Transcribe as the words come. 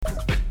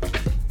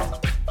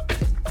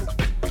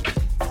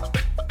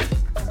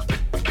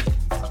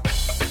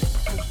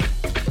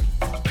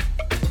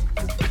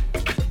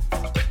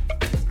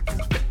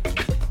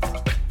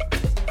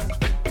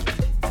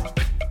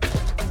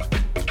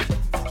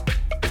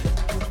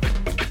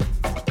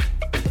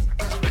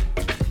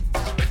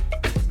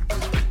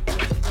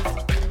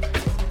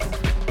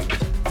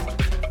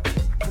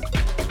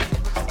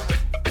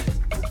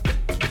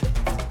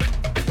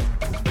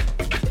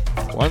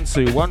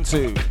2, 1,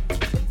 2.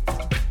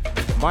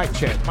 Mic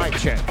check, mic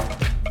check.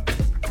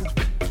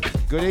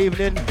 Good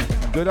evening,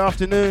 good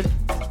afternoon,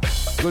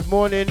 good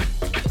morning.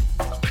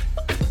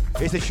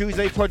 It's the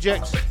Tuesday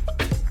Project.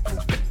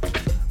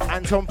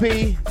 Anton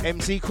P,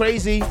 MC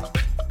Crazy.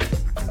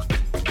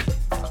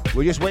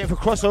 We're just waiting for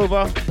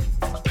Crossover.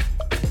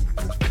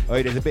 Oh,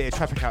 yeah, there's a bit of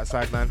traffic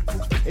outside, man.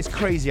 It's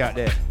crazy out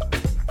there.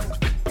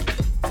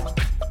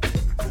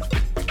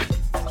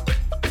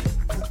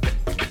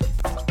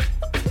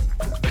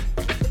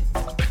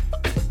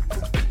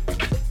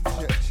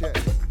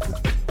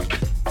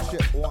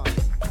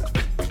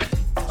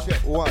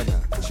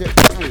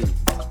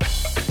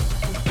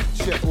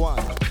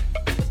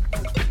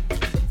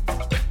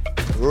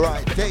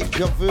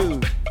 Deja Vu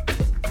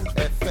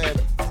FM,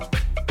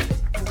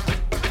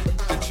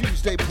 the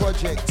Tuesday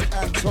Project,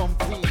 Anton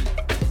P.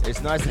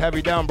 It's nice to have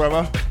you down,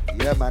 brother.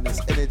 Yeah, man, it's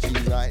energy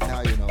right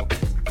now, you know.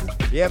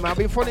 Yeah, man, I've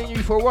been following you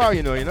for a while,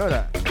 you know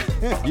that.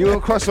 You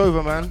and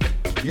Crossover, man.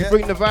 You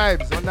bring the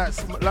vibes on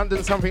that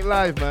London Something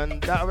Live, man.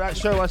 That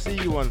show I see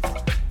you on.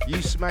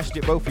 You smashed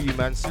it, both of you,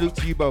 man. Salute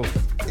to you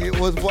both. It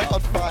was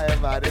wildfire,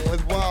 man. It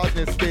was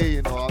wildness there,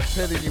 you know. I'm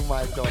telling you,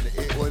 my Don.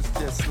 It was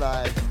just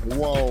like,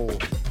 whoa.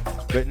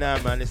 But nah,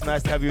 man, it's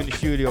nice to have you in the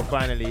studio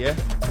finally, yeah?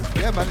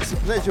 Yeah, man, it's a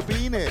pleasure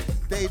being here.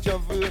 Deja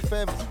Vu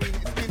FM.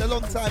 It's been a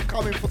long time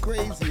coming for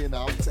Crazy, you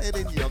know. I'm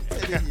telling you.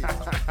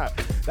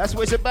 That's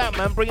what it's about,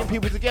 man. Bringing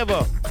people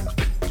together.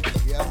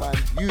 Yeah, man.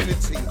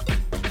 Unity.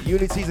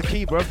 Unity's the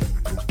key, bro.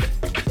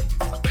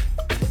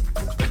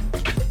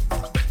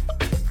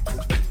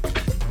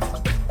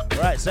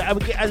 Right, so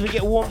as we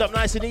get warmed up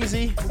nice and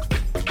easy.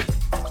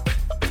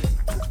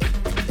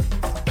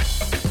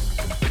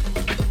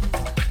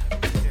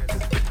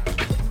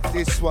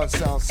 This one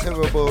sounds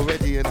terrible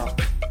already, you know.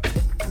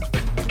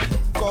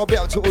 Gotta be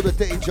out to all the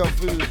Deja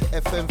Vu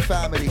FM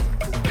family,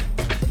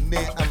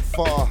 near and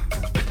far.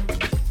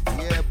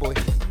 Yeah, boy.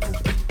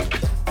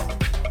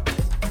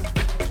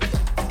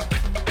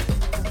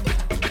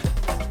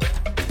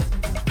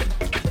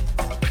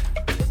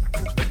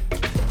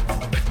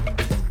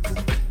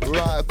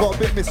 Right, I got a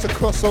bit Mr.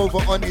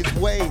 Crossover on his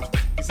way.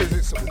 He says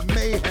it's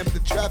mayhem,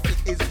 the traffic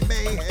is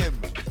mayhem.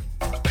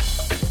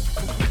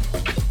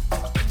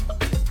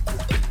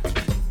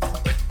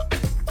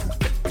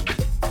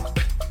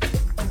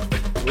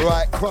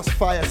 Right,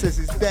 Crossfire says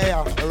it's there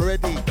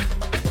already.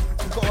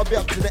 Gotta be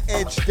up to the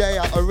edge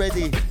there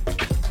already.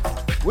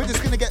 We're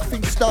just gonna get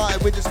things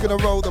started. We're just gonna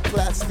roll the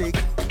plastic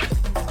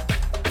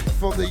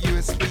from the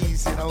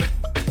USBs, you know.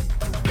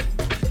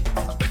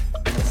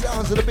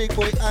 Sounds of the big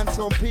boy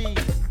Anton P.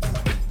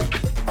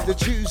 The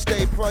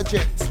Tuesday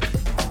Project.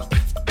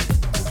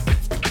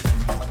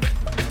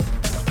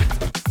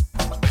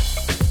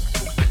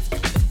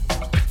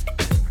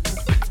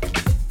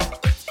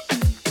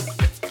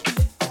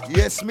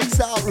 Yes, mix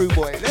out, rude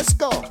boy. Let's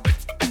go.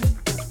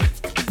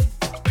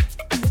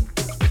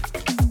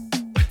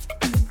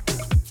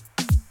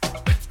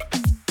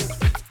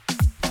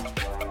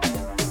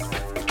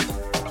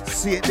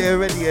 See it there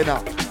already, you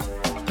know.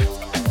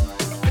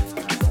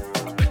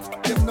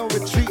 Give no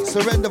retreat,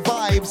 surrender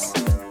vibes.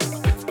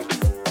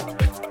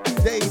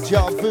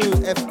 Deja Vu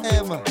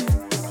FM.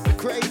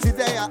 Crazy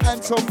day at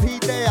Anton P.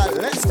 Day.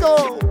 Let's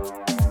go.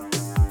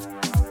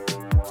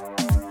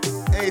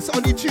 Hey, it's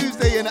only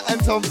Tuesday in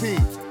Anton P.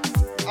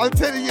 I'm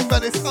telling you,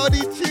 man, it's only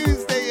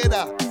Tuesday, you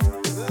know.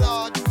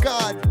 Lord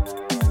God.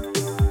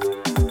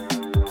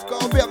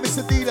 Gotta be up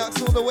Mr.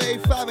 D-Lux all the way,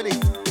 family.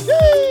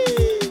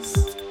 Jeez.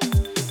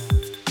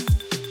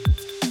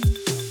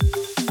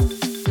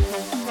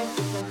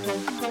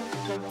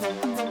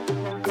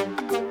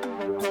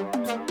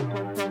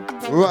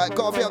 Right,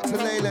 gotta be up to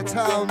Layla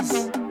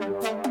Towns.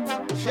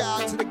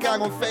 Shout out to the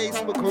gang on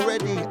Facebook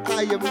already.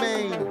 Iron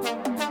Main.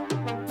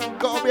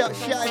 Gotta be up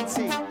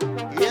Shanty.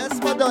 Yes,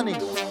 my Donny.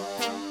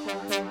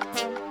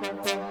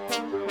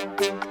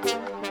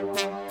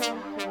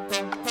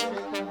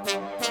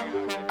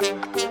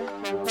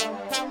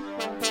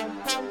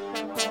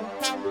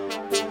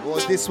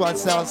 This one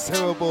sounds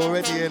terrible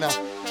already, you know.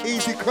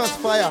 Easy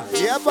Crossfire.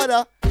 Yeah,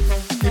 brother.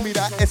 Give me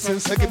that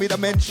essence, so give me the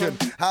mention.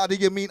 How do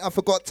you mean I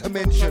forgot to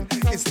mention?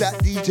 It's that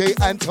DJ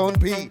Anton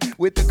P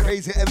with the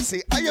crazy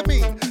MC. How you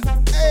mean?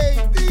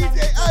 Hey,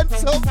 DJ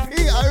Anton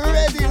P,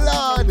 already,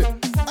 Lord.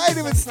 I ain't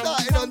even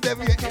started on them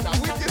yet, you know.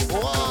 We just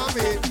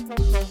warming.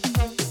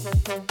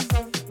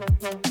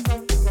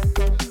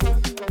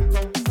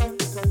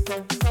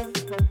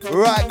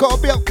 Right,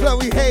 gotta be up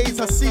Chloe Hayes.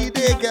 I see you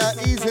there, girl.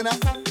 Easing up.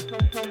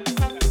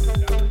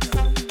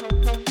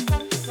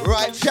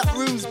 Right, chat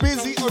room's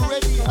busy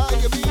already, how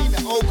you mean?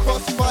 Oh,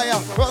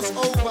 Crossfire,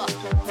 Crossover.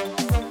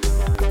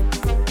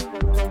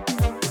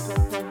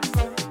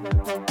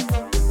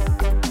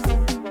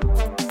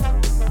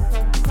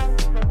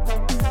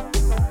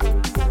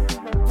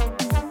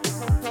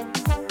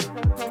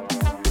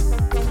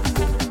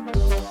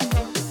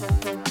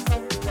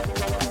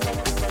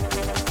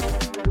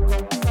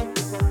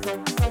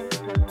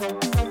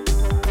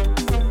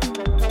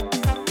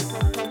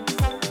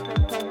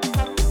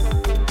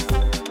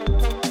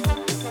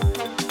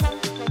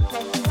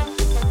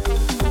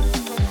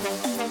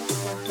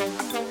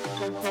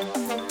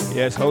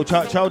 Yes, whole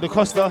child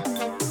Costa.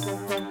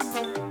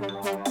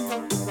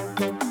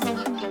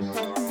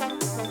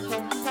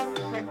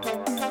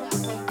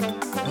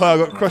 Oh, I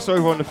got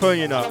Crossover on the phone,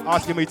 you know,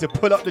 asking me to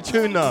pull up the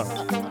tune now.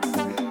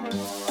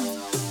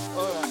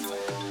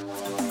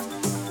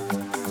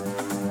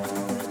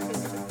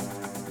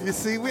 You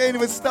see, we ain't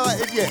even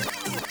started yet.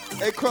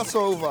 Hey,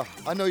 Crossover,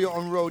 I know you're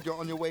on road, you're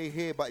on your way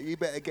here, but you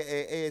better get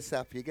here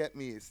ASAP, you get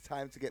me? It's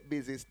time to get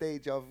busy. It's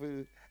Deja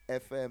Vu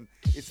FM.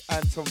 It's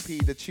Anton P,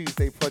 the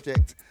Tuesday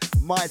Project.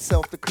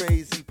 Myself, the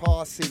crazy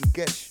passing,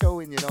 guest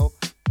showing, you know.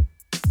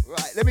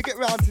 Right, let me get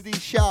round to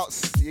these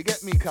shouts. You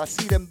get me? 'Cause I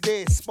see them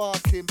there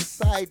sparkling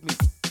beside me.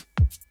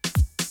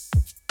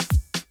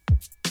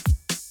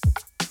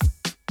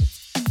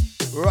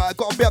 Right,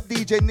 gotta be up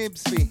DJ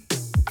Nibsby.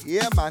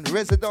 Yeah, man,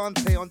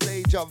 Residente on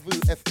Deja Vu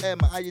FM.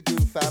 How you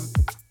doing, fam?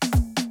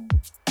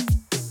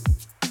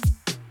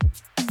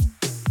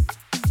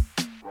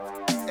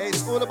 Hey,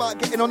 it's all about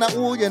getting on that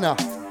wall, you know.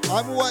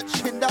 I'm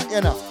watching that,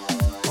 you know.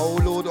 Oh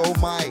Lord, oh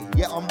my,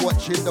 yeah, I'm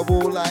watching the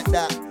wall like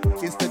that.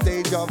 It's the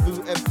Deja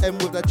Vu FM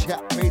with a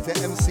chat, crazy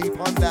MC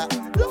on that.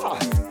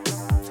 Lord,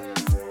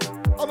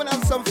 I'm gonna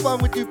have some fun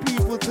with you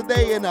people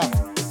today, you know.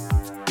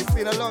 It's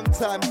been a long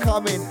time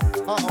coming,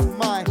 oh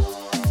my.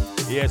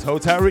 Yes,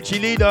 Hotel Richie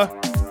Leader.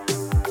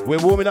 We're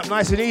warming up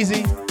nice and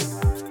easy.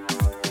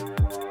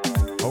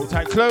 Hold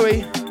tight,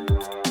 Chloe.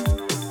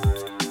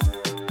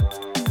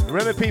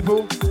 Remember,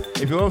 people,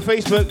 if you're on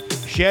Facebook,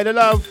 share the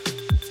love.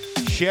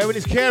 Sharing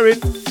is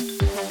caring.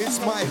 It's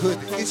my hood,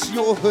 it's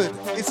your hood,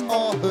 it's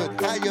our hood,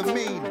 how you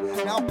mean?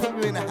 Now put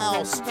me in the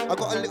house, I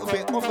got a little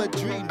bit of a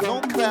dream,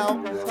 no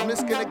clown, I'm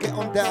just gonna get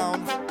on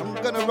down, I'm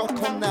gonna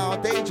rock on now,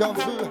 Deja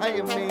Vu, how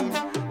you mean?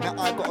 Now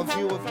I got a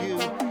view of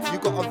you, you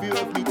got a view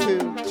of me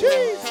too,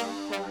 jeez!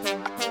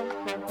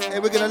 Hey,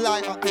 we're gonna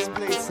light up this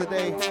place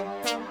today,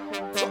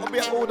 gotta be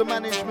at all the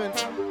management,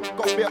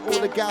 gotta be at all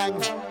the gang,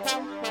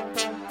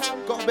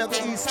 gotta be at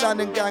the East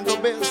London gang,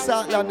 gotta be at the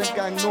South London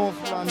gang,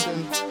 North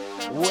London,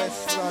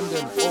 West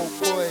London, oh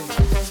boy,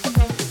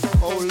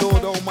 oh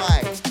Lord, oh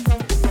my.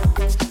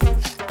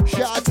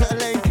 Shout out to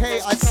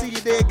LNK, I see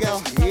you there,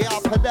 girl.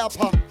 Yappa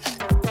dappa.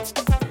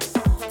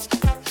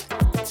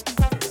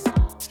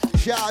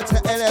 Shout out to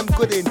LM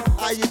Goodin,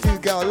 how you do,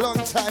 girl?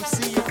 Long time,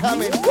 see you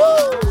coming.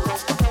 Woo!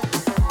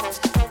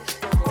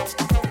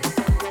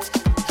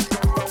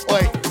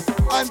 Oi,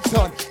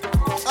 Anton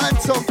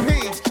P,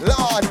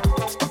 Lord.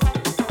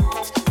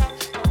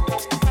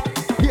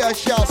 Pure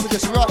shouts are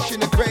just rushing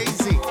the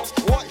crazy.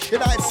 What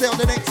should I say on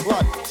the next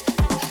one?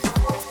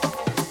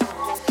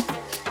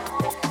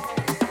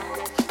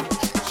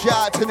 Shout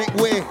out to Nick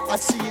Way, I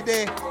see you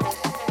there.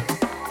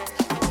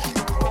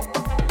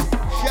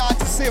 Shout out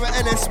to Sarah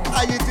Ellis,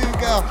 how you do,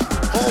 girl?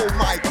 Oh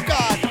my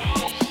God.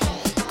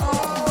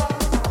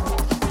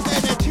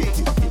 Energy.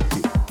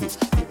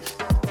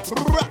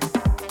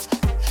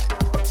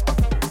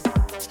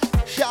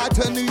 Shout out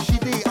to Anushi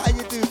D, how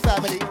you do,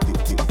 family?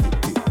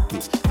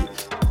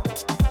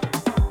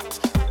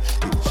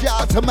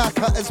 Shout out to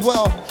Maka as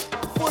well.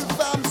 Full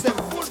fam set,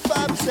 full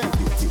fam set.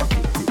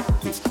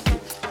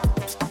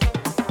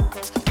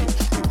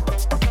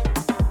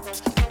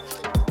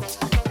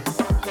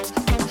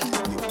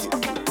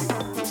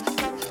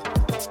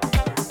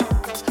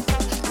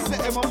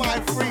 Setting my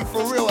mind free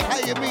for real. How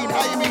you mean?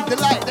 How you mean?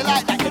 Delight that.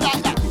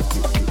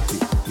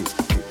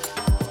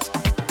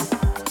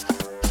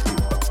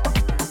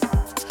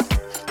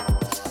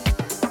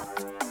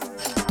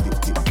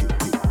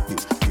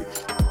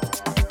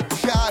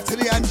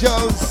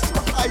 Jones,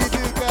 how you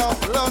do, girl?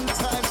 Long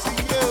time to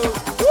you.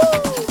 Woo!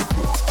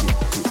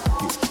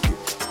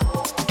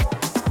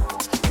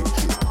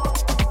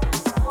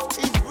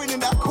 He's bringing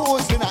that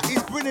cause, you know.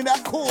 He's bringing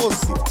that cause.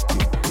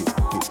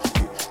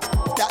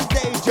 That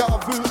Deja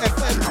Vu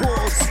FM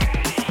cause.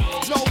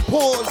 No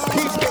pause,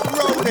 keep it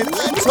rolling.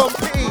 Anton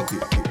P.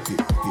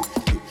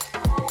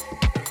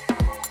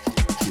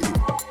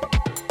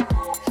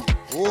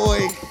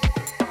 Boy,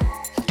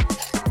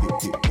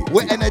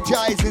 we're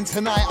energizing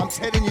tonight, I'm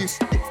telling you.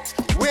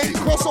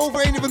 Crossover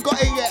ain't even got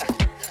it yet.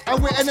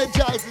 And we're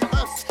energizing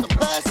us. The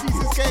Percy's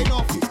is going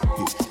off.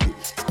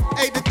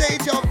 Hey, the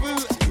Deja Vu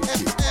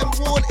FM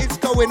wall is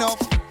going off.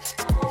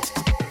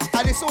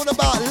 And it's all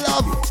about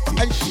love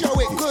and show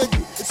it good.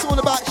 It's all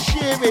about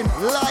sharing,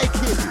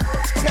 liking.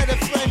 Tell a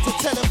friend to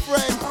tell a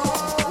friend.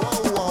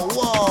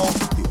 Whoa.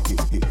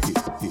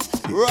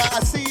 Right, I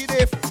see you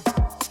there.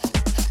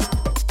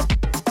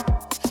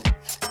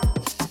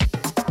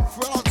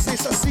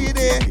 Francis, I see you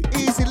there.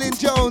 Easy Lynn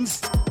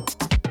Jones.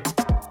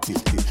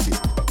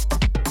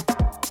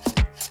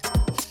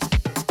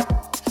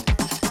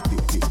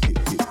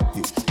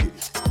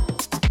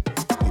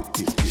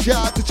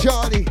 Shout out to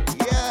Charlie,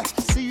 yeah,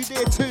 see you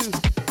there too.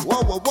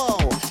 Whoa.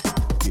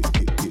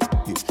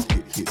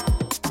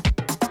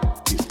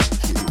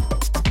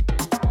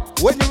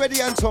 When you're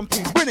ready, Anton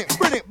P, bring it,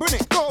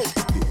 go.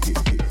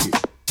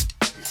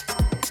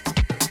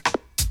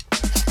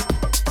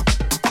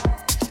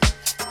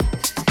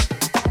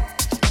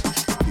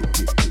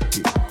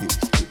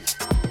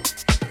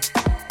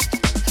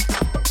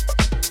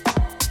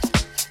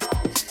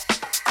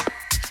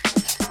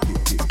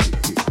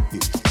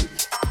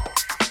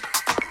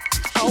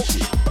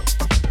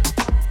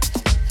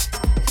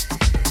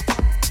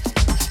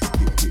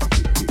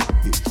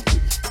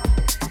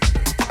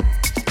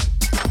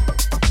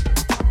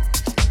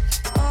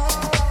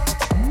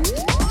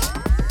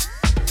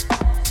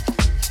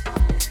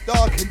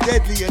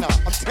 deadly, you know.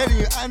 I'm telling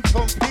you,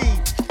 Anton P.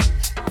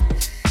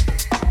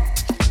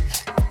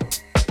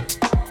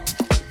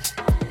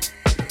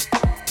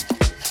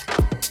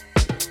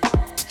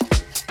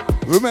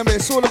 Remember,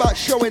 it's all about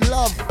showing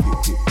love.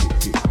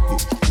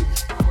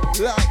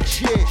 Like,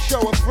 share,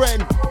 show a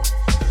friend.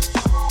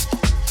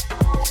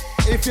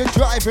 If you're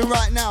driving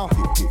right now,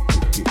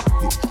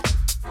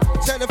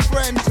 tell a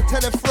friend to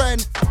tell a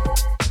friend.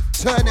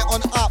 Turn it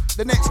on up.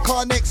 The next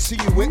car next to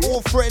you, we're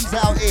all friends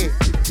out here.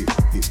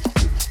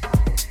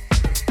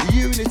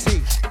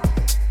 Unity.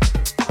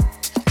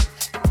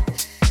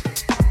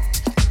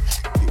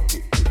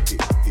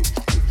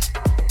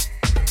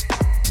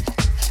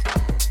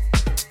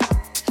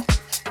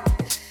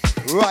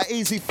 Right,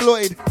 easy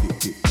Floyd.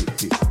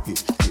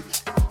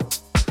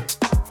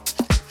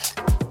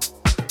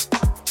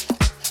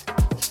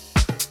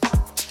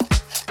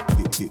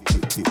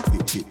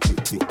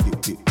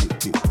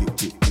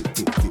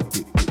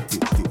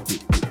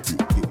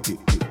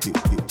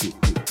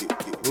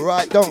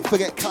 Right, don't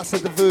forget Casa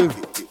de Vu.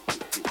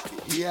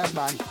 Yeah,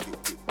 man.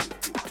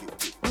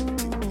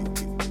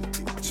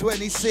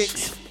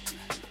 26.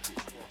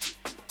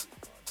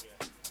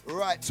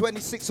 Right,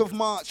 26th of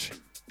March.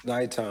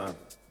 Nighttime.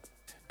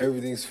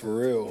 Everything's for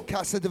real.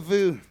 Casa de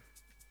Vu.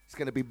 It's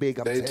gonna be big,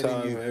 I'm telling you.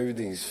 Daytime,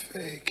 everything's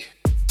fake.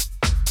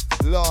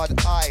 Lord,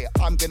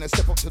 I'm gonna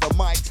step up to the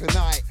mic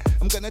tonight.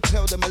 I'm gonna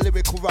tell them a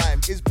lyrical rhyme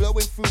is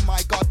blowing through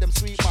my goddamn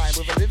sweet mind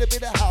with a little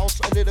bit of house,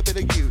 a little bit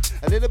of you,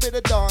 a little bit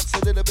of dance,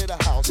 a little bit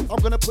of house. I'm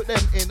gonna put them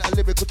in a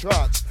lyrical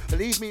trance.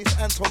 Believe me, it's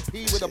Anton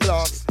P with a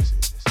blast.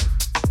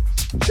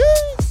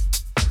 Cheers!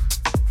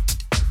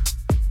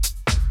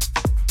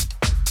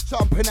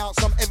 Jumping out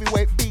some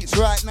heavyweight beats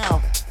right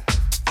now.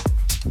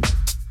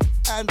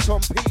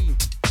 Anton P,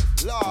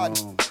 Lord,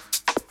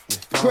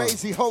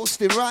 crazy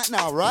hosting right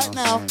now,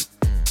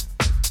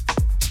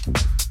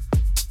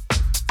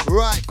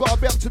 Right, gotta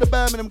be up to the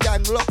Birmingham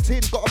gang, locked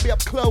in. Gotta be up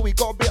Chloe,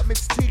 gotta be up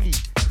Miss Tiggy.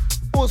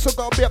 Also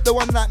gotta be up the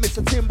one like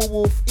Mr.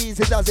 Timberwolf.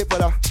 Easy does it,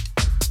 brother.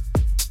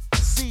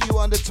 See you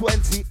on the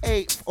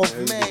 28th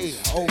of May,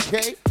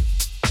 okay?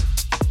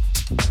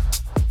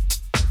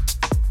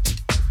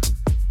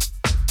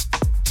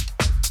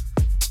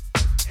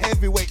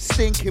 Heavyweight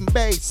stinking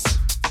bass.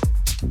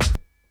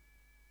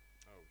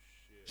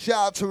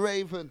 Shout out to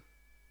Raven.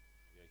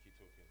 Yeah, keep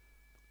talking.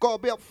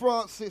 Gotta be up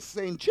Francis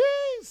saying,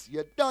 jeez,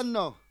 you done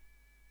know.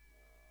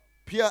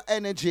 Pure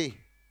energy.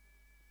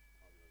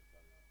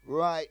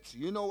 Right,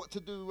 you know what to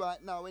do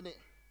right now, innit?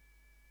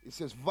 It's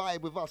just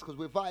vibe with us because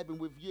we're vibing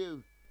with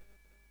you.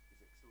 Is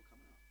it still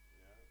coming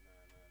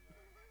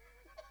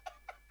out?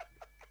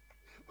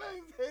 No.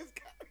 Man says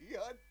carry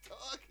on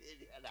talking,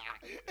 you know.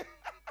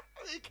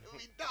 Making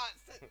me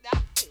dance at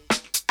nothing.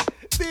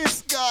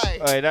 This guy.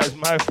 Alright, that was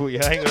my fault,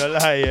 yeah. I ain't gonna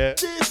lie, yeah.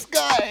 This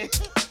guy.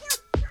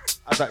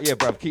 I was like, yeah,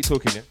 bruv, keep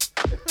talking, yeah.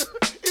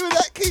 He was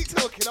like, keep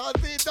talking. I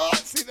was there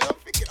dancing and I'm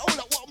thinking, oh,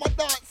 like, what am I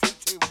dancing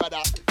to,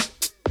 brother?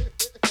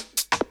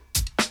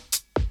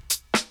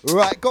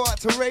 Right, go out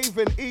to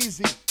Raven,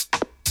 easy.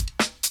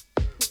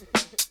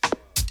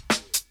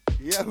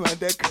 Yeah, man,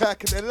 they're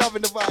cracking. They're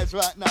loving the vibes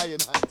right now, you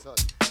know, Anton.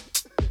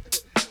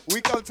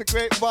 We come to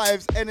great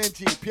vibes,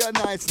 energy, pure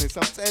niceness,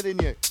 I'm telling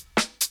you.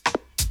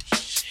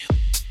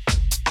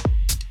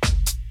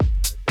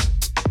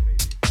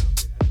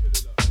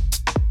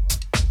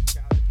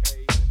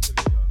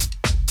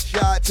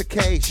 Shout out to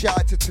Kay, shout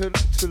out to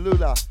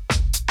Tallulah.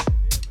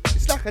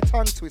 It's like a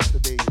tongue twister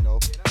there, you know.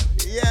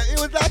 Yeah, it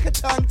was like a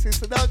tongue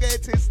twister, don't get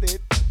it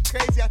twisted.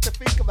 Crazy, I have to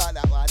think about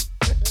that one.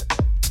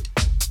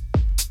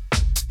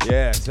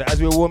 Yeah, so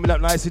as we're warming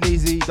up nice and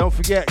easy, don't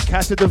forget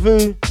Casa de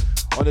Vu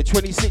on the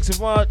 26th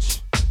of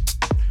March.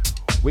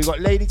 We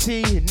got Lady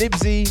T,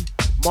 Nibsy,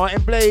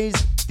 Martin Blaze,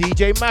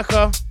 DJ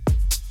Macca,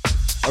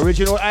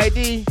 Original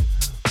ID.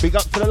 Big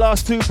up for the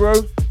last two, bro.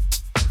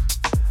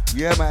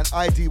 Yeah, man,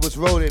 ID was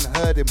rolling,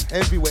 heard him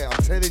everywhere,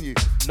 I'm telling you.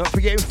 Not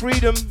forgetting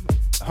Freedom,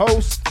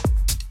 host.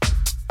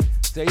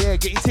 So yeah,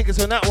 get your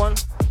tickets on that one.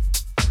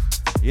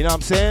 You know what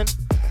I'm saying?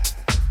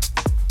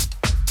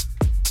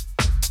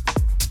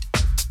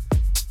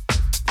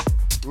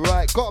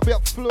 Right, gotta be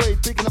up Floyd,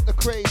 bigging up the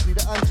crazy,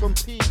 the Anton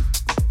P,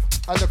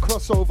 and the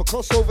Crossova.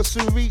 Crossova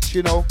soon reach,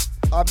 you know.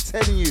 I'm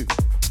telling you.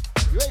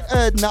 You ain't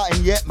heard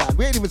nothing yet, man.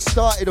 We ain't even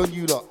started on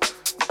you lot.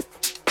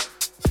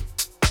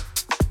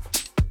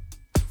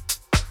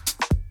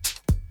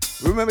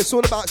 Remember, it's all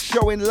about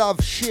showing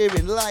love,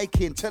 sharing,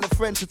 liking, tell a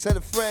friend to tell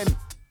a friend.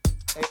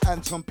 Hey,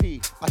 Anton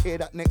P, I hear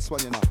that next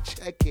one, you know.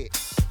 Check it.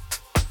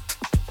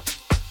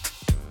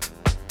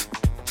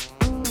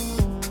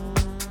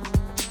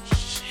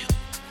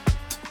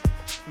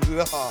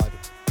 Lord.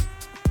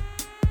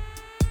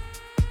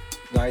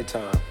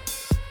 Nighttime,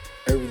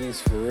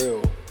 everything's for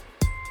real.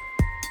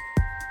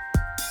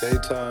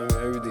 Daytime,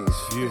 everything's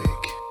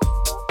fake.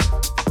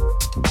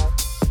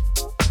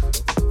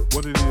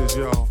 What it is,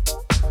 y'all?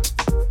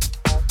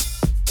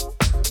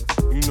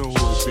 You know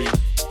who it be.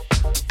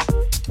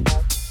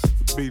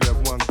 The beat that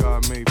one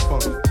God made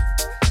funky.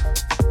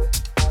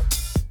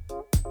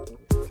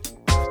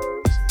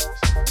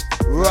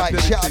 Right,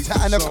 shout out to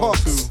Anna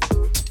Cox.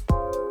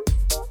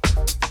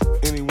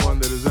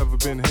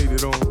 been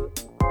hated on,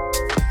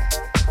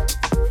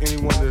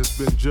 anyone that's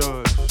been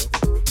judged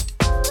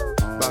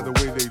by the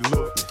way they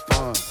look,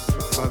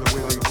 by the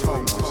way they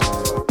talk,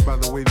 by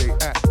the way they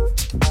act,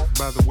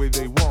 by the way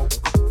they walk,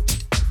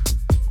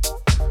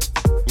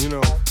 you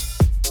know.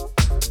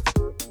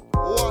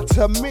 What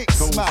a mix,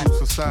 those man. who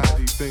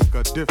society think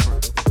are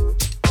different.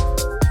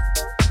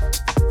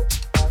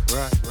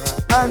 Right.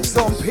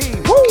 Anton P.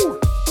 Woo!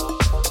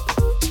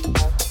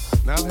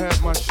 Now I've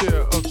had my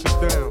share of ups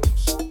and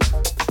downs,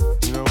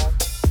 you know.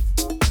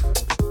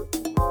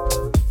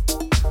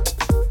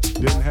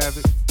 Didn't have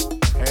it,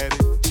 had it,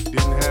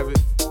 didn't have it,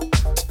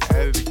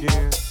 had it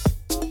again.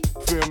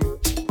 Feel me?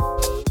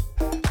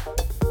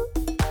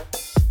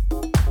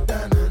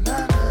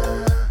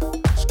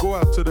 Let's go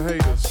out to the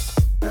haters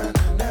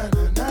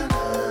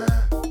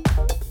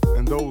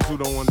and those who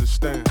don't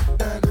understand.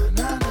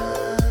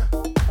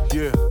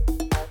 Yeah,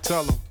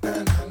 tell them.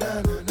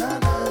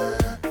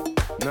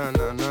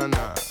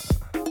 Nah.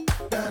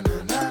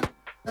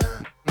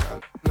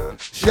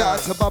 Shout out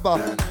to Baba.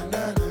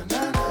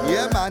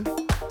 Yeah, man.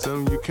 Tell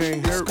them you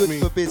can't It's hurt good me.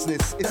 for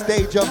business. It's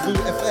Deja Vu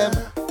FM.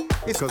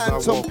 It's 'Cause I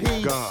Anton walk P.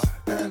 with God.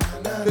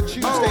 The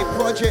Tuesday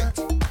Project.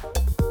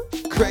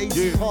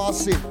 Crazy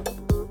passing.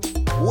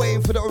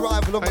 Waiting for the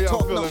arrival of How a y'all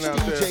top-notch feeling out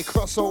DJ there?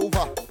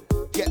 Crossover.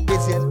 Get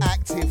busy and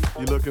active.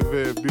 You looking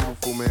very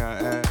beautiful, may I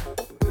add.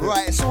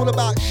 Right, it's all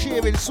about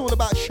sharing. It's all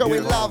about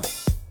showing love.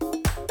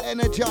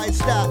 Energize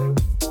that.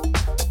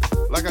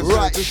 Like I said,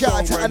 Right, this shout out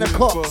song to right Anna here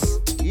Cox.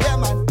 for Yeah,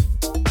 man.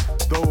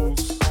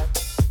 those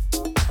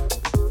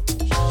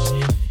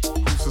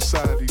who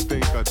society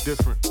think are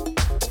different.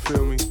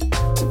 Feel me?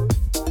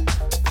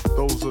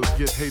 Those who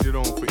get hated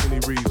on for any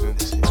reason.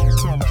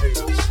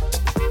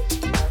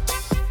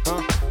 Huh? Nah.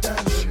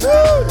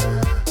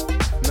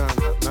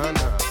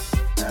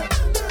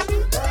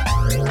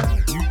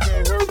 You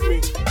can't hurt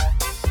me.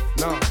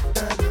 Nah.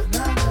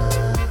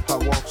 I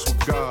walks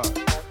with God.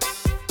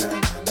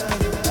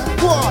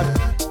 Go on.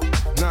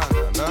 Nah.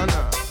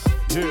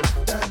 Yeah.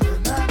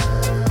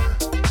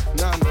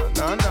 Nah.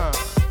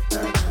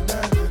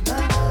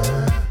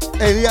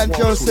 Elian Jones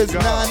Walks with says,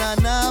 God.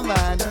 nah,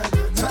 man.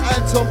 So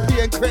Anton P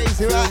and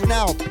Crazy right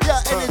now.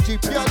 Pure energy,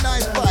 pure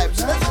nice vibes.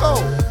 Let's go.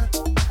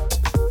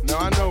 Now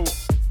I know,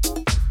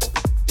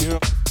 you know,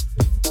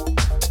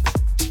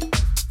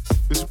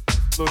 it's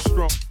little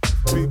strong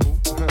people.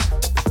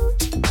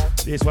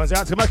 This one's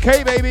out to my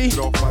K, baby. Get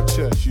off my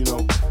chest, you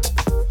know.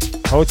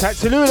 Hold tight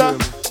to Lula.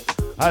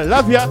 I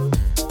love ya.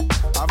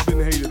 I've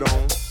been hated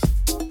on,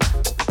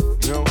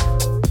 you know.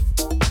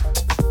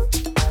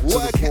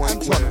 Work it,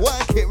 Anton.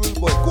 Work it, rude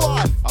boy. Go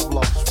on. I've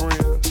lost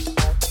friends,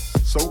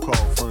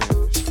 so-called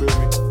friends, you feel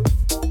me?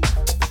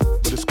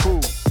 But it's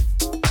cool.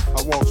 I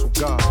walk with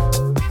God.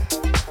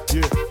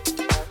 Yeah.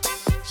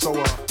 So,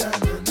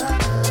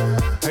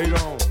 hate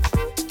on.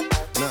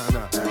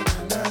 Nah.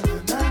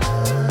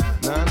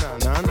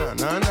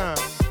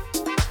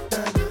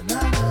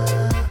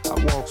 I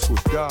walks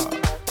with God.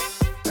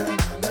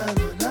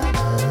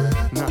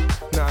 Nah.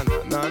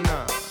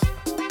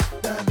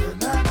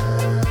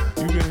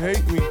 You can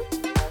hate me.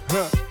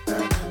 Huh.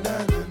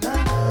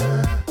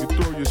 You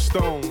throw your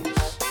stones.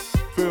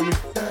 Feel me?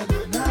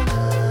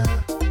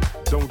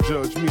 Don't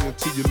judge me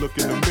until you look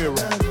in the mirror.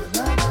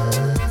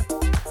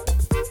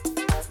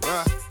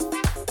 Right?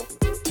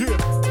 Yeah.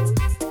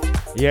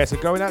 Yeah, so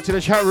going out to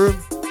the chat room.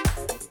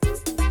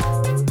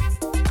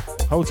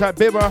 Hold tight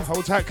Bibba,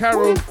 hold tight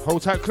Carol,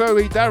 hold tight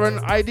Chloe,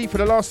 Darren, ID for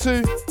the last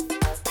two.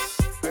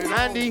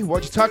 Andy,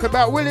 what you talking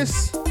about,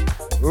 Willis?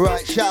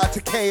 Right, shout out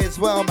to Kay as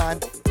well, man.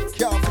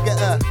 Can't forget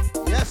her.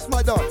 Yes,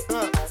 my dog.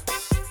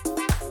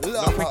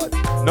 Lord.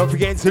 Not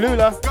forgetting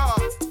Tallulah.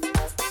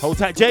 Hold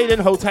tight Jaden,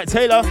 hold tight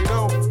Taylor.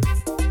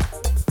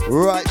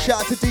 Right,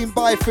 shout out to Dean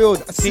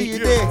Byfield. I see you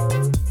there.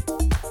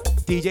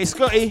 DJ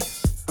Scotty,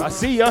 I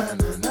see ya.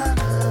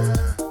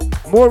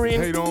 Maureen.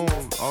 Hate on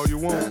all you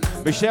want.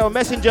 Michelle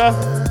Messenger.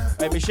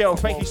 Hey Michelle,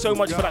 thank you so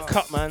much for that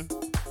cut, man.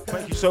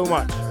 Thank you so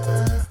much.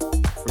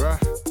 Right.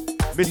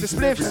 Mr.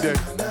 Spliffs.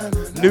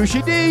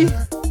 Nushi D.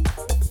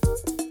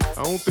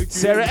 I don't think you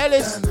Sarah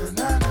Ellis.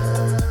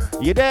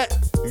 You there?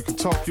 You can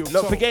talk your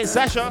Not talk. forgetting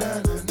Sasha.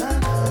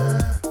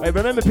 Hey,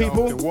 remember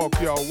people, Y'all can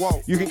walk, y'all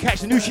walk. you can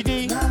catch the Nushi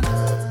D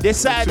this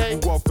Saturday. You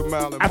walk a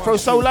mile in Afro my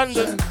Soul shoes.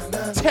 London,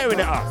 tearing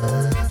it up.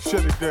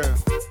 Shut it down.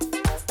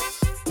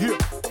 Yeah.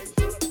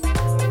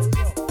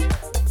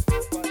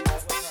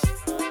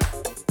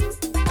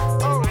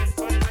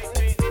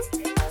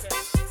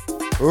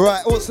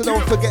 Right, also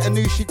don't forget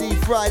Anushi D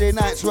Friday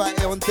nights right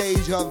here on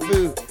Deja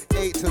Vu,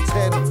 8 to 10,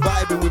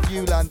 vibing with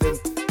you, London.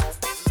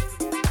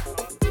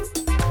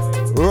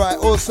 Right,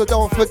 also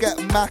don't forget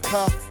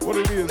Macca. What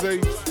it is,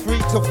 H? 3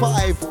 to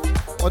 5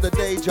 on the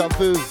Deja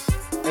Vu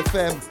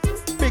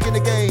FM. Big in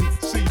the game.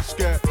 See you,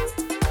 Scat.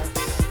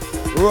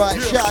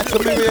 Right, shout out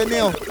to Miriam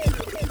Neal.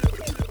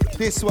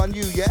 This one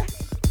you, yeah?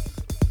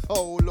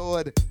 Oh,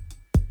 Lord.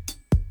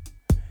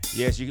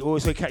 Yes, you can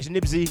also catch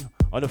Nibsy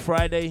on a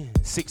Friday,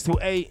 6 till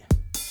 8.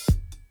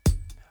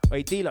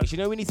 Wait, Deluxe, you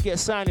know we need to get a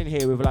sign in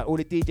here with like all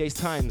the DJs'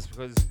 times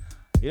because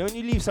You know, when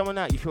you leave someone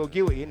out, you feel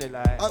guilty, innit?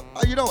 Like,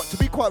 you know what? To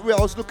be quite real,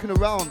 I was looking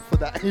around for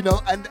that, you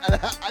know, and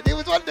it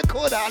was on the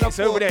corner. And it's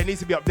over there. It needs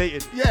to be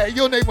updated. Yeah,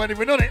 your name wasn't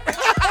even on it.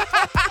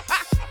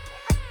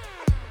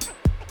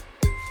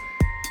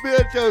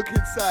 Mere joke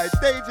inside.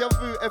 Deja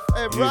Vu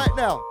FM right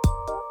now.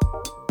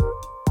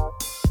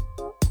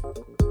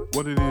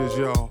 What it is,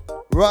 y'all?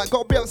 Right,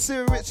 gotta be up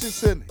Siri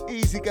Richardson.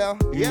 Easy, girl.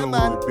 You yeah, know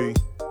man. What it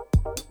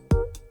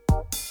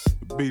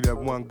be that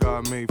one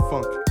God made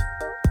funky.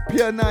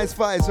 Pure nice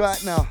vibes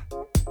right now.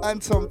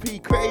 Anton P.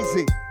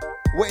 Crazy.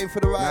 Waiting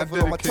for the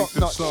rival on my top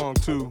notch. Song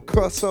to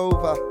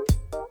Crossover.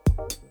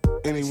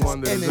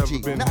 Anyone that's energy.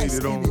 ever been nice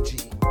hated energy.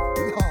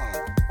 on.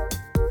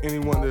 Lord.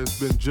 Anyone that's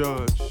been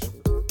judged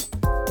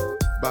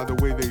by the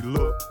way they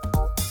look,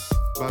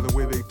 by the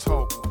way they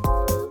talk,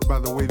 by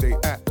the way they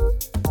act,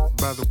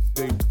 by the way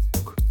they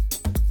walk.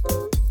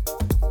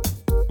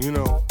 You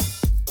know.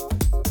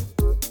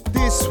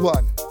 This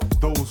one.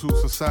 Those who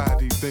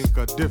society think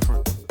are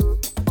different.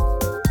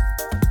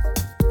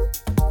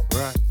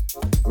 Right.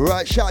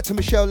 Right, shout out to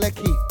Michelle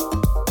Leckie.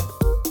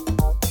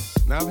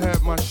 Now I've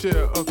had my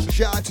share of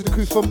shout out to the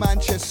crew from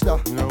Manchester.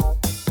 You know.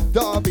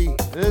 Derby,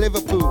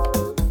 Liverpool,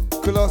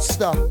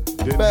 Gloucester,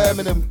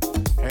 Birmingham,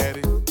 had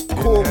it,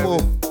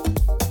 Cornwall,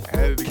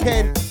 had it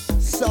Kent,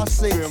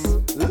 Sussex,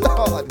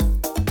 Lord.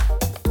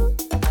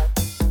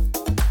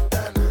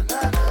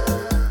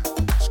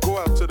 Let's go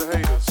out to the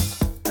haters.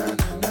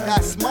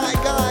 That's my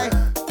guy.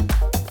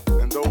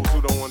 And those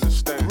who don't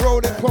understand.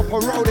 Rolled it proper,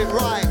 rolled it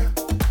right.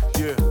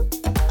 Yeah.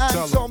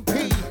 Anton P.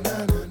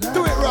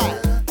 Do it right.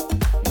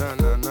 Nah,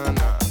 nah, nah,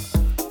 nah.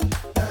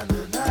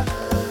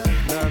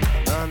 Nah,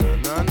 nah, nah,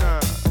 nah, nah.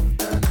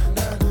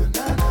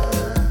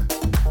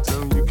 Tell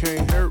them you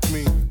can't hurt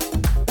me.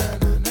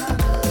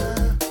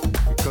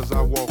 Because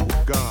I walk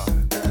with God.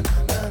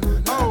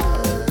 Oh.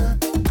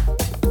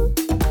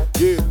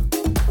 Yeah.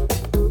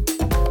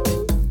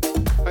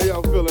 How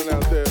y'all feeling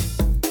out there?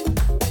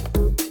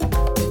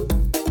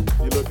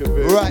 You looking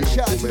very right,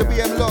 shout out to the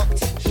BM Locked.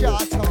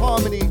 Shout out to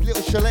Harmony,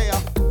 Little Shalea.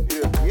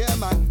 Yeah,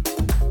 man.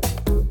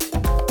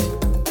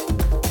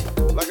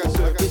 Like I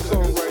said, this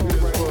song right here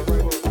is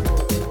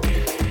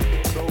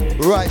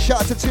for right,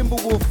 shout out to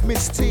Timberwolf,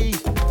 Miss T.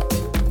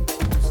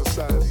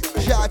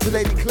 Society. Shout out to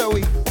Lady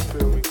Chloe.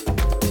 Feel me?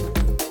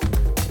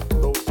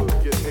 Those who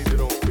get hated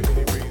on for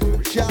any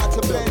reason. Shout out to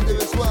Blender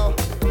as well.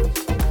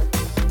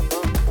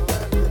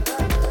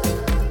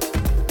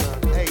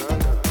 Hey,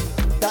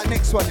 that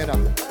next one, you know.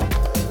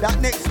 That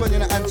next one, you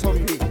know,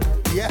 Anton P.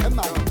 Yeah,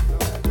 man.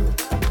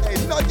 Hey,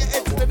 nod your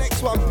head to the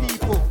next one,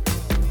 people.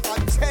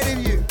 I'm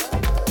telling you.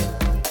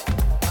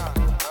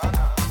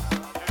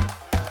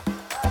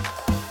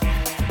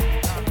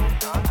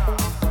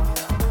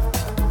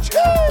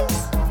 Cheers!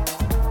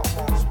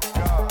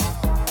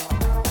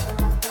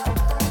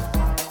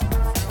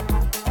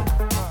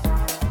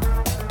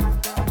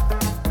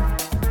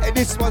 Hey,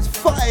 this one's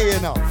fire, you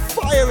know.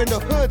 Fire in the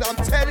hood, I'm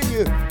telling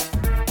you.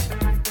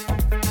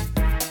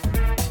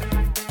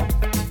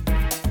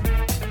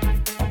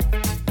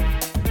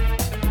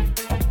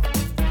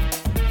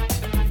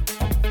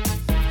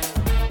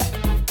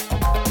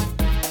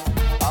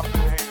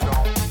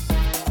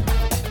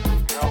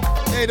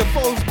 Hey, the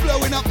phone's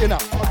blowing up, you know.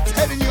 I'm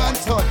telling you,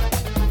 Anton.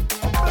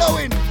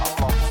 Blowing.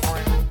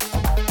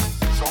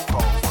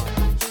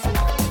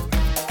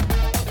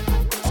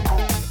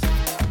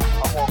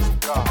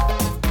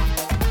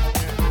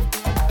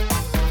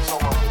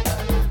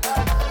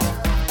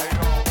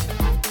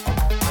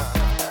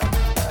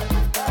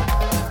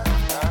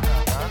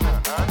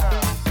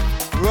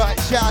 Right,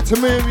 shout out to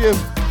Miriam.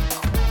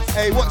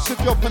 Hey, what's the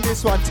drop on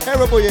this one?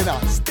 Terrible, you know.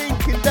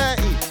 Stinking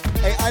dirty.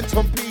 Hey,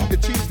 Anton P, the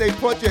Tuesday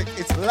Project,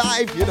 it's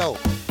live, you know.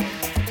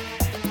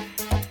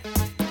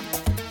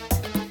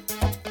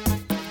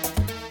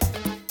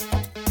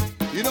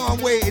 You know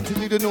I'm waiting to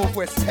do the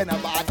Northwest Tenor,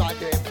 but I gotta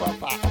do it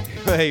proper.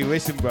 Hey,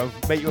 listen, bro.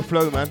 Make your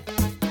flow, man.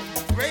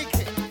 Break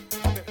it.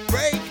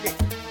 Break it.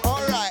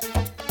 All right.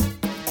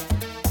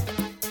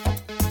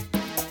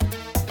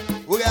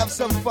 We're gonna have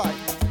some fun.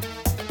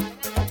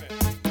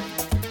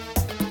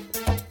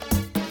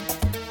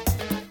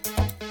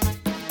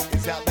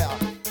 Is that better?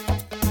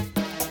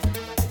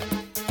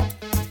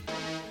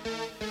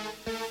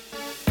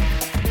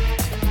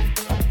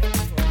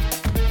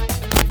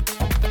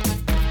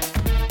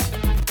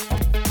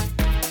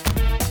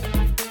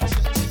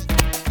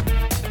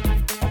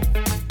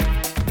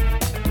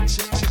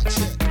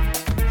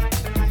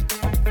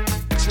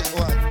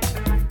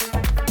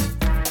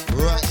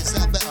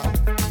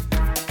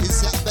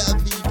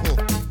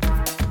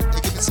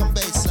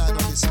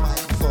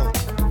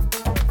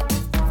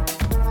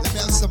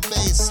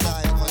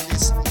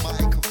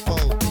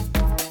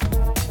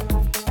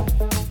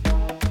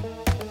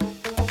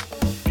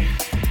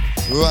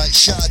 Right,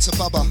 shout out to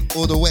Baba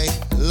all the way,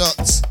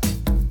 locked.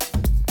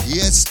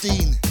 Yes,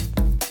 Dean.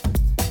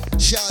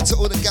 Shout out to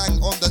all the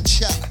gang on the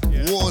chat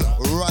wall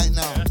right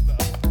now.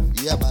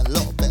 Yeah, man, a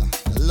lot better,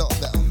 a lot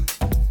better.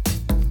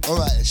 All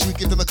right, should we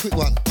give them a quick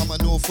one? I'm a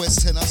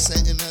Northwest tenor,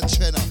 set in a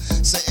tenor,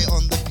 set it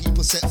on the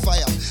people, set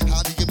fire.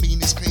 How do you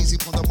mean it's crazy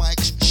on the mic?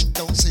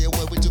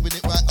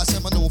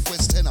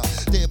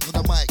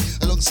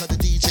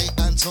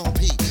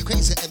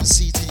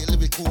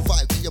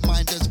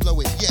 mind is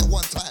blowing. Yeah,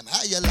 one time,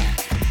 how you like?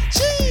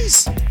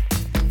 Jeez!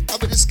 I've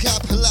been just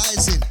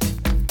capitalizing.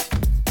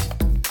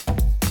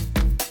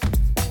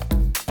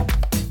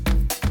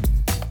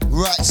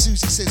 Right,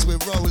 Susie says we're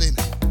rolling.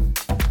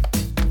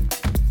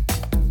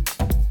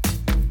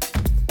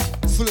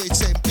 Floyd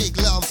saying big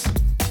love.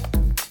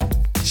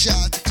 Shout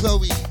out to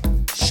Chloe,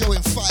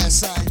 showing fire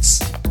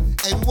signs.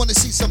 Hey, we want to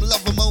see some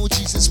love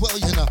emojis as well,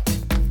 you know.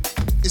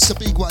 It's a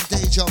big one,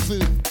 deja vu.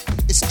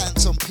 It's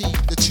Anton P,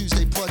 the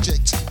Tuesday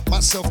Project.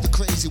 Myself, the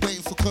crazy,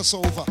 waiting for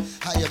Crossover.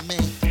 How you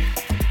mate?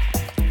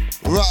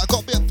 Right, I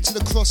got me up to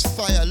the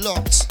Crossfire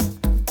locked.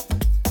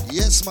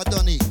 Yes, my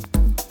Donny.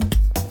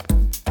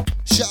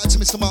 Shout out to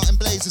Mr. Martin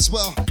Blaze as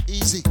well.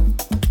 Easy.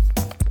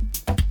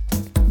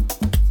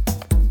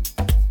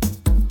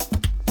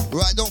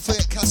 Right, don't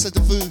forget Casa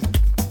de Vu.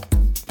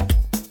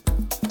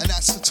 And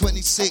that's the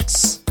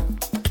 26th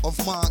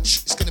of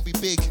March. It's going to be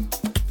big.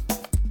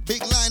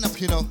 Big lineup,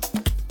 you know.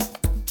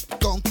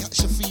 Go and catch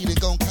the feeling,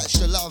 go and catch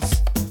the love.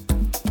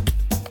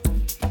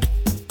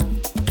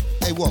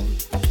 Hey, what?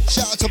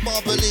 Shout out to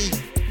Barbara Lee.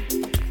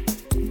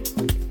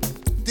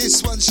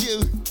 This one's you.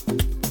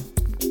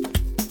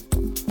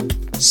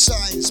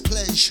 Signs,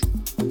 pledge.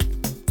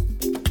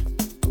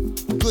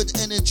 Good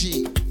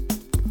energy.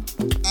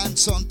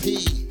 Anton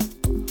P.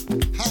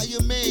 How you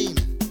mean?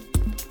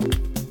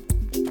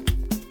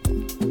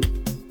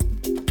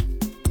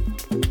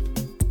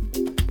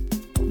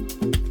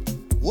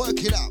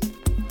 Work it out.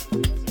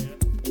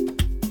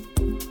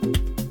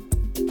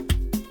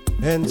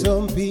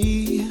 Anton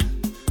P.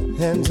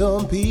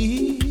 Anton P.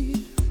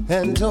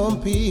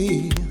 Anton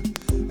P.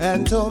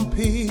 Anton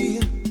P.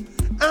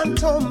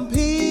 Anton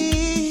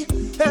P.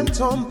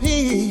 Anton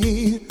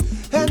P.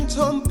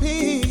 Anton P.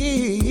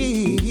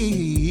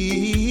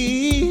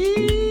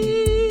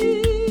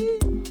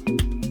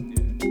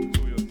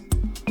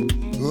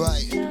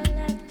 Right.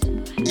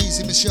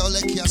 Easy, Michelle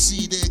Lecky, I see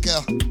you there,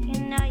 girl.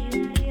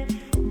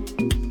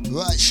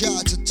 Right, shout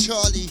out to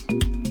Charlie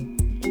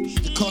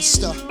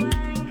DeCosta.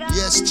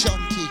 Yes,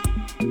 Chunky.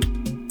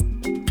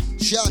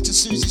 Shout out to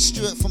Susie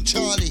Stewart from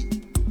Charlie.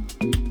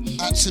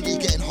 Absolutely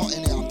getting hot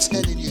in here, I'm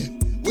telling you.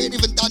 We ain't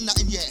even done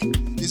nothing yet.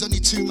 There's only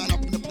 2 men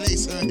up in the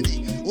place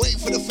already. Waiting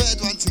for the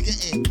 3rd one to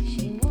get in.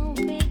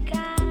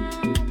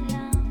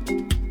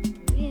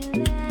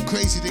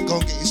 Crazy didn't go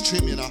and get his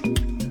trim, you know.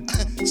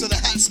 So the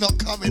hat's not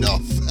coming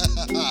off.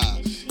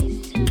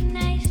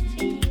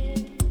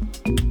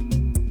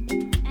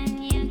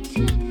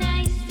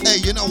 Hey,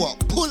 you know what?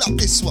 Pull up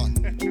this one.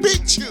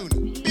 Big tune.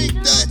 Big,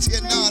 dirty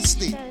and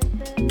nasty.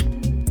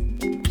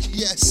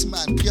 Yes,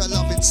 man. Pure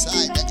love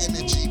inside. The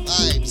energy,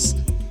 vibes.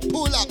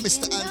 Pull up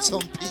Mr.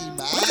 Anton P,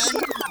 man.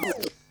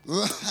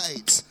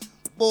 Right.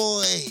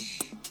 Boy.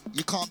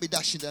 You can't be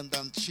dashing them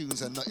damn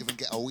tunes and not even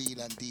get a wheel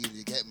and deal,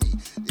 you get me?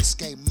 This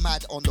game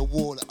mad on the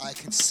wall, I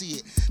can see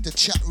it. The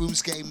chat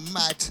room's game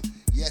mad.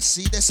 Yeah,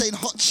 see, they're saying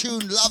hot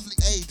tune, lovely.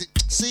 Hey,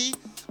 see?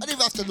 I didn't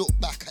even have to look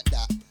back at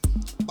that.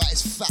 But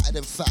it's fatter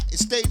than fat.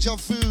 It's Deja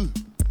Vu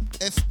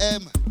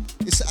FM.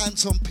 It's the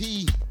Anton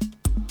P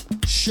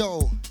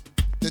show.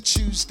 The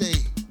Tuesday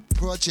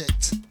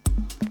Project.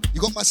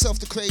 You got myself,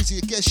 the crazy,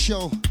 a guest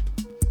show.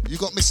 You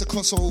got Mr.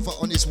 Crossover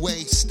on his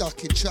way,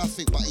 stuck in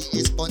traffic, but he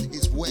is on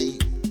his way.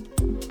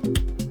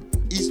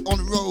 He's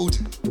on road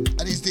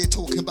and he's there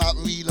talking about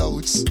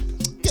reloads.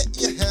 Get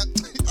your hair.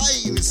 I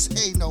ain't even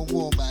say no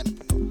more, man.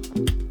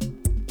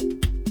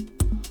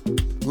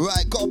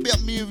 Right, gotta be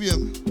at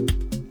Miriam.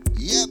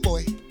 Yeah,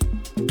 boy.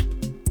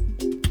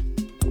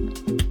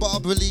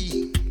 Barbara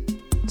Lee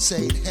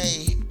saying,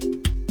 hey,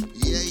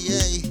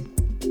 yeah.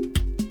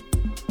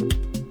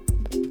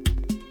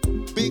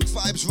 Big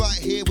vibes right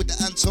here with the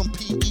Anton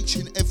P each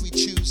and every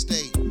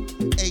Tuesday,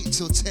 8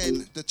 till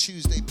 10, the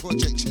Tuesday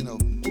Project, you know.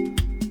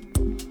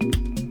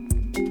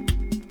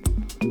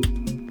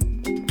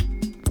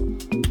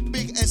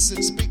 Big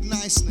essence, big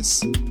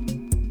niceness.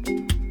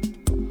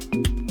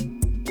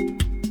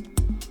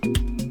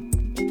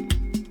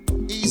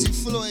 Easy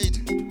Floyd,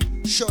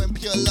 showing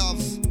pure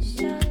love.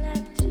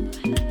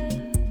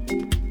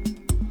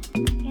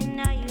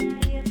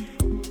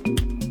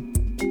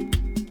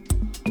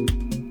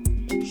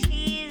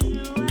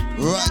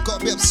 Right,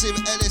 gotta be up Sim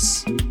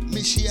Ellis,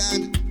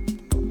 Michian,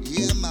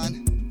 yeah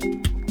man.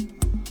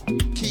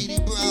 Keely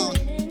Brown,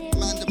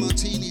 Amanda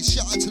Martinez,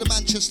 shout out to the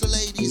Manchester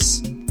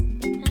ladies.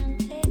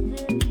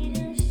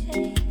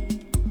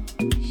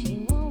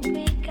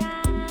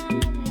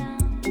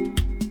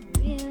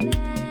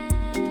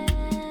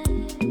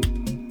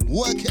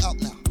 Work it up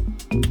now.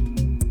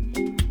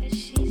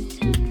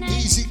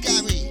 Easy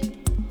Gary.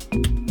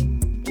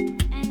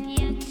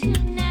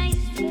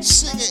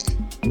 Sing it.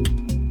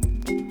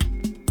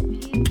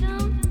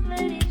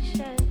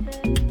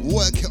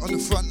 Work it on the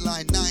front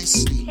line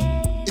nicely.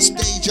 It's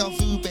Deja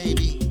Vu,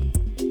 baby.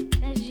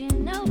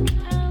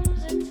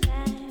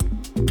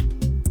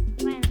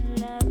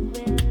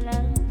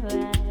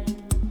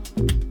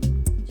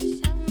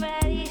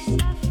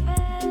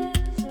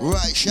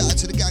 Right, shout out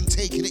to the gang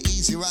taking it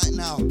easy right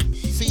now.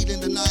 Feeling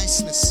the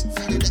niceness,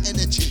 feeling the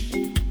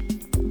energy.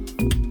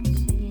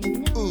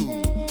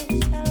 Ooh.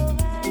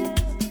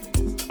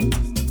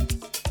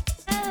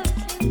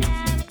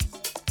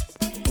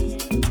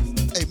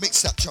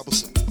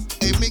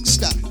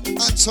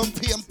 Anton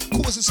P. I'm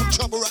causing some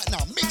trouble right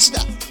now. Mix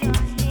that.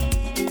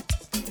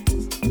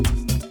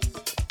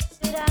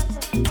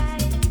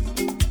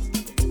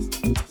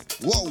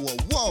 Whoa, whoa,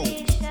 whoa.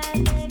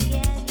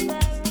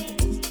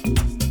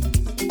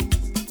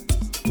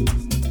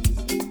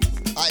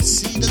 I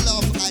see the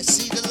love, I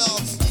see the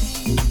love.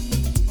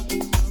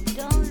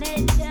 Don't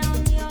let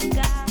down your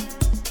guard.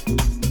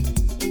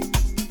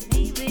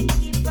 Baby,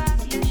 keep up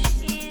your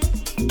shield.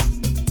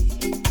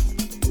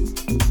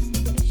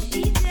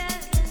 She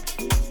doesn't.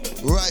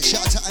 Right,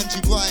 shout out to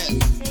Angie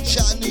Bryant.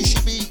 Shout out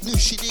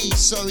Nushi D.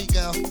 Sorry,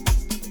 girl.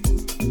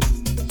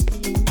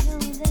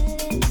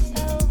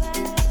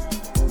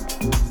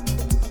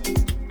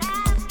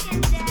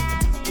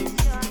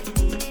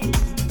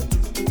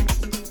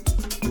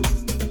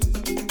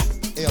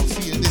 Hey, I'm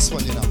feeling this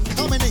one, you know.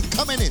 Coming in,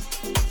 coming in.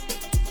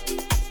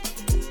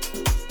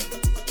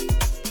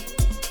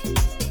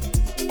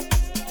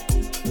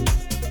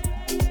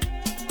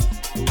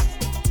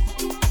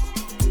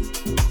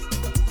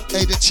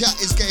 Hey, the chat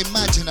is getting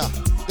imaginer.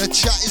 The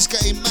chat is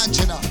getting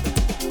imaginer.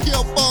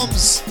 Pure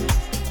bombs.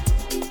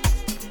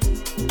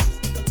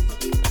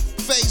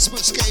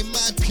 Facebook's getting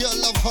mad. Pure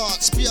love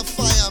hearts. Pure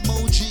fire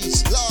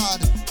emojis.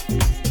 Lord.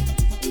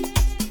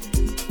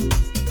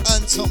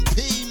 Anton P,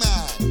 man.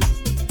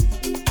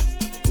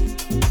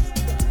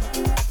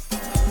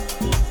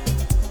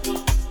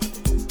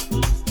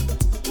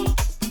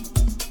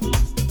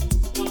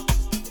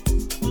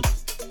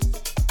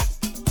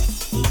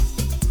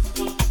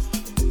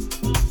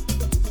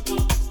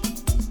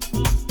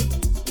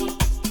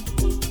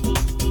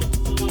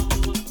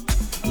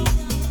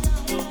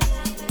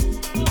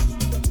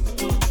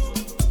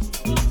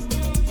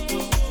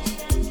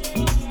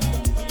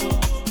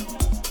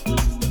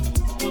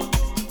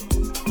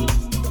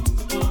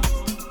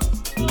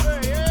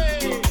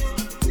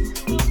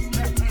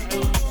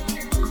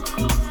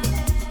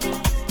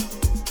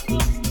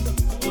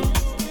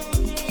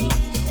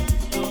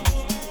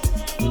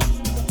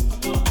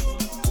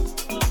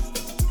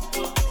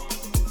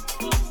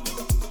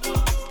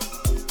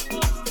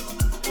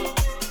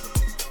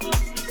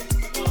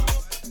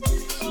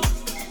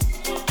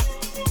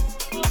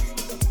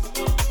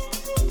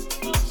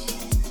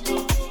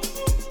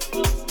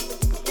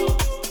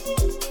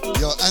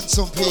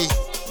 Anton P.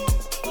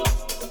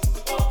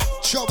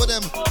 Trouble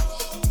them.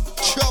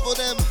 Trouble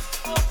them.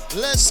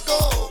 Let's go.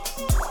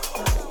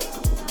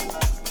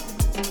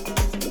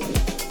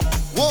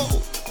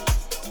 Whoa.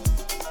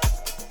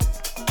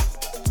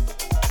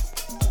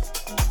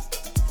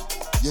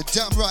 You're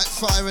damn right,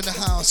 fire in the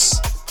house.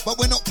 But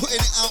we're not putting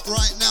it out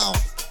right now.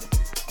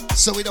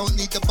 So we don't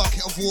need the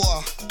bucket of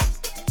water.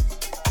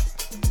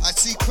 I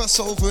see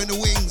Crossover in the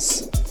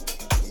wings.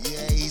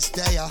 Yeah, he's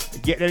there.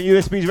 Get them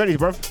USBs ready,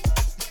 bruv.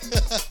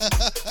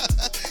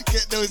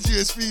 Get those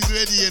USBs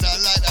ready, and I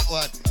like that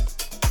one.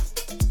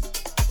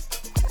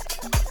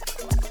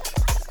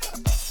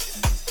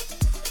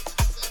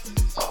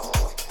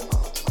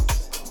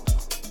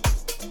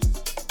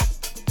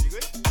 You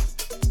good?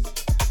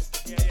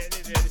 Yeah,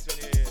 this one,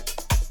 yeah.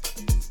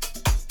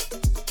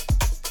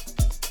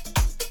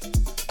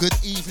 Good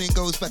evening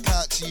goes back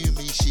out to you,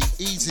 Mishi.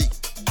 Easy.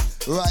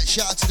 Right,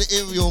 shout out to the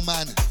aerial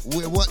man.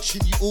 We're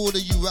watching you, all of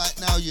you right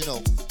now, you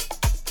know.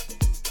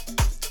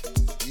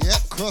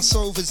 Yep,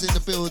 Crossover's in the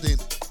building.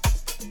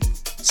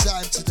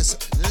 Time to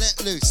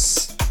let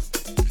loose.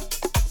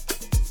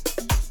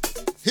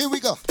 Here we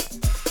go.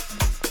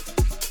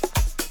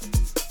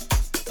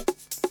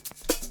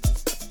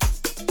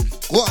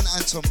 Go on,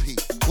 Anton P.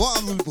 Go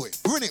on, Rude Boy.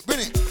 Bring it, bring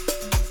it.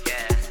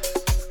 Yeah.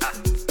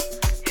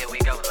 Here we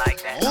go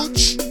like that.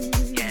 Ouch.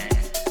 Yeah.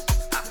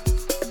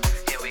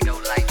 Here we go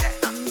like that.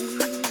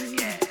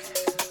 Yeah.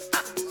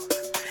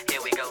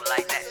 Here we go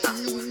like that.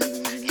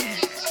 Yeah.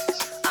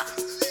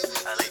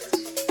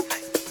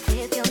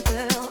 If your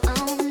girl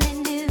only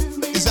knew.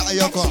 Is that how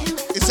you're gone?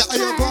 Is that how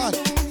you're gone?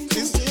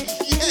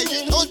 Yeah, you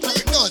know it.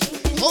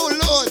 Oh,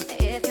 Lord.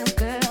 If your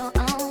girl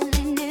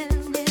only knew.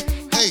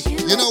 Hey,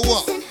 you know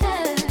what?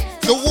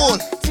 The wall.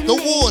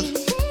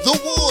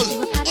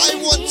 I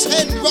want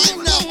 10 right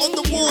now on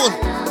the wall.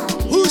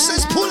 Who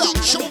says pull up?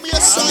 Show me a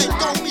sign.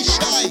 Don't be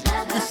shy.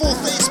 Before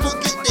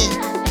Facebook get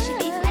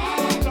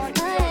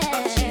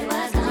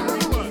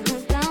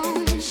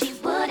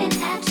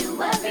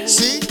there.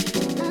 See?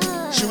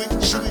 Shoot it.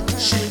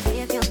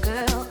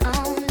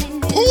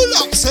 Pull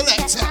up,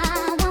 selector.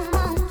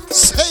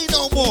 Say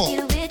no more.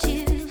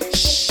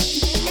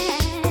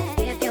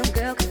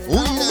 Who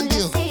you done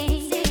deal?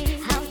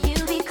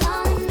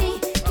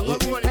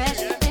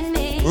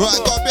 Right,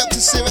 gotta be up to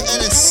Sarah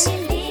Ellis.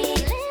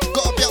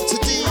 Gotta be up to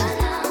Dean.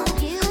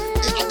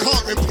 I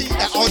can't repeat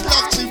that. I would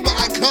love to, but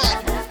I can't.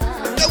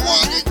 They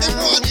want it.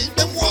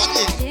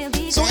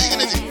 So what are you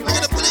gonna do? You're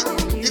gonna put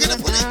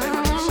it.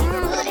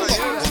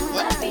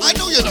 I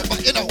know you're not, but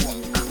you know what?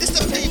 It's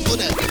the people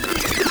there.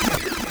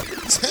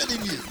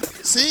 Telling you.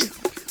 See?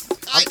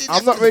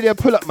 I'm not really a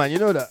pull-up man, you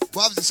know that.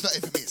 Bob's it's not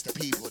even me, it's the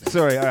people there.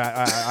 Sorry, all right,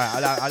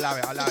 allow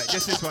it.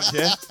 Just this one,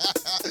 yeah?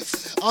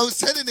 I was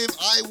telling him,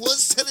 I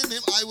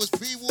was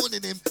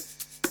pre-warning him.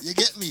 You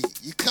get me?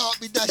 You can't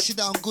be dashing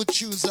down good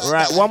tunes like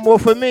Right, that. one more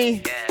for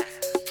me. Yeah.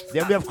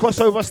 Then we have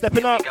Crossova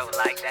stepping up. Go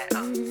like that.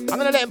 I'm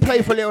gonna let him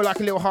play for a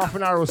little half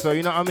an hour or so,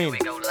 you know what I mean? We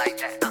go like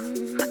that.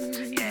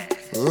 Yeah.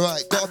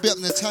 Right, gotta be up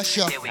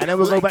Natasha. And then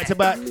we'll go back to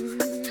back.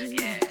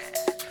 Yeah.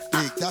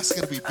 Big, that's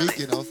gonna be big,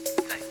 you know.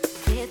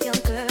 If your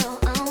girl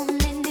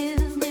only knew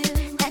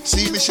that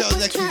See you Michelle were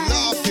Lecky trying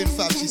laughing,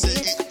 fam. She said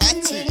it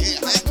had to, it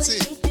had to.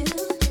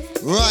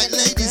 Right,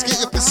 ladies, get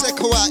your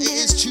Prosecco out. It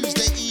is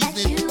Tuesday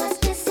evening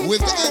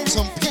with the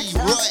Anton P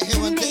right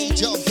here on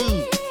Deja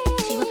Vu.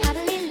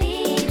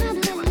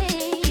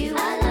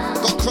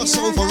 Got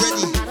Crossover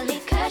ready.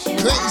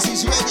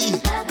 Crazy's ready.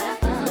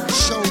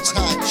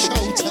 Showtime,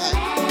 showtime.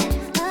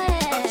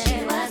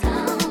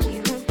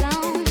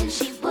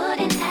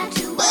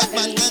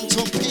 Badman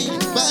Anton P,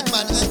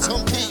 Badman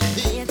Anton P.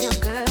 If your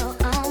girl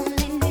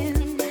only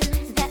knew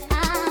that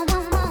I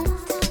want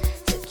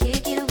to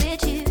kick it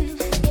with you.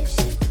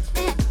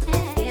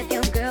 If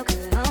your girl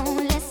could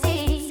only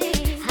see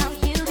how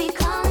you be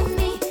calling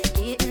me,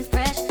 getting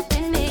fresh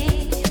in me.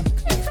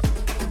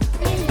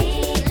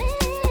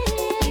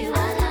 You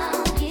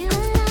alone,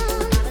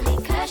 probably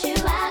curse you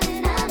out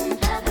and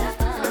unplug her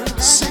phone.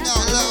 Sing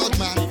out loud,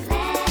 man.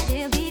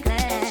 She'll be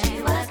glad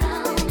she was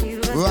gone. You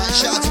were Right,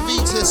 shout out to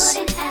Vitus.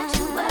 wouldn't have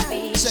to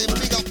worry. Say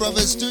big up,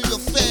 brothers. Do your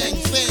thing,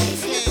 thing,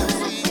 thing,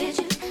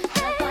 thing.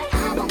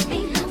 I won't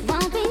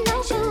be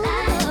no sugar,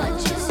 but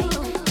you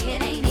see,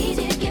 it ain't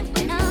easy to get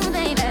with no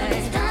baby.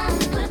 It's time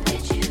to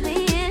put you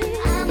in.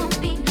 I won't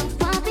be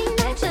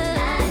no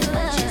sugar,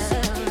 but you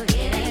see,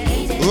 it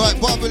ain't easy. Right,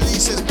 Barbara Lee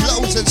says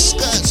blows and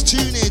skirts,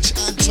 tunage,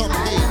 and Tom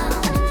P.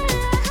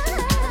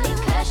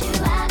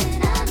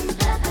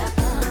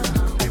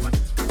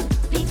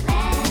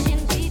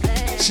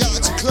 Shout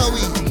out to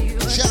Chloe.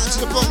 Shout out to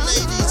the Brom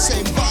ladies.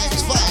 Say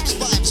vibes, vibes,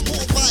 vibes,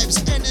 more vibes,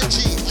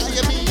 energy. How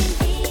you mean?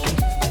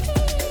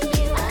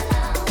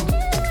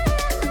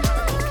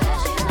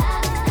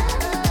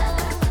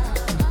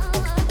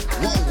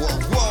 Whoa, whoa,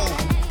 whoa.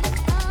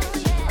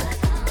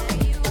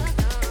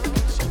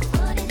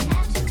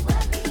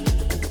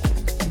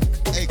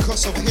 Hey,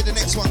 Crossover, hear the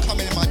next one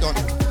coming in, my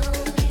Donny.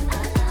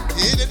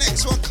 Hear the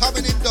next one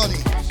coming in, Donny.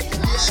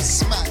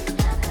 Yes, man.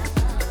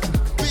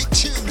 Big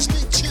tunes,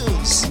 big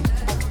tunes.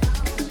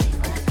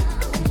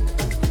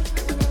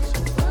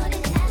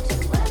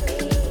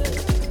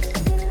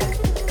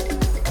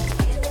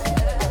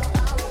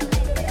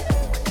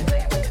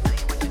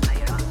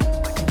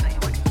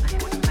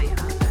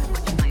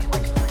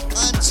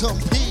 Anton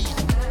P.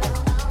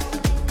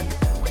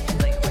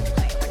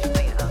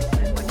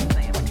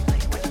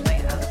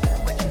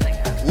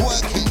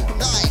 Working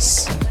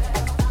nice.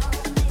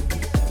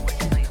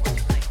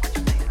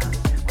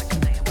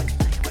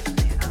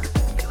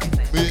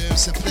 Miriam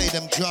said play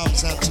them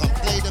drums, Anton.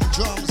 Play them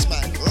drums,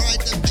 man.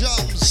 Ride them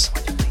drums.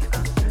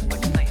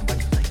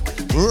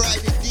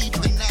 Ride it deep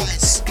and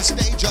nice. It's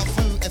Deja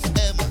Vu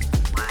FM.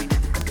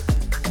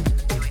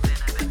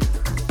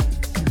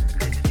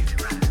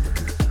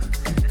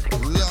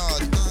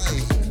 Lord,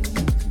 aye.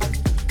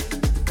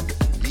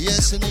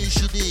 Yes, and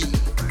she did.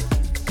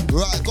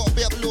 Right, got to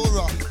be up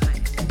Laura.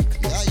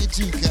 How you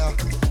do, girl?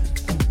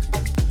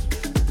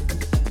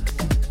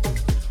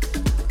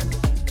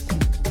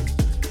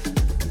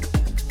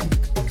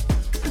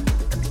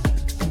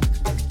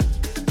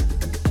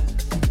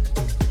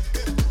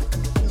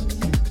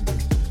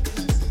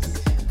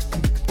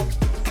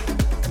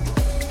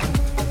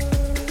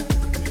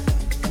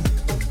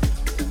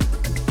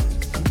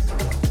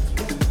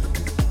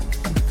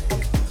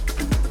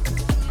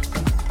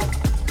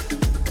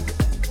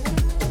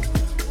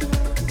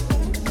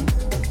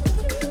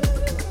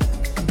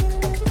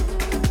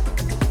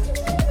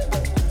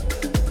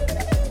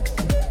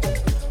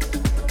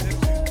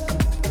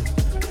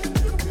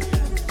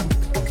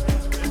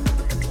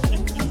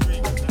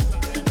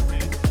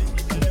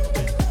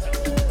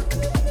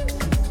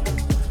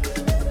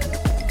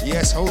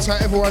 Yes, hold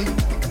tight, everyone.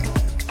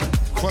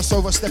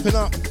 Crossover stepping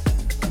up.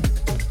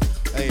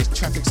 Hey,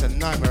 traffic's a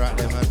nightmare out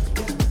there, man.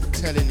 I'm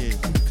telling you.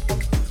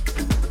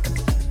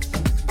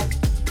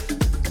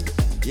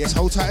 Yes,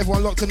 hold tight,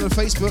 everyone locked in on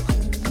Facebook.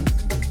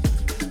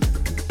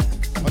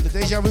 On the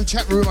Deja Vu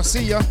chat room, I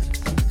see ya.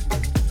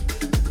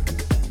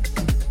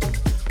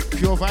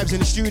 Pure vibes in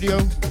the studio.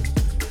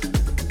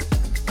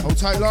 Hold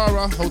tight,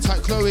 Lara. Hold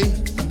tight, Chloe.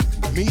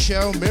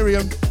 Michelle,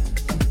 Miriam.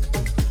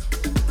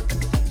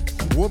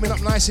 Warming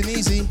up nice and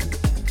easy.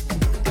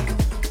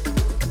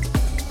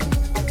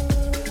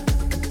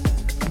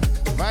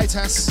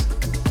 Vitas,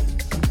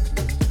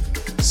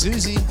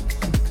 Susie,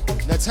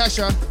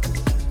 Natasha,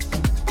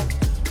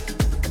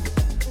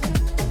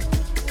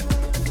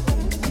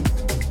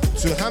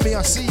 Tuhami,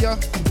 I see ya.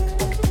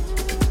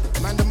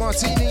 Amanda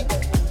Martini.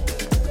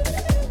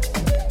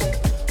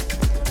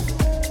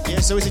 Yeah,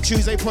 so it's a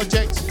Tuesday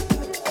project.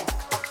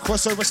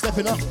 Crossover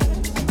stepping up.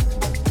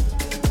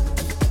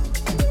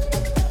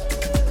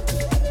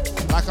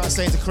 Like I was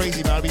saying to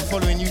Crazy, man, I've been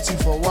following you two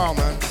for a while,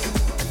 man.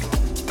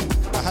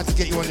 I had to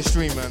get you on the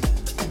stream, man.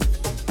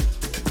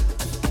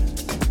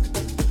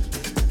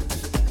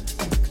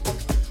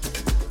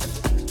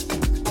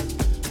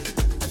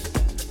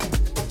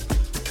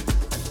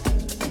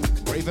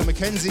 Kevin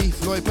McKenzie,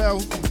 Floyd Bell,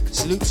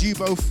 salute to you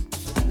both.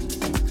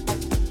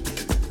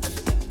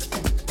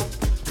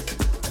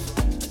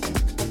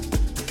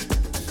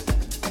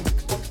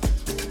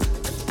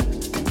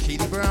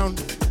 Keely Brown,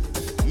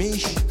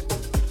 Mish.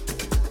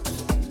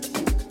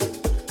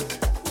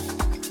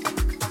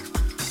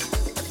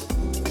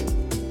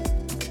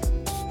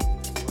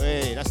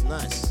 Hey, that's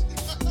nice.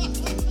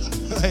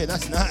 Hey,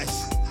 that's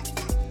nice.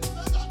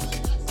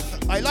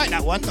 I like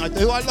that one, I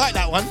do, I like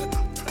that one.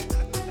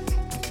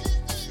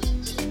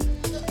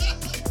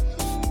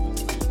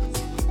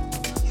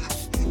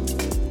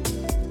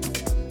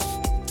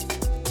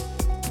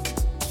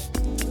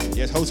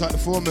 Yes, hold tight the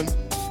foreman.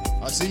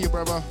 I see you,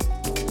 brother.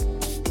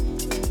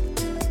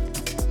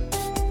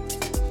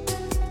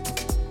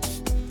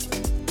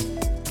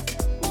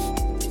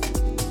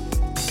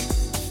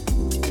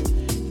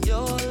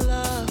 Your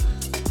love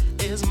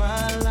is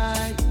my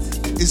light.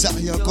 Is that how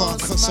you're going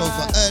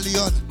crossover early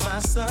on? My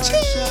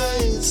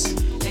sunshine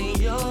and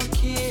your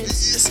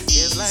kiss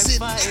is like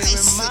fire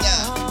in my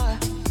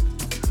heart.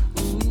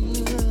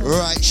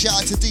 Right,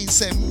 shout out to Dean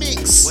saying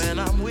mix. When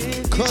I'm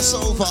with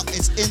Crossover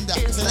is in the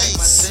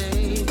place.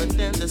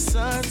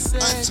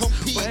 Anton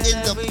P in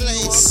the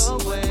place.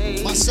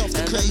 Myself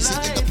the crazy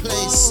in the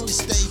place. It's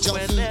Deja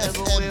Vu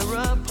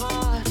FM.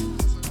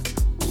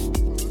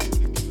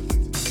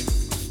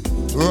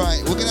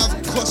 Right, we're gonna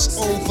have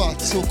crossover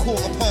till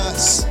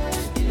 1:15.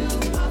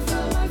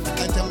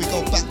 And then we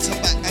go back to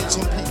back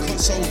Anton P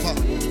crossover.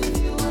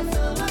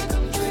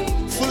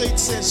 Full 8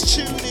 says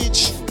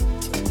tunage.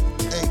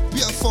 Hey,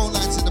 beautiful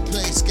lines in the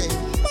place, game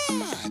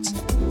mad.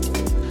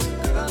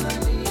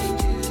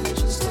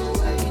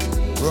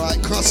 Right,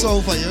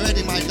 crossover, you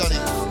ready, my Donny?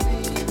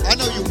 I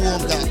know you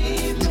warmed up.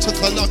 You took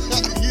a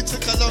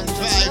long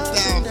drive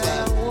down,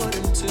 fam.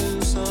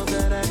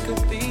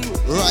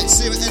 Right,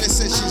 Sarah Ellis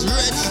says she's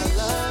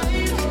ready.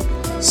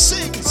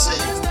 Sing,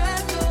 sing.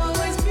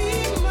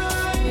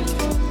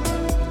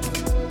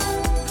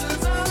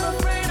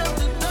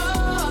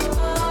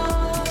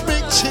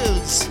 Big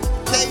tunes,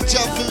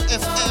 Deja Vu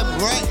FM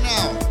right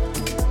now.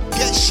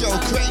 Get show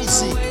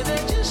crazy.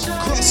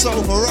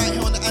 Crossover right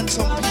here on the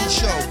Anton P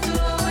show.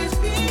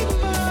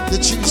 The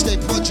Tuesday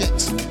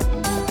Project.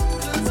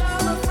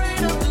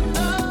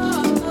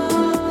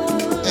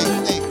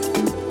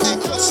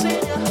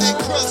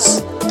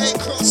 Hey,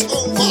 cross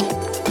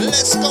over.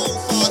 Let's go,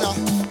 Father.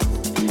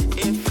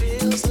 It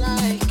feels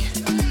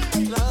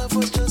like love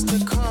was just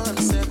a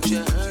concept you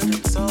heard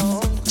in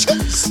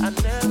songs. I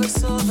never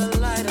saw the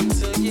light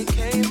until you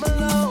came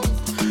along.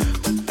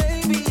 But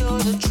baby, you're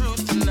the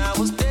truth and I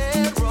was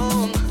dead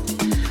wrong.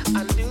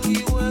 I knew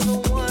you were the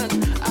one,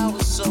 I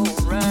was so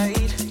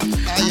right.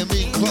 I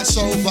mean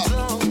crossover.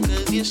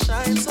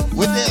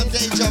 We're there on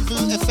Deja Vu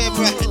FM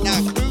right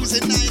now.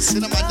 Cruising nice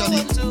in my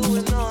Donny. I'm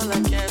doing all I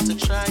can to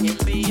try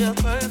and be a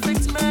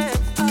perfect man.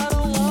 I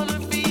don't wanna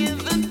be in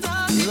the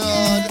dark.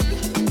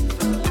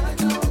 Lord.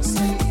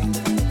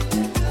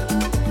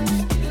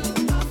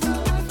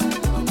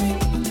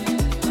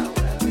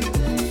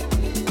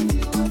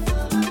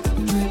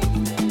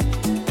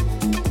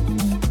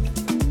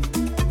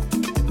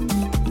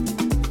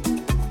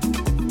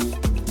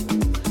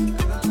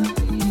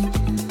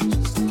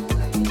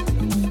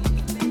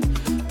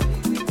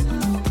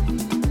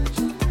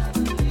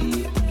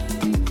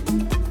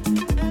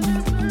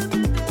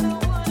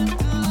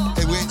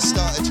 Hey, we ain't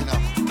started, you know.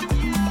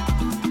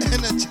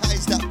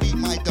 Energize that beat,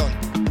 my Don.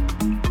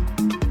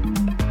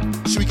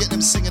 Should we get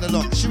them singing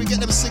along?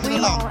 We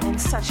all in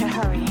such a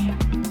hurry,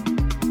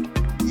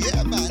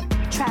 Yeah, man.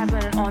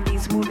 traveling on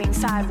these moving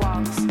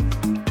sidewalks.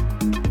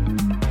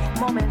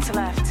 Moments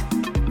left,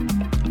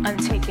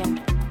 untaken.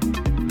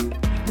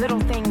 Little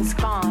things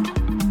gone,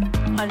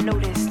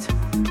 unnoticed.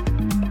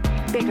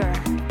 Bigger,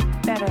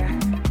 better,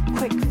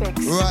 quick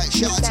fix. Right,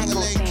 shout out to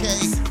newfangled Elaine K.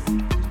 things.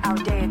 Our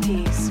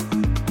deities,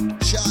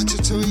 Shout out to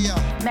Taria.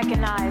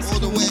 mechanized All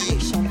the way.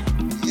 communication.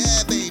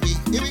 Yeah, baby.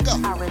 Here we go.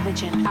 Our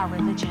religion, our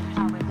religion,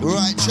 our religion.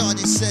 Right,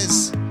 Charlie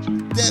says,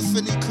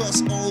 definitely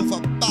cross over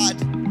bad.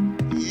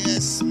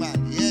 Yes, man.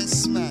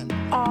 Yes, man.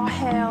 All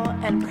hail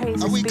and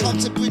praises And we be come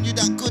to bring you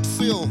that good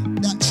feel,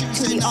 that to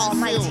Tuesday the night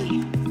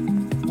Almighty.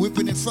 feel. We're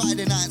bringing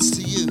Friday nights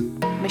to you.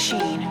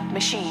 Machine,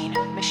 machine,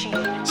 machine.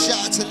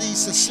 Shout out to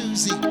Lisa,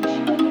 Susie.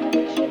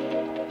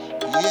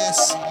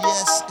 Yes,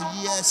 yes,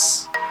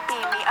 yes.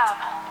 Beam me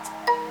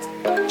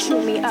up,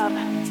 chew me up,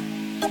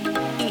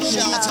 eat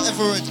Shout me out to up,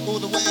 Everett all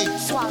the way.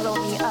 swallow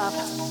me up.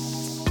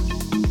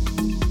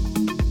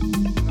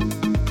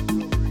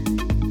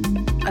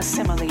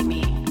 Assimilate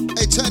me.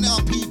 Hey, turn it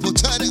up, people.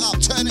 Turn it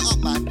up,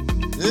 man.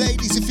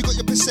 Ladies, if you got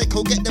your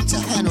Prosecco, get them to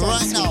hand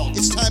right now.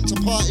 It's time to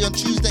party on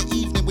Tuesday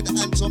evening with the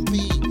Anton P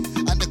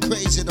and the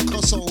crazy, the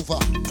crossover.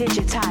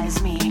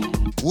 Digitize me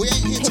We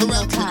ain't here to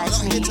rap, we're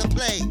not here to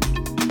play.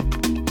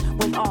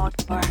 with all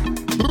your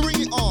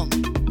Bring it on.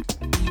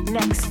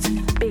 next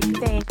big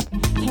thing.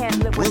 Can't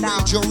live We're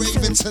without Major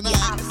Raven the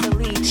tonight.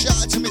 obsolete Shout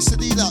out to Mr.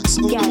 Deluxe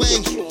all the way.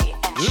 gadgetry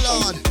and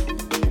Lord.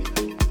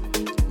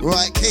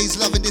 Right, K's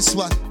loving this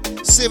one.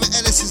 Sarah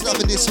Ellis is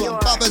loving this one.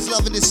 Baba's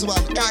loving this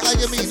one. Hey, how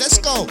you mean? Let's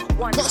go.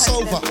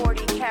 Crossover.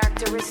 140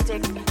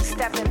 characteristic,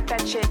 step and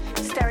fetch it,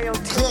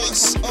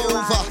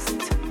 Crossover.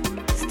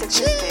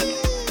 Statistic.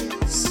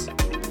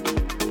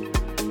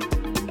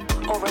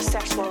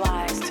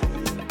 Over-sexualized,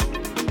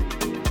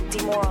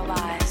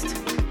 demoralized,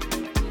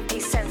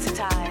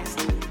 desensitized.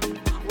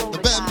 The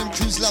Birmingham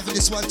crew's loving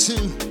this one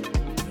too.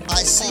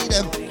 I see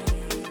them.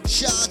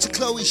 Shout out to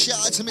Chloe,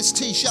 shout out to Miss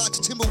T, shout out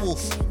to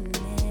Timberwolf.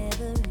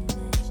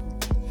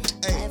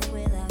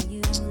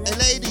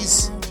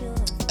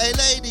 Hey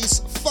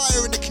ladies,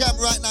 fire in the camp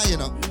right now, you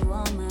know.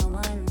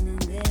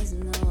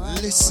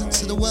 Listen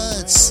to the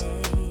words.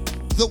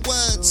 The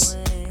words.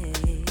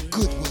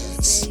 Good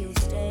words.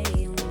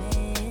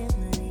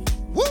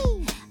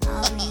 Woo!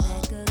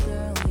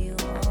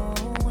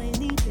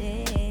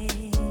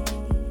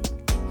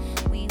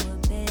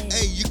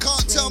 Hey, you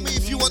can't tell me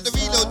if you want the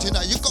reload, you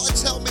know. You gotta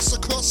tell Mr.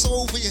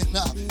 Crossover, you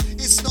know.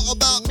 It's not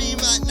about me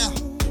right now.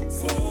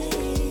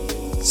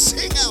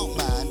 Sing out,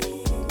 man.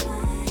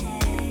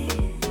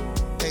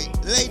 Hey,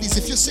 ladies,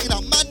 if you're singing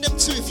out, man them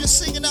too, if you're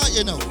singing out,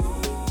 you know.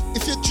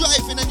 If you're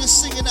driving and you're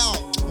singing out,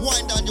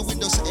 wind down your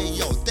window, say, hey,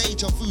 yo,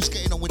 Deja Vu's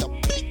getting on with a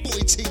big boy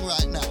ting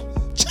right now.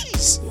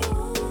 Chase!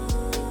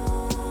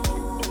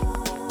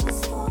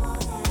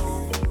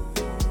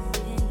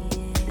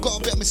 Got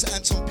a bit of Mr.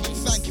 Anton P.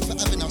 Thank you for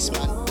having us,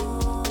 man.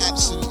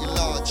 Absolutely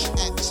large,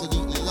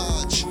 absolutely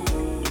large.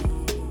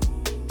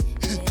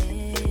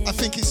 I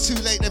think it's too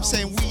late, them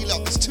saying wheel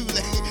up, it's too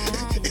late.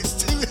 It's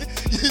too late.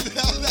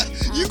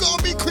 You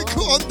gotta be quicker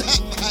on that,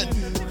 man.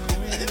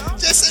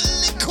 Just a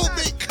little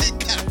bit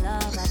quicker.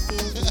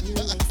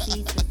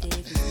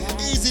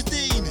 Easy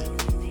Dean.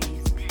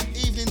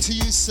 Evening to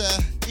you,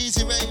 sir.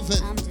 Easy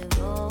Raven.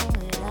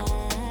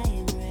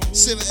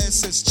 Sarah S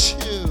says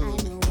chill.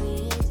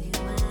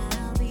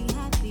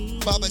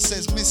 Baba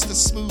says Mr.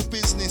 Smooth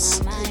Business.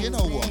 Hey, you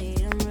know what?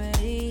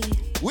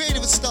 We ain't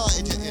even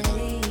started yet, you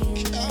know.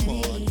 Come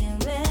on.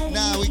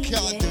 Nah, we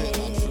can't do it,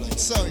 man. Floyd.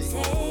 Sorry.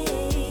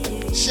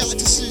 Shout out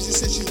to Susie,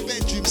 says she's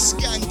bedroom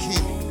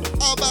skanking.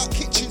 How about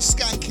kitchen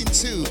skanking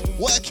too?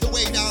 Work your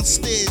way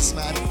downstairs,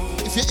 man.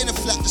 If you're in a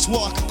flat, just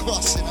walk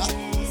across, you know.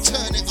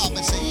 Turn it up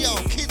and say, yo,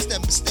 kids,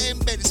 them, stay in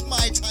bed. It's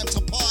my time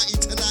to party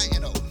tonight, you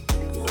know.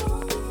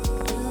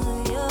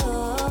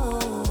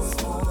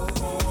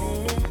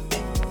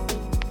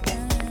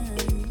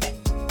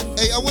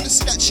 Hey, I want to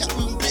see that chat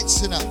room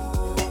blitz, you know.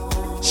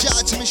 Shout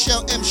out to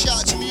Michelle M, shout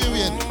out to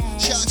Muriel,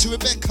 shout out to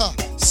Rebecca,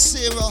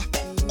 Sarah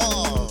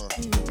R.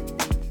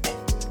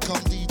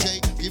 Come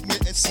DJ, give me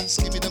essence,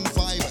 give me them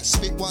vibe.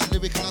 Spit one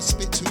lyric and I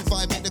spit two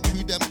vibe. Make the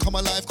crew them come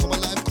alive, come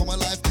alive, come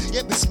alive.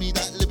 Yep, it's me,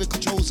 that lyrical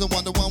chosen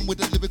one, the one with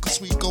the lyrical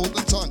sweet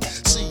golden tongue.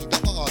 C, the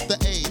R, the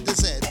A, the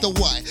Z, the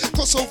Y.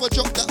 Crossover,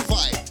 drop that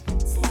vibe.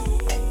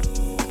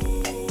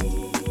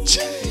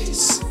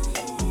 Jeez.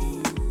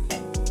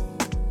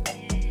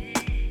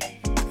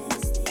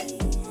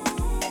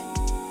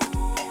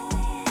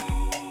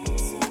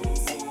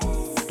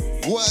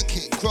 Work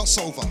it,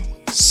 crossover.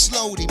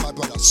 Slowly, my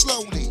brother,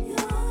 slowly.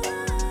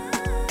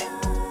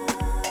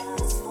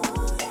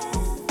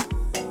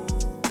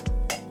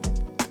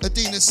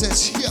 Adina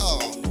says, yo,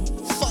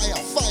 fire,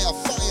 fire,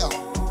 fire.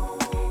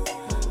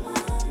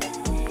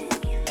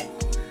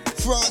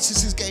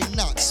 Francis is getting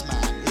nuts,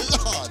 man.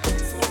 Lord.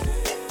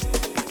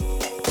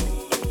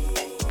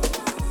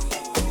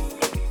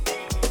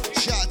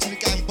 Shout out to the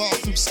gang,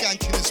 bathroom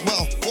skanking as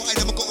well. Why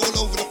them I got all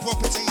over the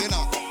property, you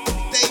know.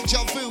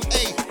 Deja vu,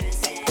 hey.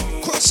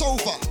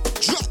 Crossover,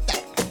 drop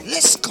that.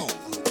 Let's go,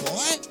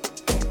 boy.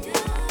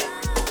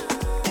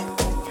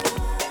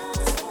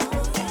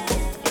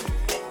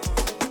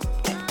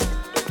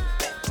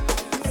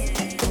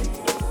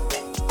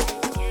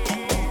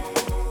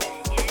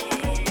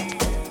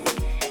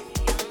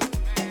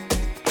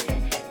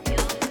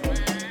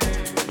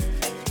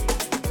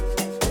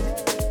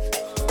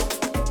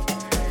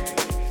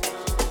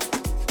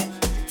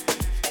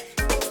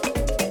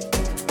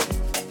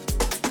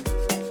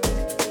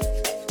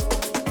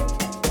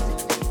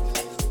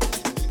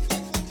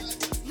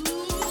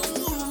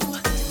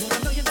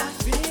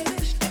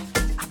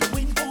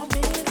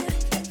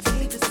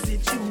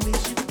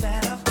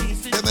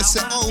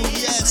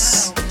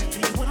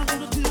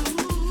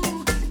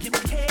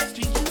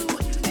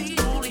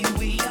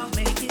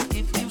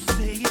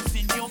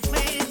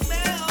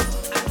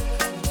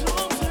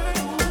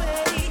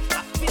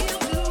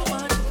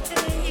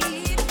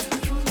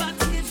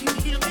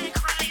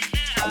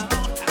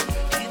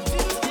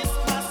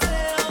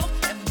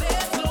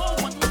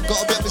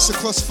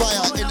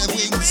 Crossfire in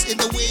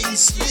the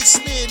wings,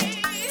 listening.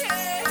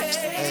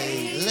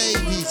 Hey,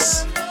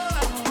 ladies.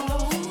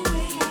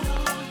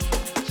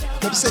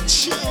 Them say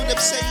tune, them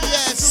say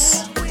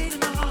yes.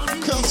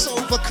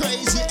 Crossover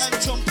crazy,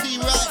 Anton P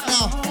right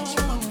now.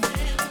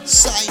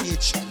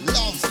 Signage,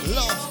 love,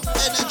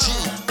 energy.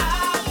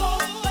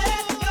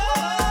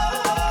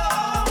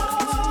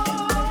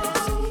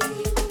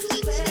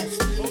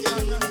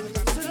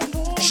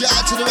 Shout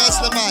out to the rest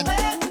of the man.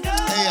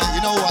 Hey,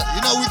 you know what?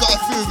 You know we got a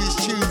few of these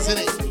tunes in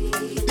it.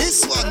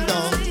 This one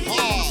though,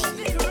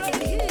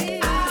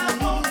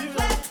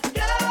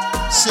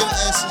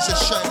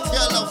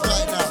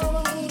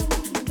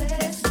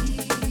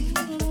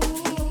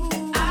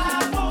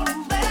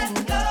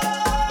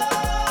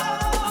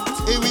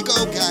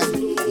 go,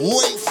 gang.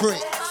 Wait for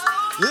it.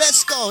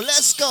 Let's go,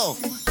 let's go.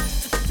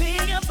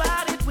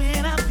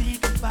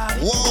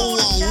 Whoa,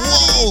 whoa,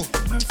 whoa.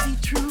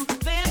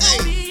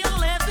 Hey,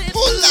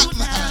 pull up,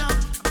 man.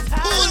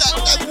 Pull up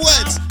them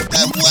words.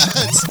 Them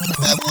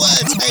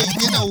words. Hey,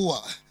 you know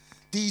what?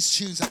 These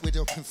tunes that we're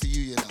dropping for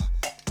you, you know.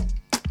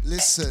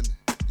 Listen,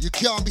 you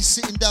can't be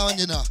sitting down,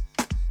 you know.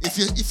 If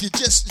you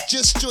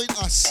just join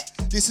us,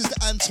 this is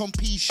the Anton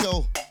P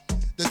Show,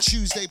 the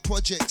Tuesday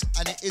project,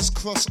 and it is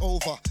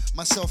Crossover.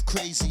 Myself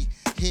Crazy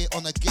here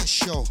on a guest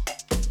show.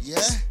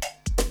 Yeah,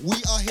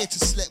 we are here to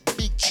select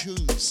big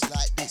tunes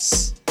like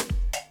this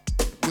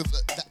with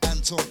the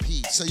Anton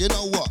P. So you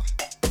know what?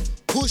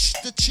 Push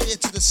the chair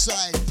to the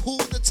side, pull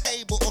the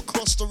table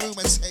across the room,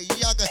 and say,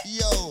 "Yaga,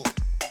 yo,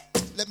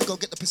 let me go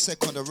get the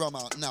Prosecco and the rum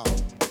out now."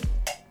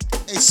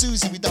 Hey,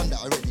 Susie, we done that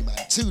already, man.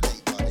 Too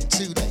late, darling,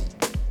 too late.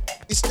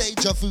 It's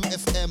Deja Vu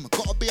FM.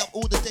 Gotta be up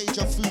all the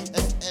Deja Vu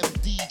FM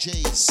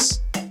DJs.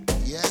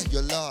 Yeah,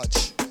 you're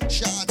large.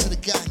 Shout out to the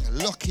gang,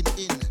 locking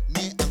in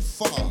near and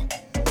far.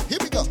 Here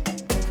we go.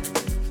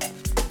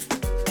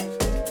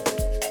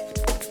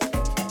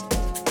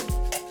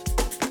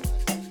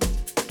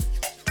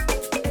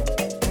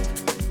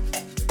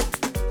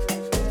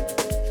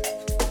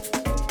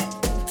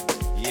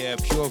 Yeah,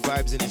 pure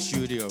vibes in the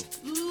studio.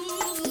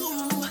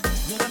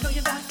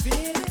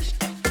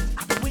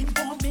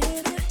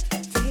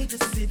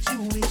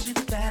 Situation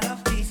that I'm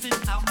facing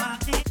out my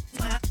head.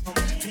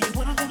 Tell you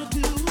what I'm gonna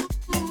do.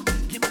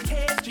 Get my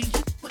cash to you.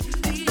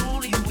 The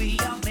only way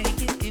I'll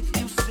make it if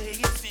you say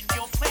it's in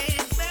your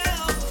face.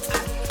 Now,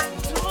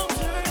 don't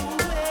turn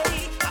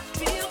away. I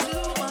feel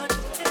too much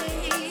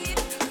pain.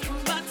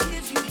 Through my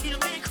tears, you hear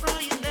me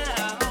crying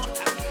out.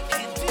 I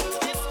can't do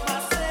this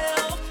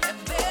myself, and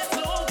there's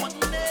no one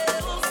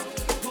else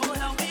who'll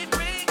help me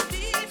break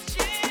these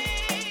chains.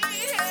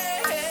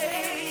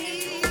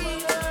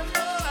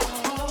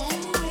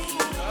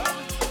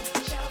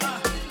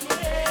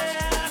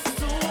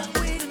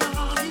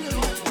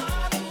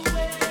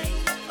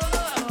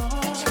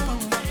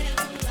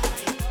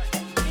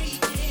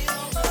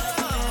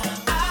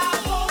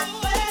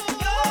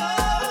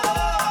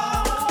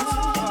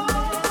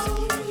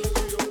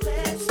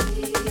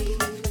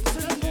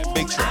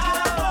 Big track.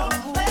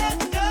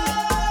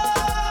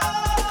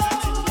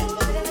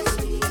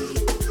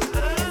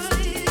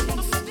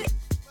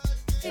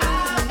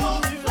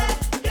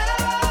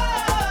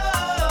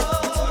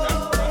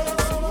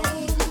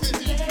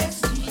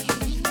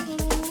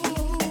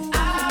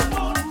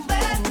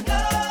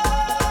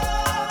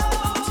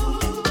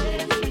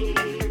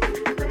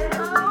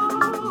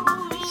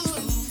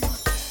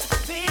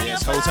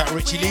 Yes, hold tight,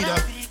 Richie Leader.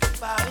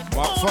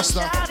 Mark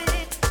Foster.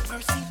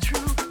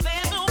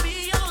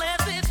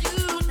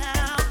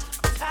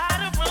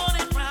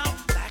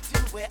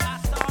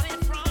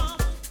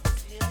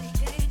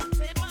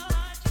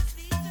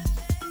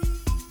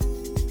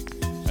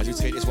 As we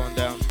take this one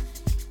down.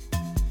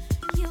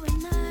 You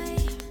and I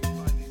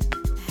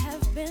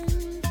have been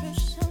through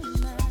so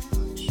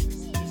much.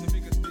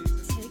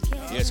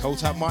 Yes, hold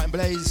tight, Martin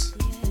Blaze.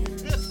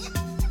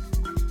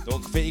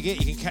 Don't forget,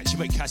 you can catch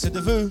him at Casa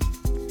de Vu.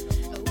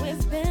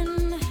 We've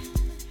been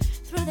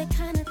through the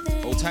kind of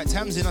thing Hold tight,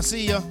 Tamsin, I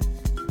see ya.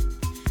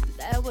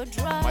 that would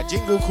drive My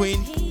jingle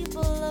queen.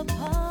 people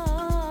apart.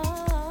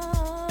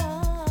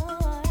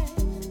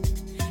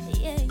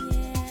 Yeah,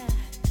 yeah.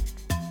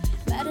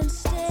 But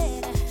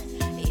instead,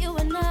 you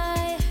and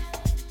I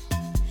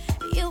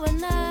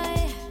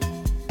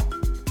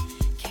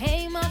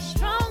came out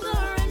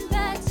stronger and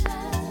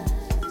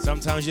better.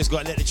 Sometimes you just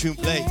gotta let the tune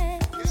play.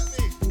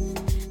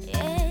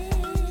 Yeah.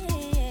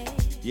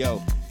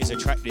 Yo, it's a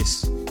track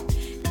this.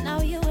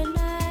 Now you and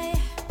I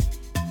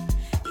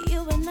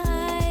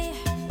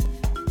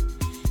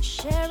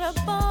share a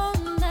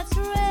bond that's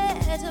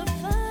rare to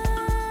find,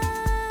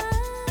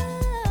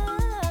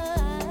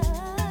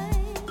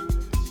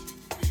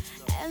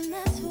 and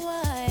that's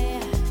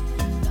why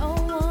no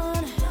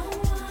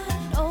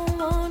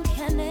one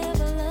can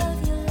ever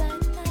love you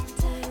like I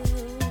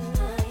do.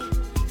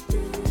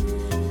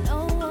 No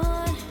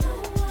one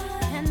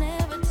can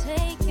ever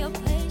take your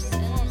place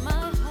in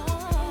my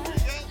heart.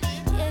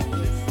 Yeah,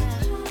 yeah.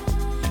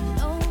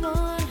 No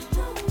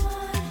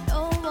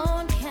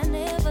one can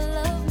ever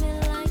love me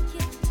like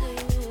you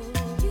do.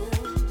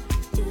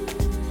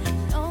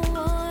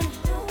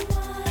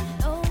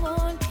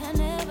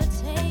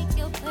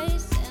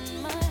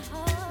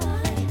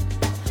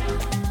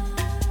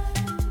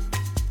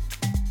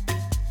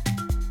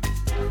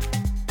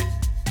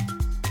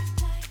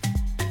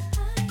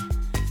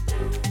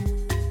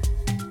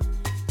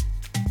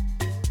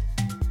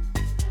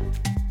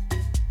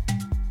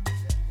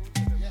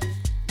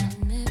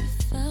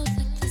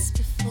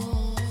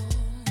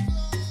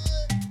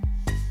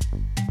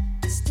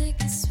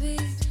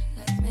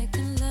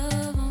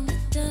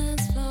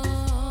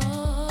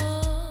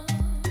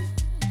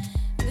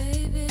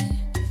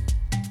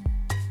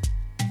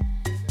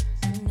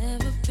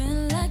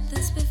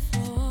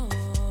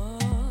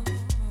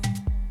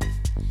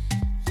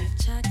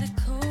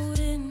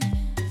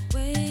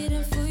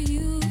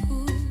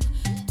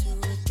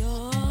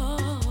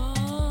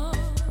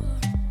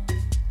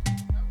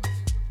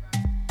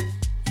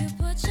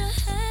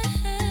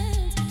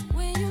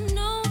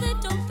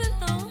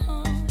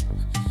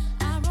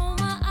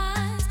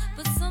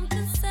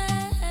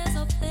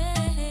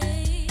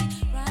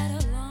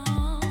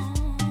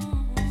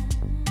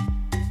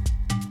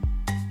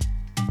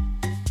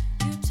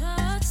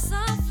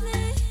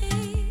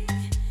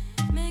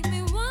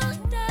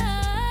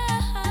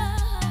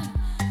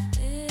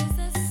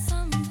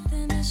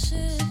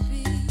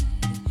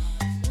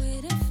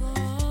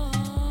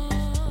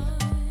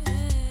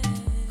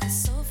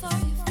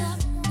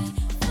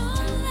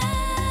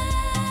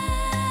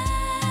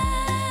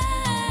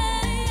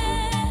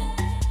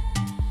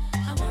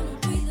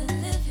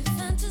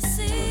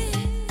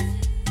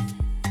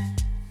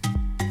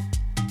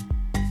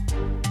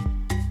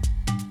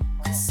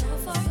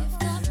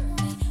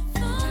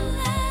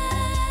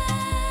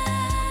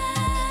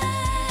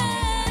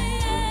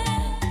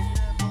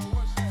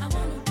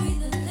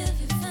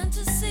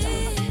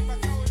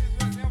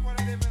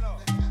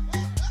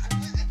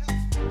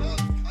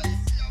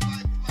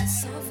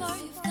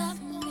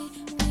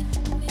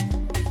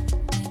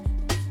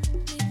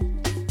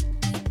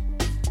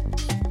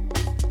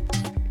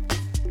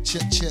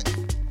 Check.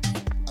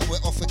 And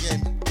we're off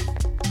again.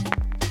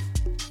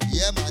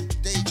 Yeah, man.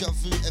 Deja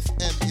Vu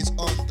FM is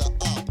on the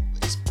up.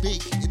 It's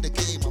big in the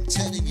game, I'm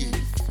telling you.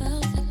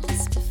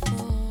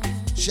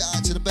 Shout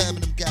out to the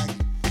Birmingham gang.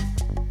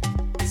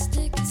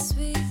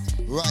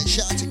 Right,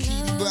 shout out to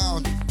Keely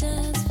Brown.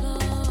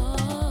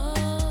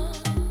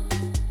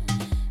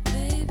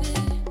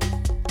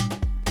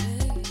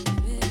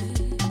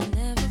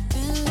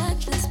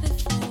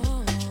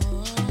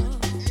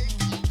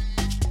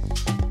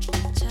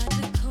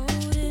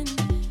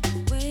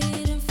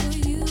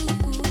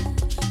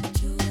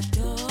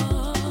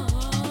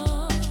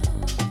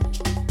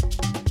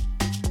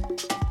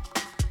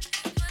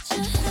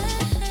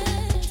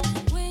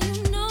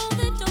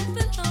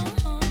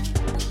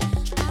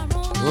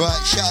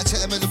 Right, shout out to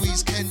Emma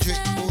Louise Kendrick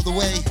all the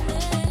way.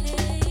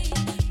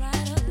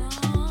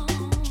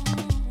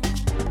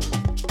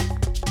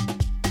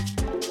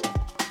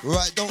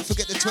 Right, don't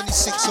forget the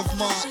 26th of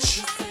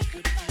March.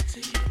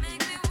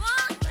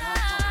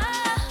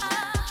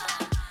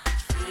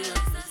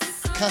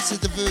 Casa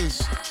de Vu,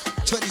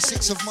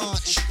 26th of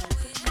March.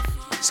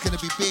 It's gonna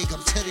be big,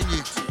 I'm telling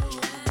you.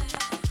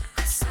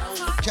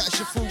 Catch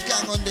your full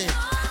gang on there.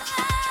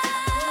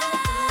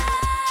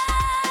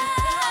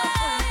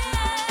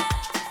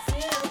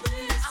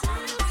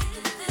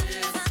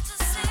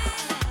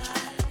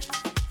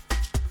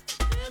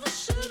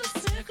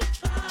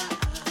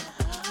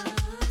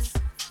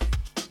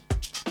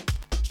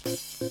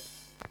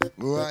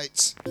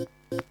 Right.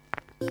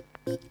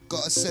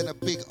 Gotta send a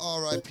big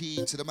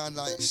RIP to the man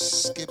like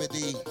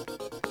Skibbity.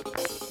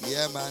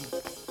 Yeah, man.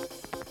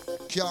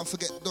 Can't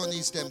forget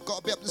Donny's them.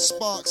 Gotta be up the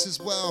Sparks as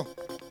well.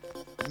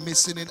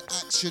 Missing in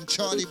action,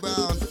 Charlie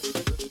Brown.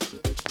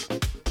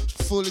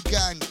 Full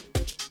gang.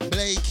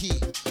 Blakey.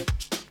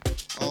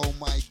 Oh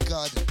my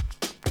God.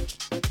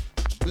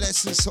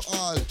 Blessings to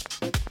all.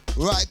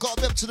 Right,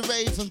 gotta be up to the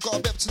Raven,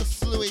 gotta be up to the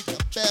Fluid,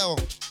 Bell.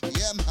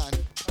 Yeah, man.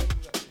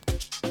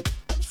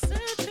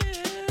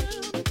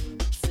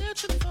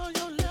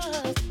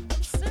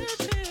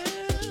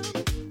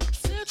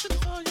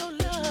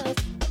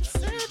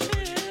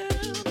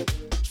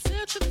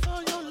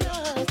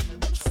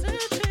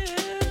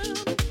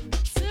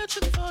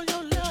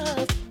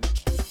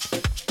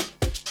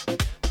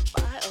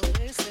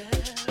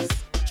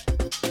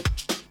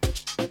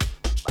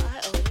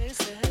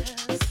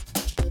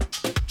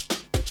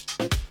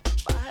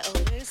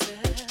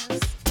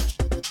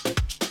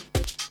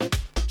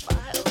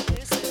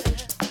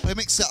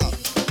 Mix it up.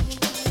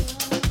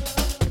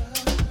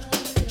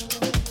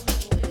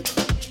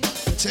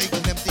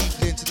 Taking them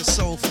deeply into the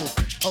soulful.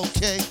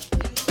 Okay.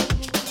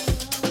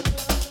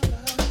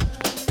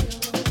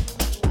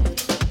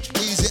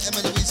 Easy,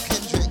 Emma Louise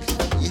Kendrick.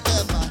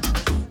 Yeah, man.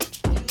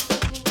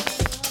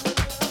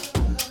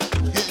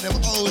 Getting them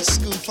old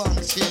school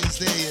funk tunes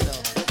there, you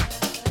know.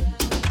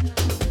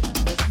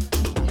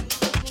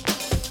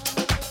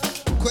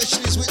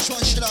 Question is, which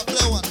one should I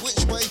blow on?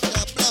 Which way should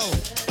I blow?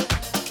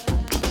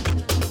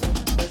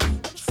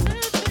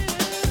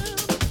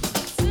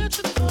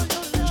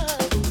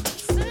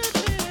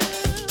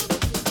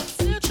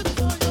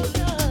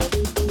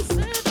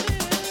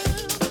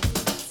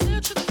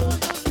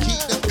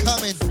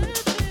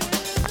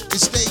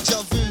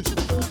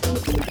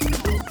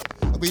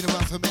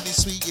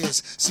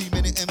 See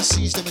many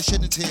MCs, them are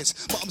shedding tears,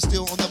 but I'm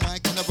still on the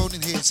mic and I'm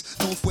rolling hits.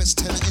 Northwest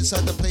tenor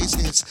inside the place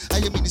hits. I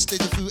mean it's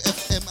Deja Vu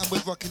FM and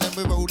we're rocking and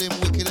we're rolling,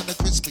 wicked and a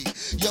crispy.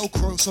 Yo,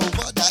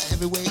 Crossova, that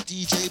heavyweight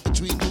DJ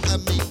between you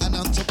and me and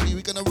Anton.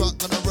 We gonna rock,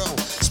 gonna roll.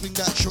 Swing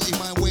that shorty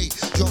my way.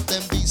 Drop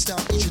them beats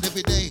down each and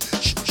every day.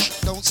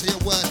 Shh, don't say a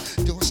word.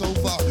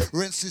 Crossover,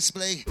 rinse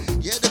display.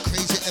 Yeah, the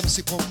crazy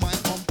MC on my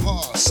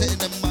par. Setting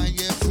them mind,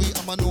 yeah, free.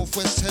 I'm a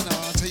Northwest tenor.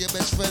 Tell your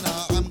best friend,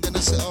 I'm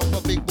gonna set up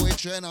a big boy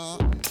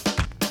trainer.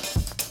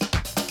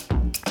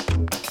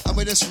 And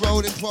we're just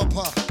rolling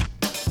proper.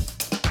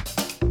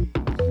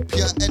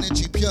 Pure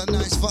energy, pure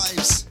nice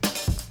vibes.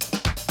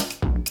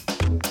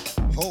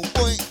 Oh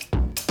boy.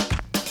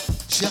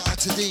 Shout out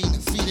to Dean,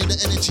 feeling the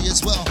energy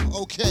as well.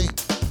 Okay.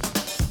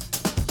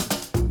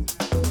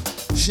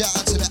 Shout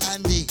out to the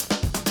Andy.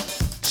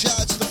 Shout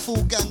out to the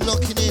full gang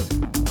locking in.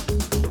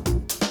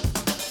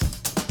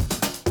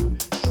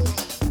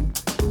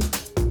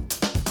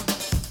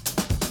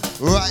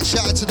 Right,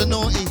 shout out to the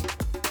Naughty.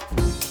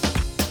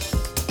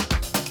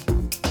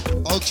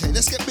 Okay,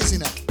 let's get busy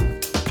now.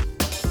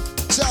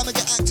 Time to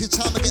get active,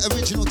 time to get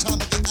original, time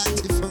to get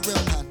active for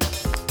real, man.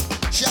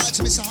 Shout out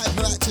to Mr.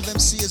 Hyperactive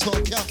MC as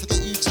well. Can't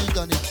forget you too,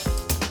 Donny.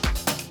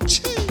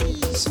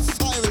 Jeez,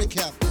 fire in the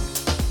camp.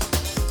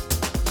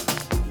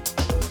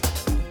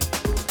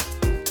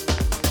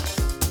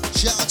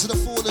 Shout out to the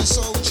fallen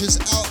soldiers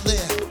out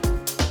there.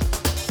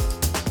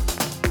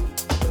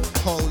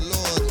 Oh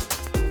Lord.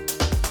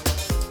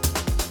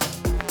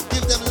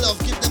 Give them love,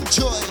 give them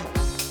joy.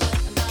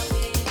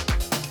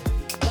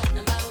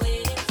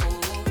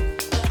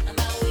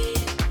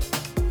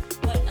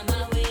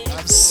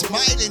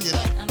 Smiling, you know.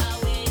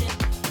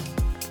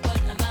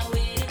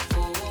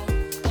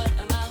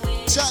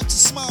 Time to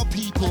smile,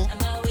 people.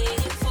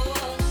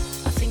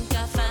 I think I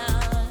found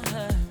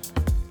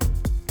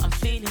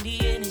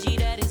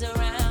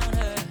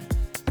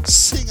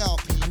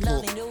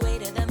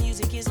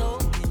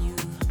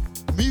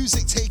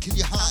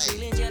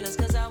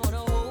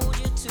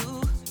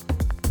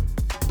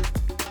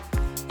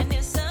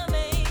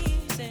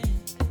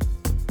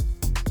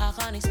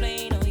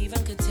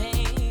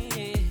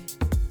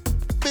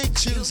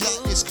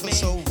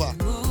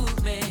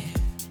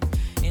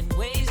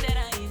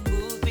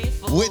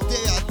With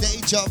they are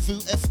Deja Vu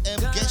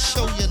FM guest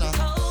show, you know.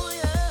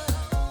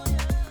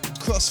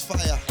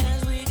 Crossfire.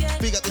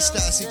 Big up the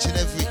stars each and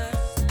every.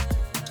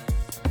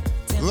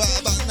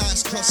 Right about now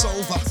it's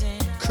Crossover.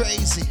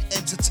 Crazy,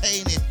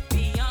 entertaining.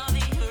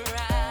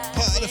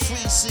 Part of the 3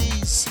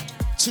 C's,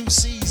 2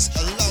 C's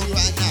alone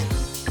right now.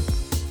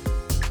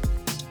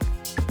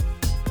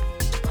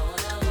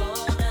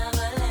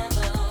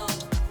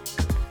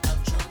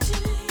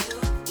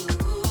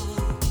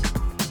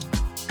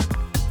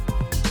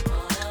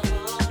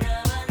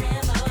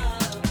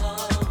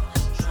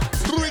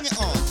 Bring it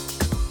on.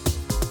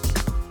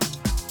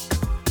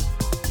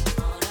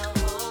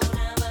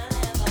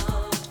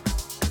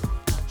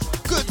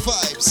 Good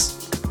vibes.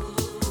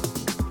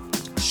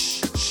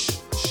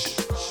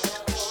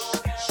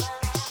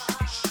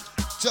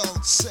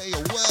 Don't say a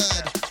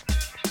word.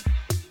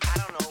 I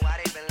don't know why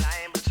they've been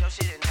lying, but your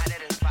shit is not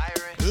that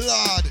inspiring.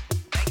 Lord,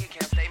 Bank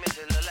account statements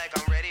just look like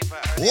I'm ready for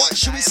early what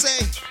should we say?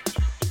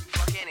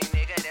 Fuck any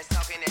nigga that's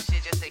talking that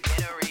shit just to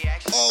get a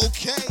reaction.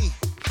 Okay,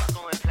 Fuck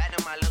going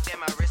platinum, I look at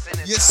my wrist and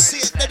it's you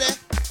see it already there?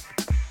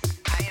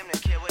 platinum. I am the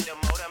kid with the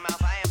motor mouth,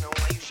 I am the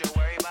one you should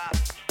worry about.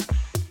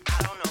 I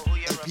don't know who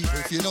you're Hey, people,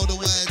 if you know the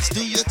words,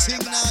 do your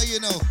thing now,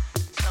 you know.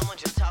 Someone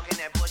just talking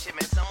that bullshit,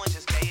 man. Someone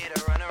just pay you to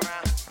run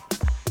around.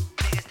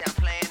 Niggas down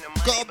playing the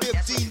money. Got a bit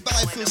of Dean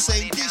Byfield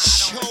saying, this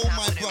show,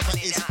 my brother,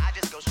 is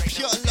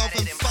pure love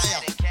and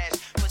fire.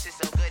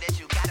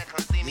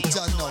 You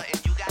don't know.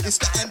 It's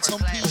the Anton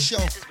P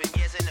Show.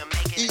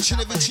 Each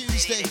and every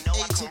Tuesday, 8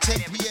 till 10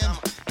 p.m.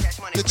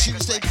 The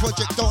Tuesday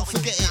Project, don't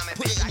forget it.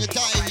 Put it in your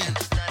diary.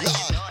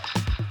 Lord.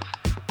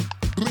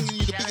 Bringing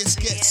you the biggest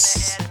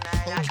guests.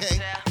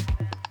 Okay.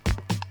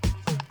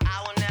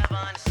 I will never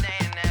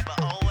understand that, but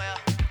oh well.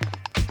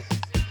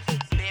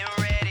 Being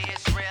ready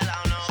is real, I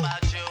don't know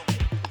about you.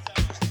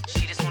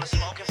 She just wanna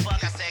smoke and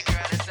fuck, I said,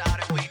 girl, that's all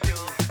that we do.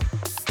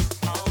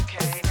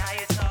 Okay, now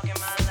you're talking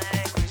my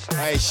language.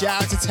 Hey,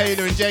 shout out to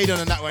Taylor and Jadon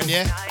on that one,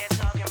 yeah? Now you're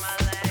talking my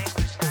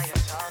language. Now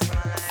you're talking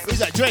my language. Who's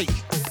that, Drake?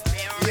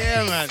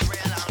 Yeah, man.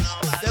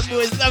 Them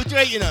boys love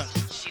Drake, you know.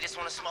 She just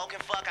wanna smoke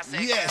and fuck, I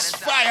said, Yes, girl, that's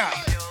all fire.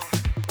 that we do.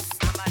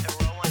 I'm about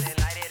to roll one and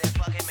light it and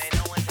fuck it, man,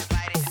 no one's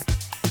invited.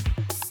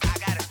 I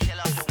gotta kill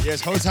off the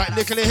Yes, hold tight,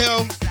 Nicola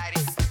Hill.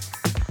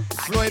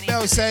 Floyd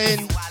Bell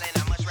saying,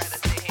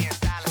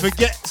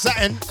 forget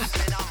something.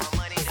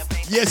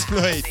 Yes,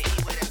 Floyd.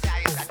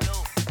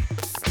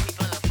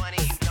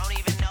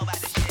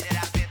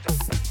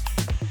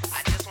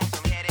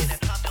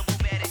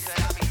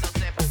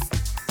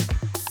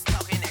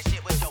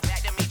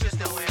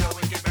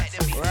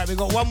 Alright, we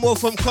got one more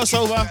from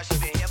Crossover.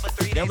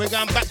 Then we're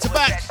going back to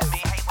back.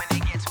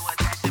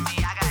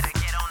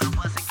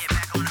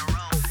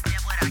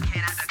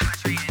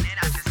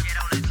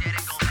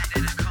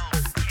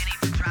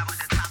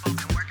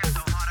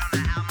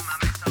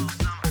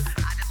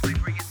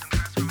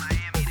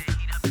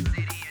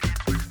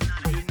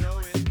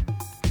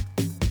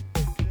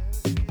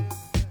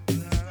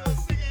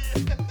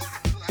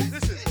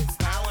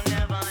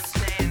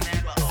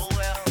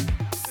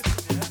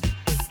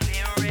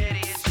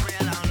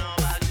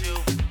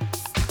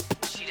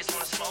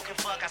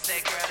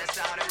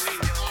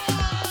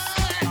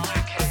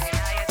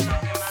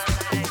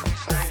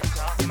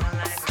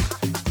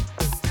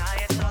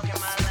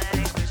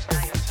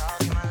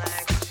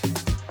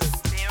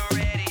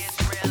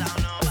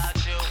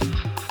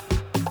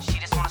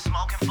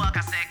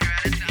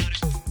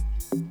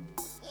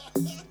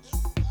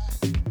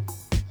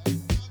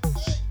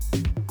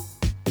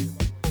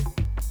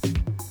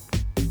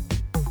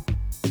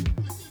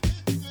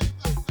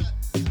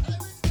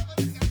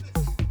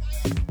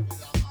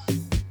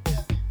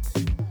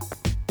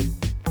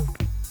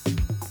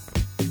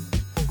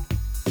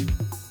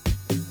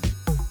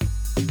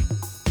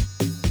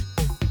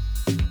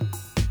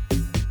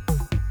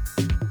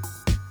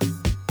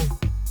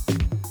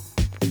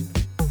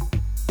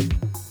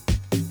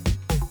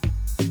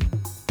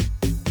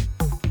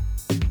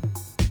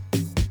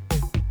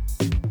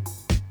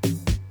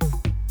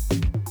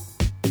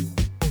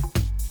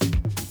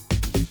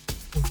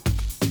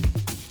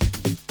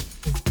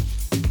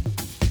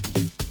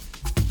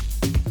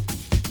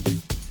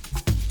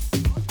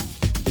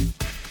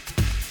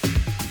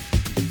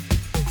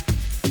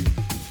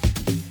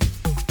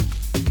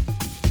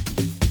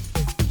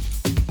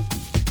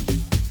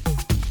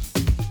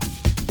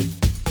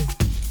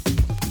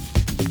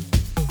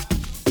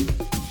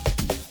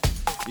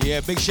 Yeah,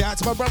 big shout out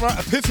to my brother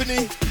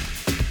Epiphany.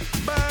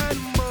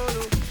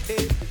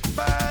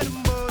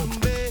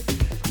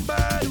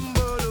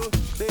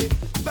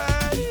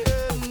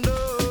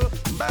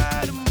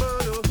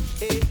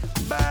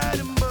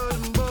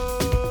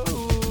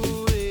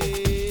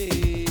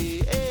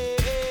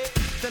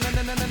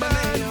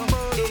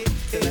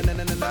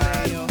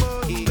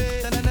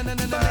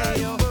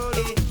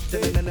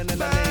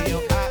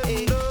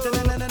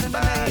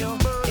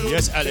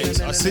 Yes, Alex,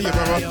 I see you,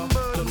 brother.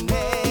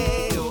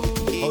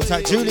 Hold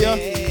tight, Julia.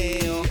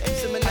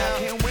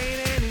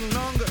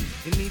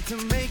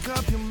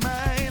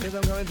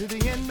 To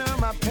the end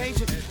of my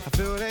patience, I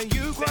feel that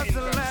you crossed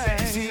the line.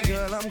 See,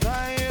 girl,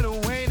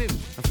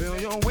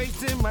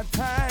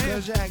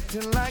 Cause you're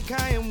acting like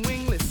I am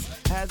wingless,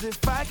 as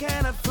if I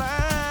cannot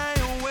fly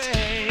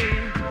away.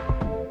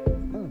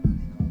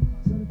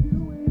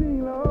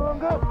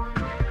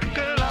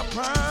 Girl, I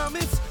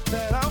promise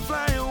that I'll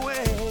fly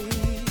away.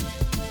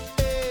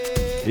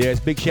 Yes,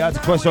 big shout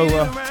out to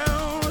Crossover,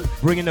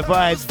 bringing the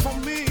vibes.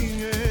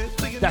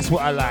 That's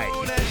what I like.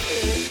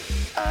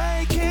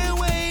 I can't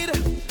wait,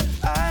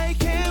 I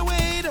can't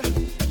wait,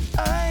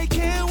 I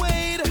can't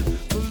wait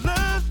for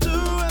love to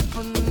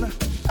happen.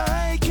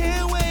 I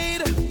can't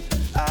wait,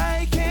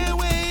 I can't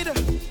wait,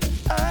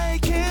 I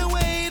can't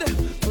wait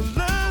for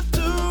love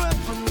to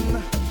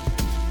happen.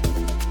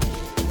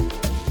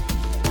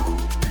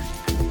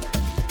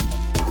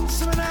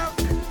 Someone out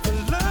for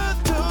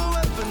love to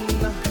happen.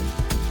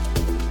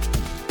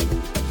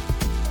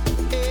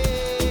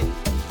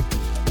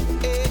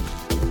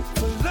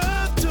 For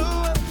love to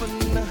happen.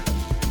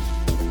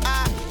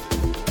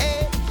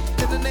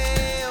 To the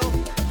nail,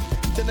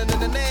 to the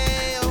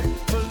nail.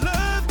 For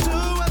love to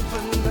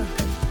happen.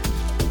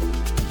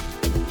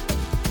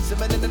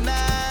 Somebody in the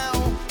now.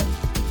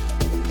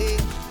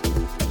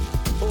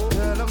 Oh,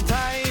 girl, I'm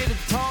tired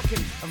of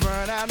talking. I've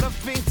run out of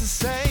things to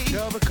say.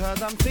 Girl,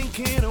 because I'm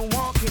thinking of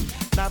walking,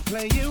 not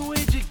playing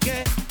with your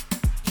game.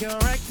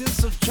 You're acting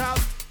so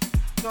childish.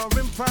 You're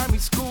in primary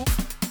school.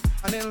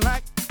 I didn't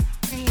like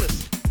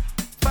English.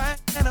 Find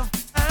a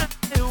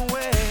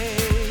way.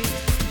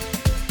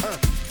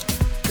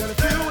 Girl, if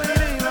you wait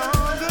any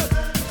longer,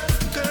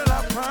 girl, I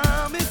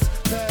promise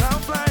that I'll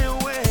fly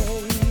away.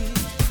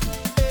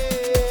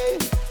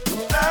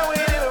 I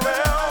waited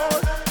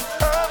around,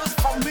 others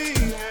for me,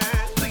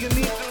 so you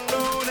need to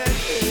know that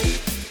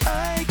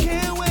I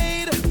can't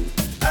wait,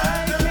 I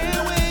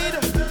can't wait,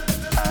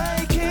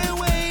 I can't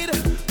wait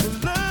for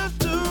love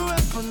to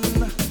happen.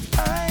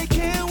 I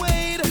can't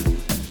wait,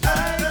 I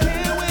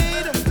can't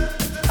wait,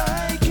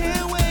 I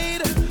can't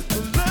wait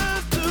for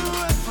love to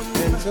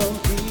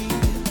happen.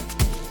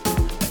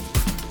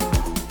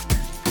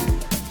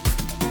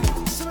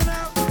 Someone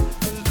out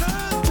for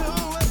love to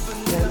happen.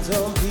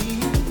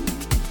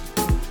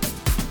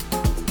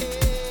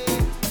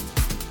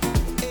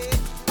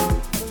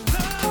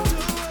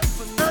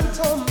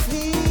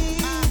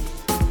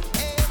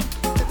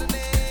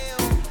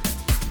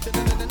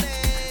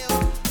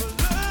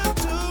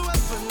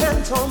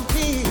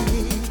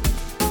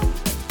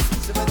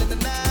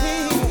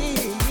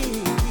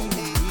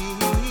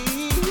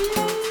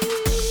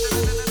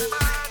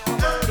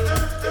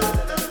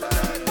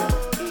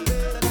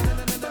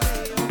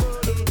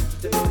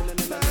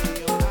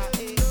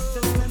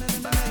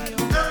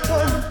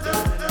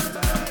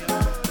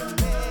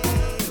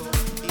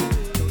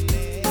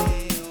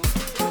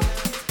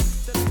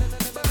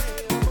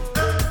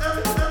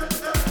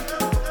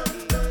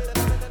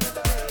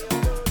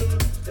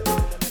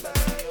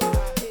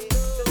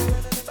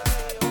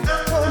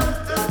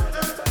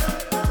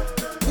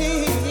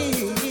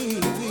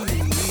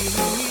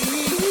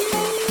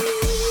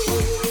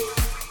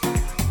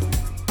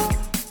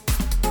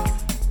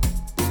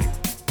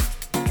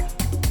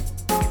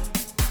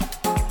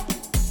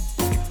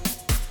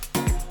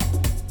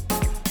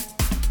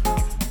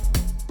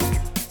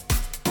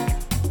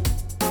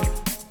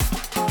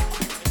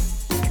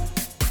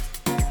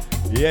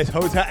 Yes,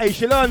 Hotel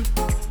Echelon.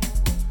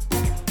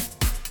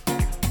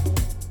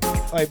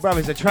 Hey, bruv,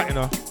 it's a track, you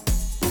know.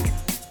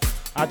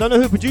 I don't know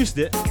who produced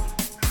it,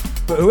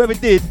 but whoever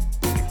did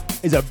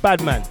is a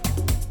bad man.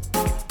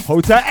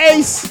 Hotel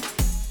Ace.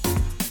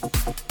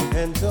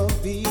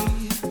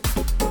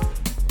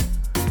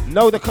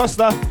 No, the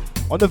Costa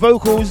on the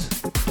vocals.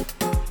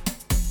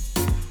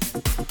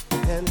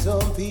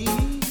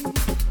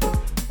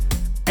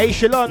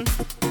 Echelon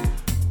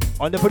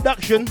on the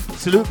production.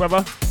 Salute,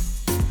 brother.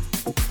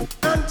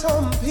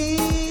 Anton P.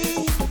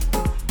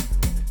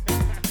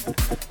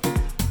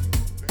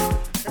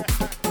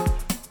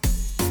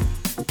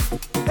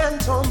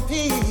 Anton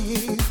P.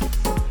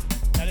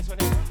 Now this one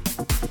here.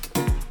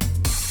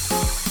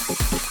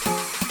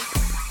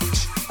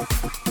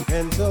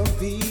 Anton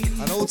P.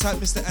 An old type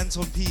Mr.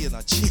 Anton P and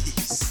a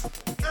jeez.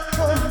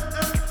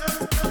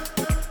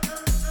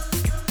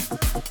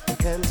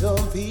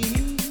 Anton P.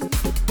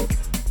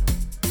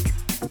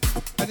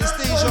 And it's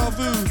deja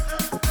vu.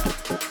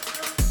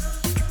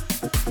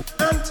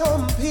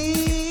 Anton P.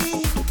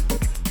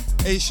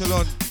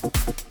 Echelon.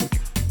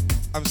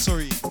 I'm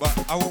sorry, but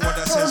I want one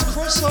that says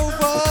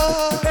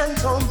crossover.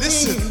 Anton P.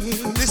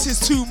 Listen, this is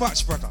too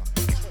much, brother.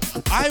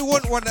 I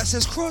want one that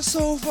says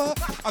crossover.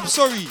 I'm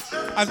sorry,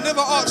 I've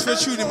never asked for a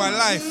tune in my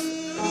life,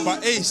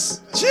 but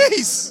Ace,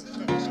 jeez.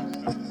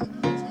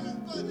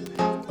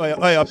 Oh,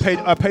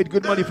 I paid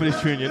good money for this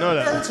tune, you know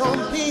that?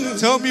 Anton P.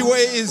 Tell me what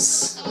it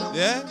is,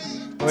 yeah?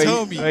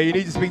 Tell me. You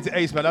need to speak to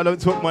Ace, man. I don't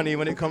talk money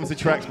when it comes to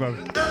tracks, bro.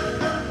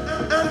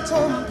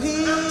 Anton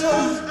P.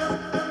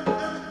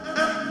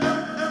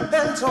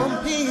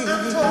 Anton P.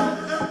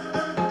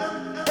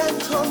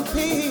 Anton P.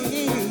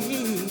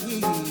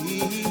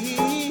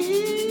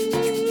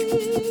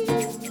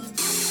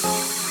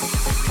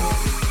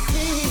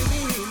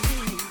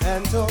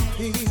 Anton P.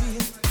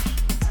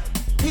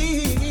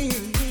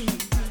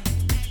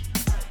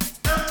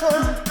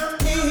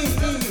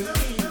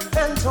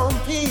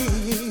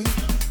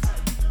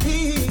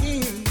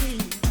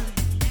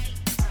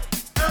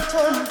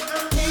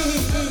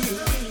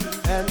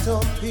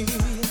 Anton P.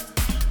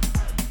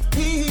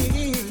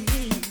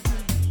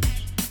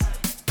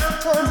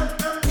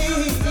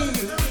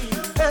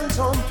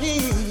 Anton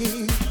P.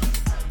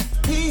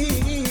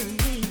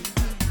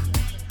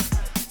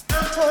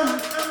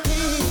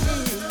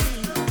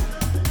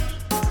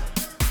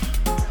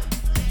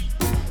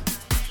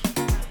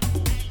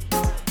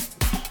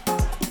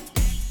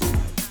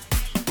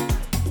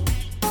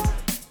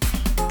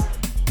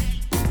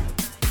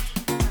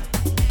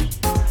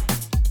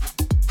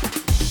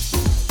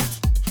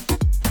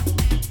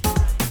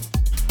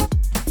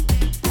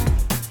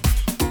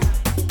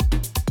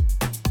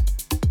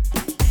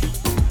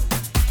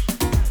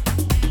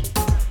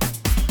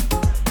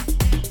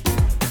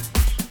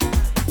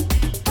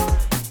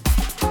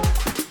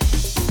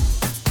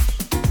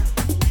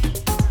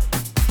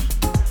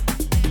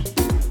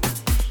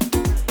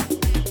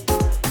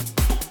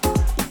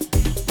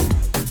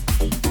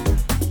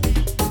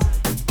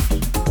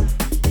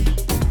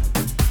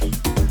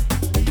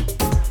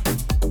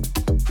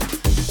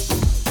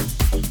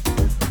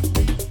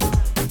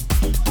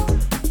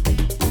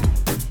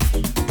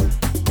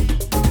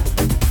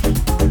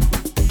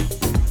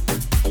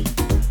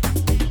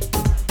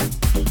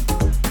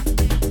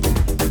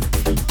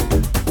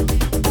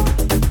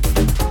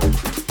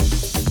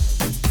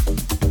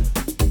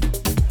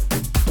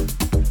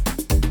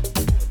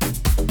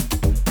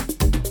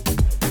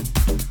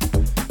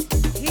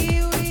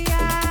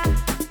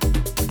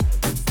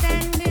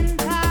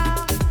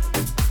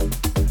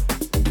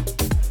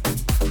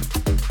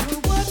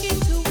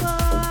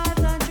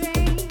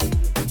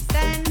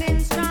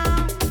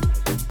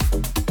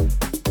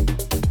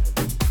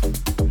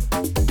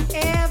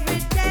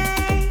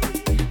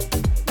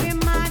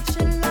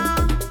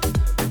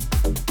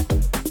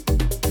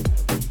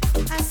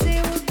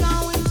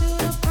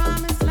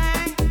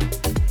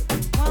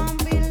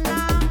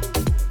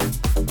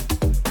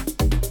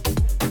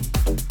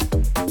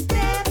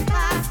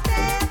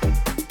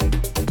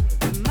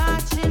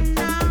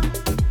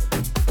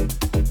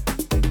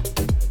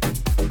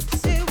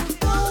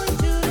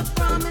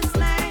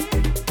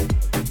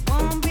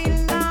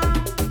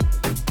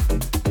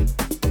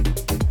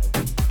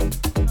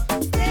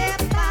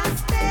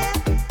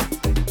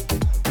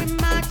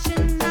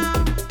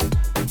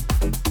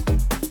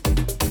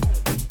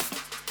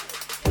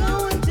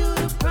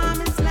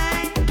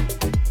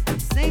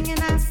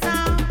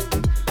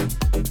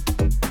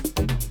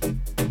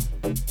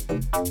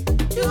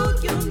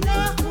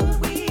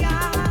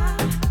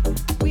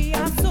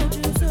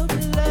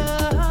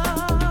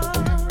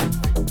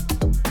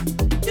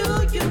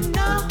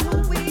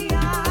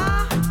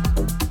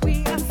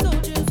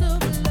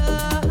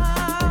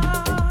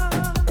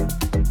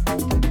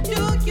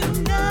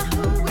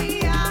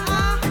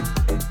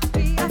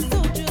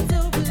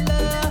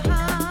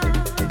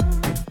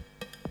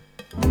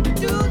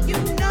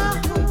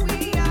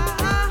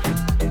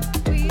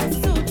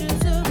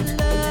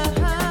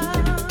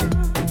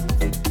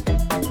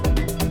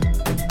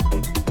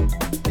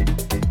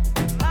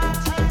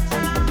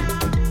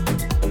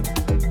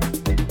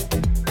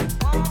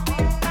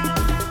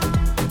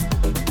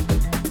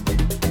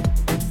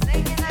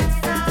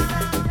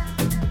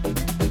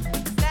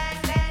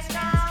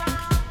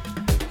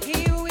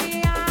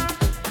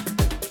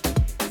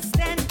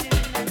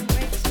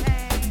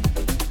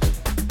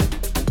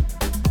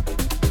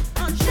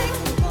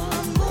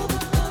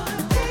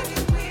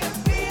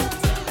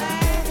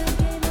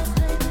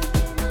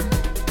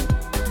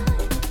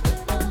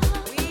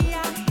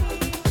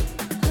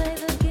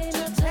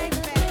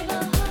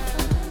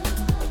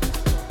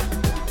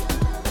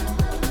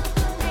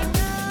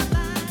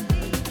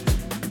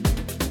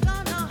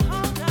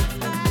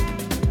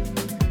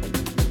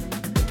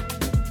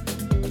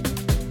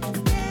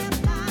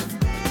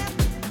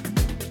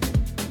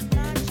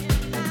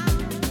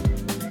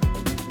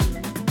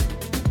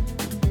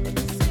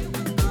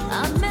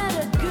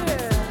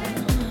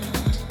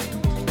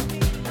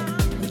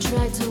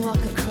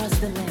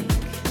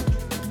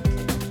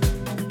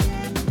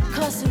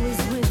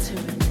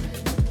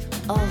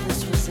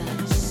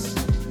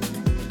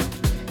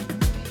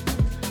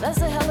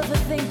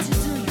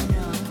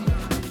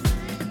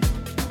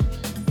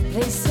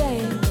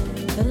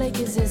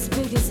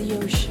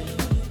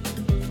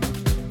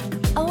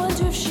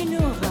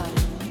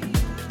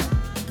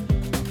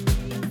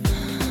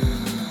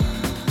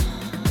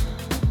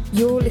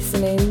 You're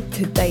listening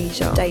to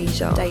Deja.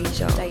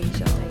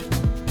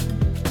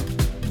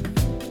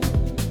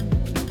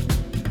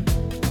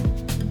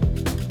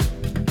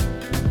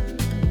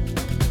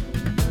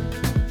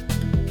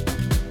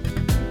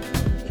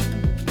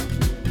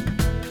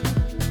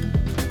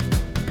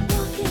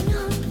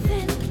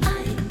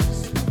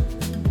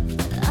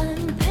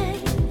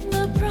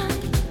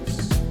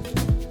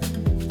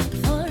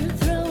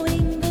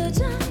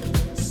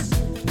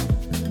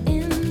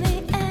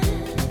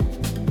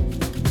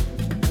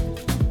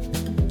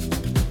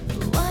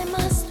 Why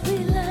must we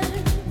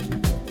learn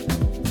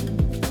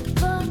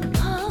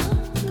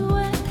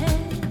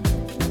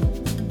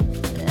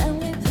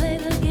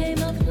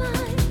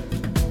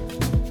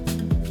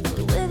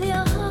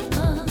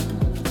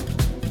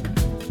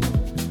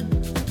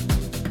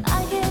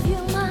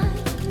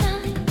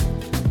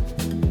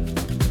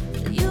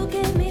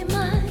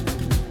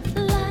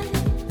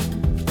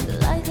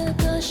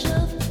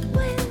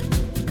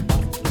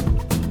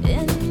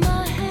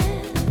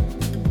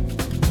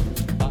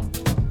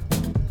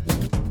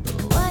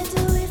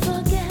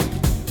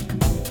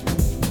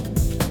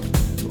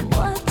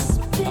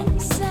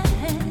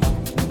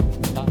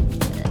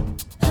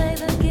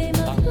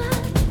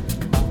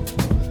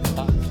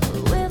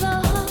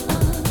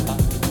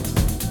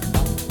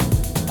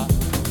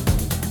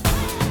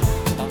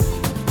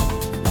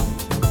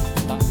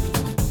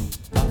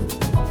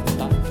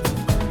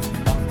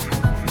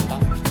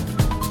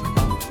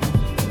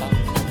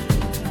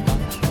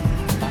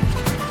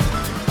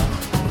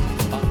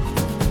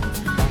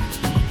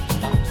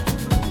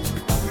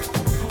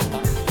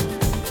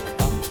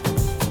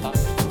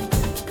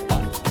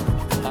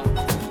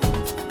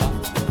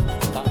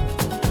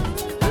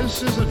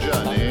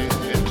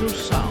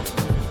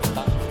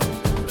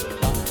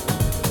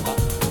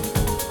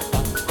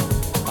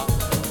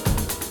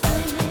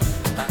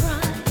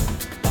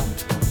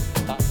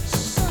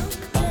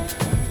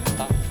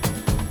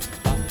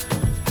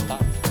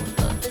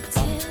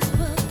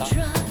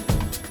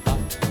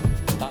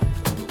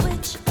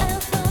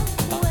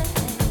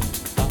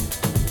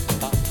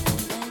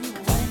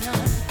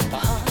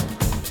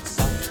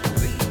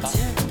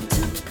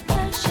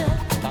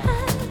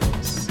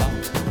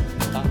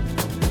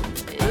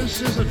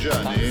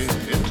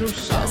into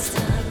sound.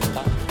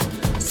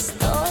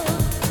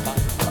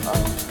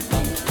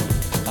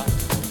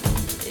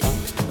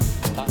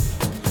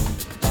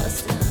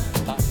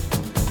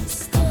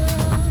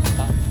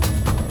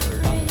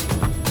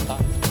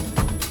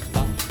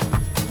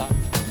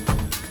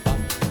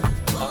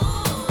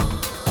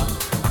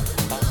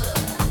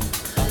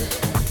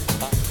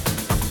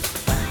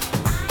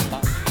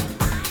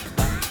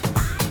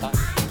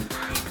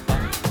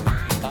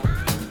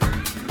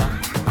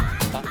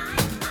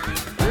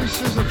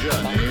 This is a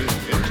journey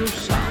into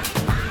sound.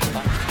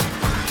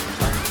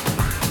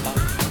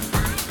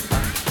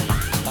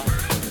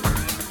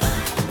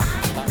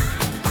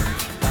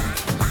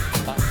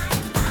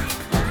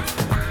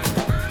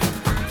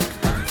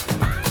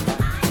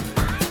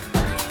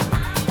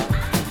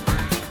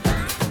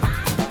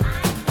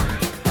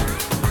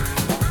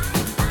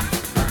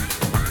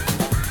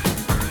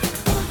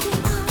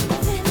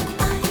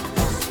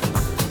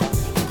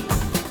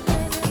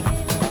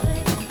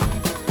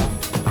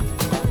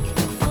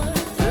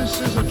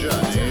 This is a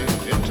journey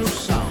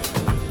into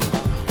sound.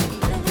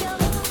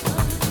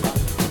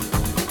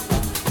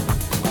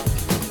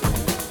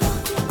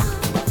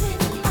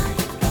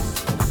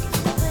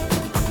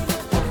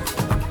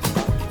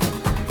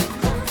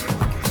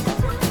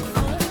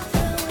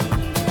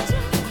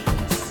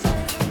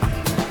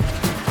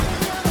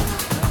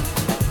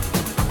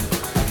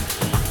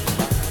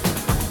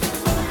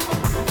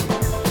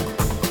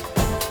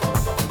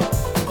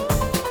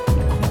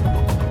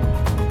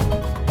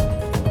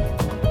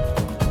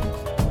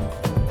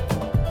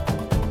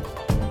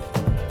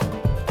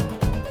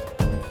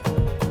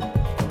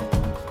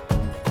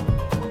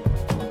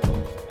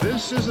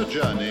 This is a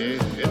journey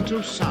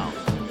into sound.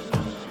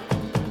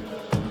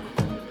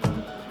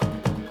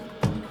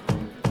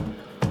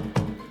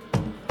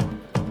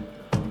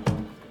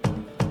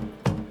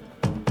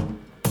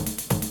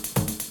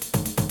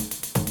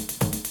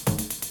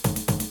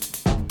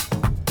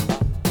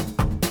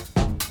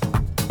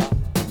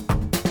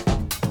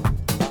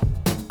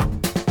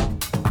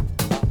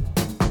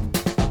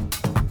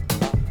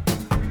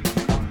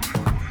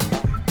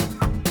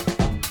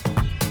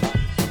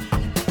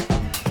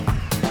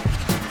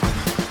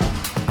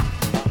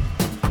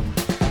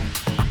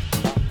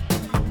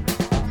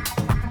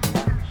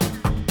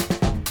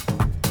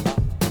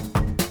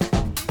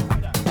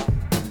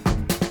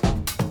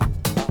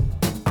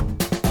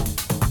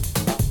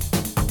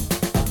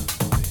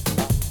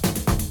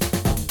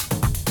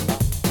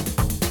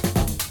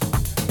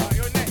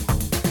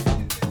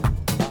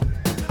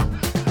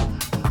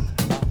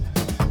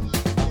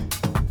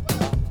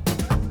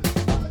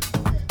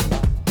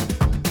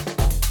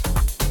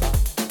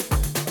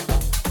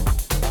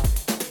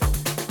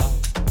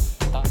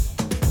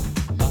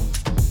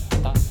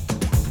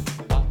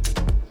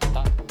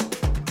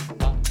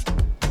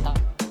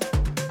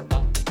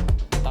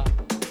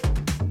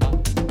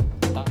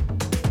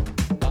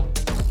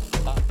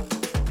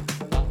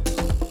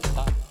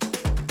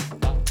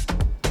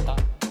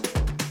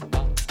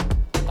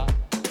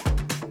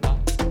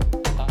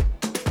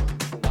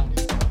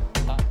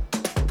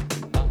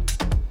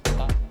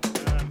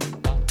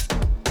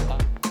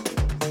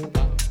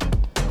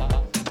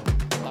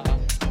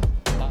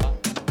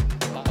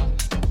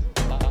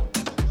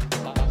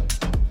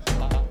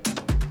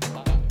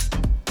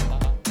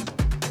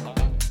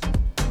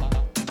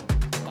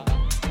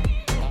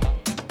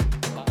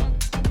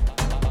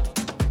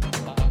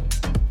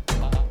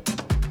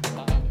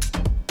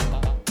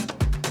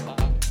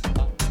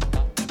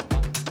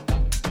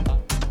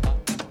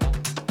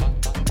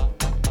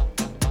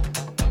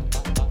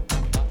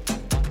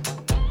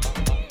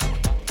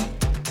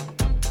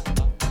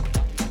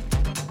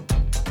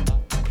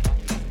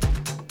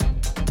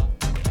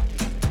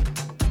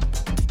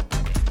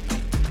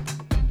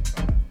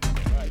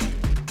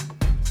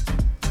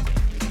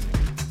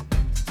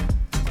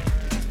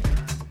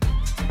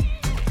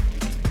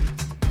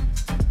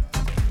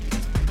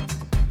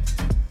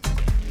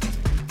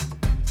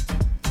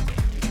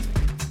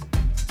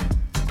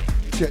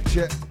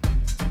 Check.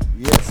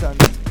 Yes, and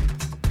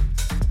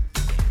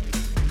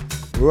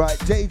right,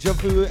 Deja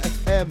Vu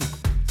FM.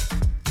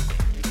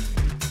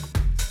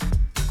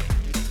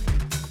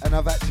 And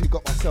I've actually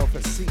got myself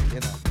a seat, you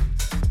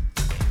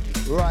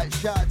know. Right,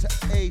 shout out to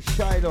A.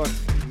 Shydon.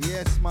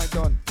 Yes, my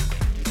Don.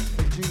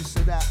 Producer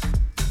that.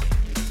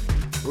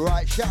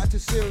 Right, shout out to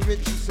Sarah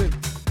Richardson.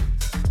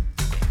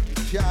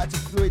 Shout out to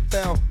Floyd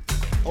Bell.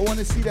 I want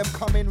to see them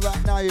come in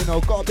right now, you know.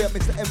 Gotta be up,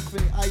 Mr.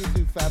 Anthony. How you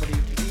do, family?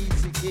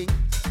 Easy King.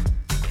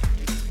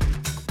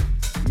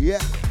 Yeah,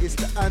 it's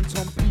the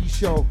Anton P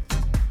Show.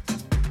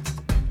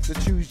 The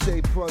Tuesday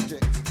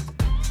Project.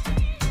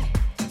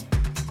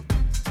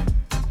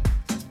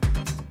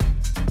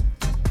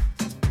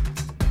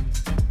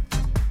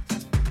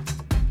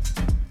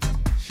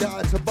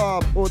 Shout out to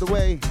Bob all the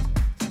way.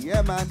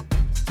 Yeah, man.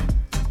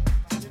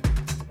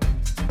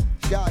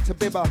 Shout out to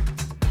Bibba.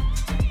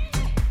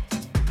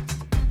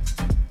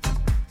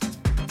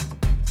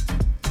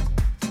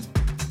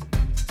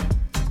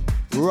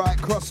 Right,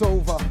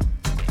 Crossover.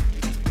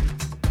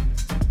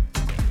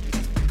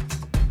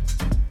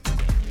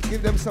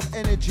 Give them some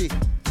energy.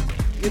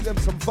 Give them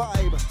some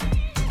vibe.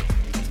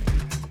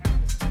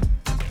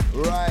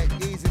 Right,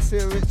 easy,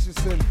 Sir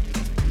Richardson.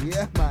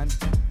 Yeah, man.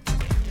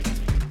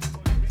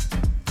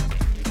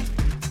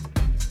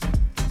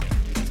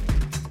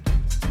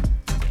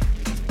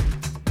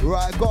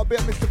 Right, gotta be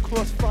up Mr.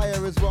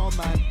 Crossfire as well,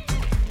 man.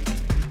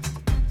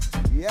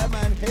 Yeah,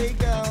 man. Hey,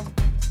 girl.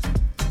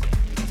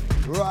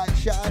 Right,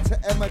 shout out to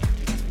Emma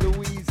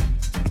Louise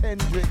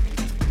Kendrick.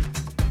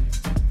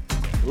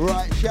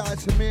 Right, shout out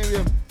to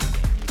Miriam.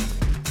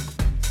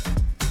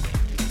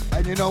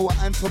 And you know what?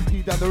 Anton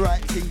P done the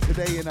right thing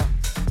today, you know.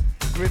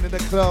 Grin of the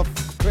club.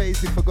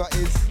 Crazy forgot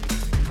his.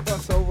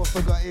 Crossover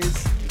forgot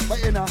his.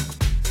 But you know,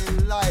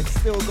 in life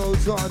still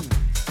goes on.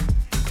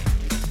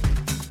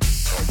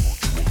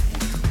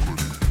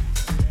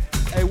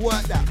 Hey,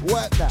 work that,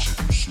 work that.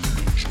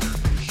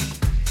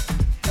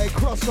 Hey,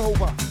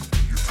 Crossover.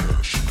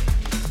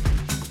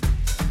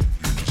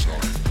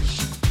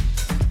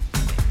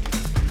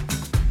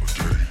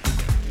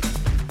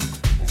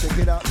 Check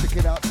it out, check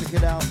it out, check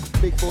it out.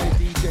 Big boy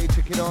DJ,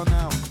 check it on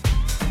now.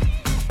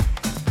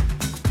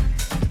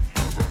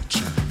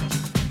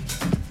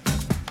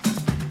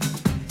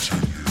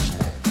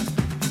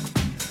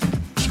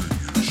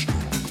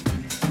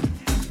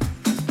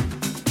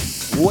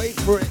 Wait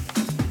for it.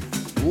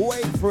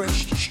 Wait for it.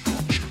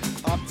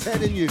 I'm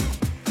telling you.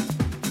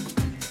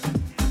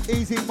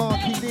 Easy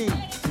Marky D.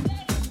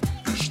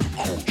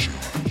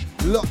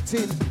 Locked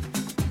in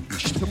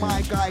to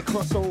my guy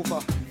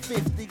Crossover.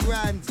 50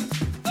 grand.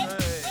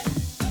 Hey.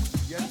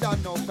 You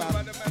done no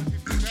fam.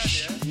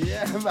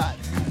 Yeah, man.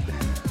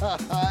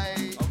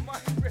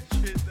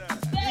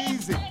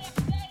 Easy.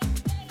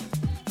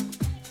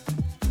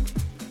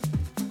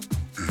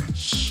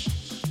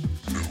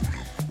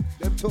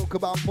 Them talk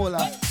about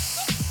Mullah.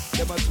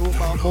 Them a talk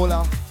about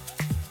Mullah.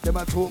 Them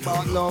a talk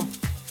about love.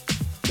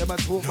 Them a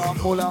talk about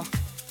Mullah.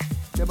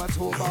 Them a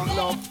talk about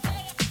love.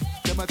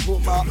 Them a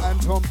talk about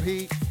Anton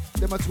P.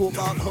 Them a talk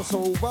about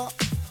Crossover.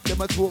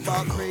 Them a talk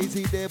about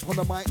crazy there on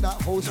the mic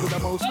that host with the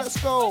most. Let's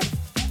go.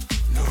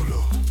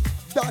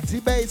 Dirty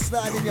bass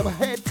line in your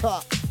head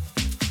top.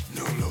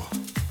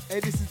 Hey,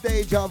 this is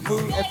Deja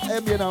Vu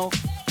FM, you know.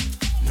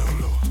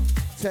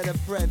 Tell a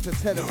friend to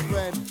tell a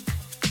friend.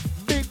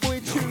 Big boy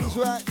tunes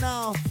right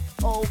now.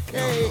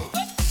 Okay.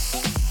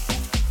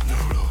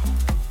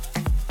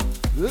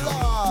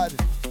 Lord.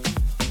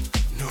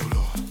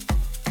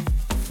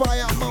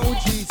 Fire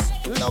emojis.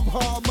 Love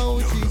heart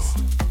emojis.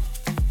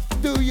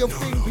 Do your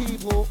thing,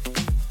 people.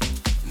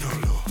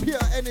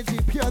 Pure energy,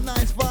 pure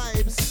nice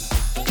vibes.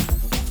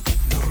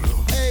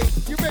 Hey,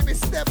 you make me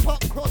step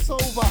up,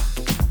 Crossover.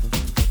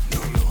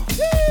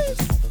 Yes.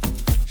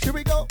 Should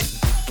we go?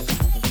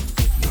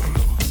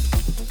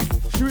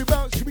 Should we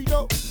bounce? Should we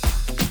go?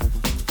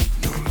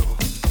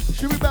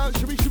 Should we bounce?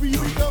 Should we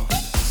go?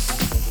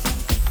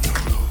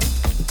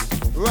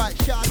 Right,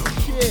 shout out to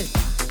shit.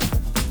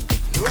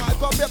 Right,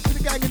 got me up to the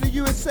gang in the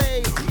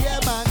USA. Yeah,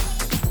 man.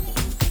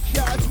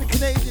 Shout out to the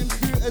Canadian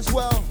crew as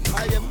well.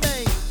 I am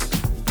mate.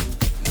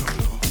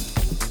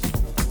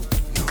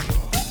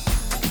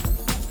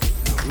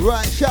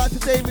 Right, shout out to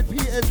David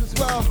Peters as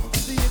well.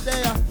 See you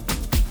there.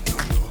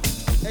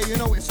 Hey, you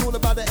know, it's all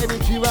about the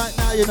energy right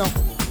now, you know.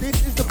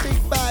 This is the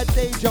big bad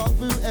Deja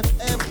Vu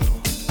FM.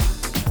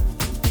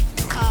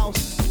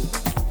 House.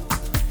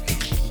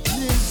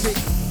 Music.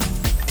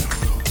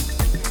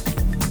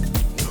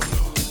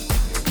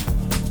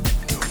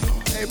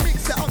 Hey,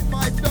 mix it up,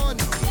 my Don.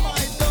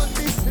 My Don,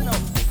 listen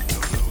up.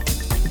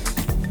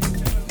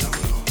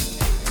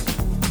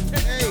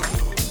 Hey,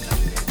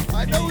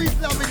 I know he's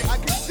loving it. I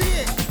can see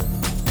it.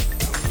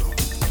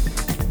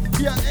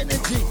 Pure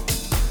energy.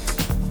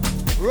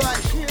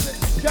 Right,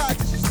 shout out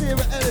to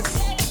Sarah Ellis.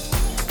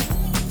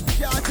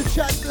 Shout out to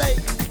Chad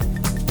Blake.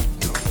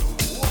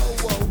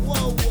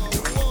 Whoa.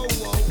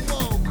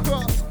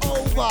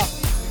 Crossover.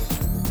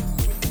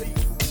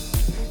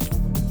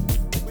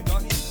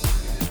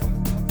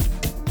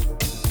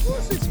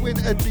 What's this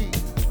winter deep?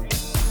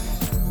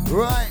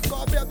 Right,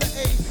 gotta be up the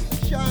ace.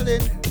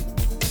 Shouting.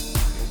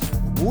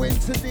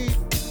 Winter deep.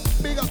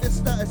 Big up the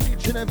status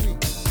each and every.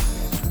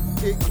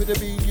 It could have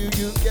been you,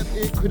 yep,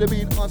 it could have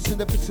been us in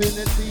the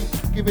vicinity.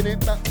 Giving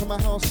it back to my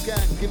house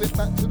gang, give it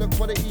back to the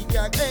quality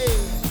gang. Hey,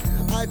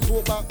 I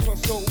talk about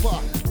Crossover,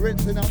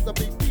 rinsing out the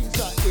big beats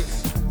like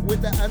this.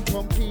 With the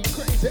Anton P,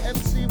 crazy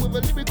MC with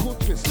a lyrical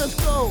twist. Let's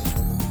go.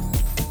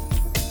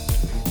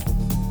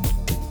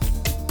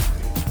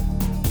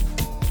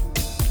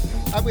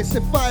 And we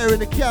set fire in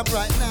the camp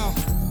right now.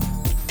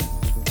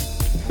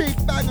 Big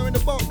banger in the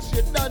box,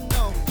 you done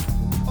know.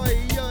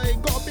 Oi,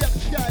 gotta be up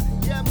Chad,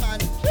 yeah man.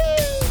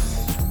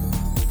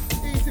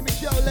 Easy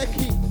Michelle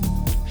Leckie.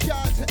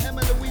 Shout out to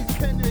Emma Louise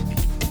Kendrick.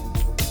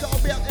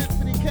 Gotta be up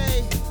Anthony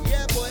K.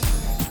 Yeah boy.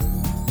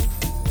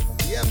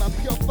 Yeah man,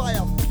 pure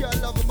fire, pure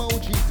love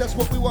emojis. That's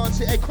what we want to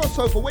see. Hey,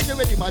 Crossover, when you're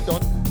ready, my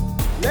Don.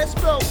 Let's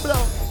blow.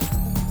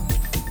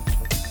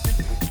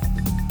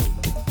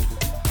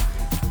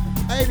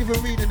 I ain't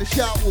even reading the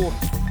shout war.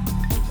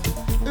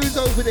 Who's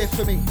over there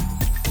for me?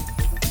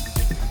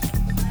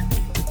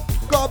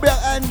 Go Gotta be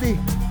up Andy.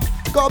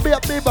 Gotta be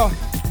up Bieber.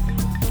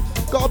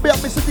 Gotta be up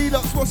Mr.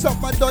 Deluxe. What's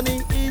up, my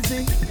Donny?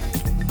 Easy.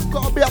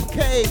 Gotta be up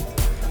Kay.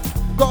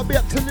 Gotta be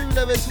up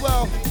Tallulah as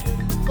well.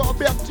 Gotta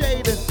be up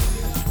Jaden.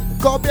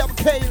 Gotta be up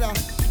Kayla.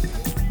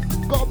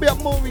 Gotta be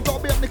up Maury.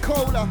 Gotta be up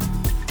Nicola.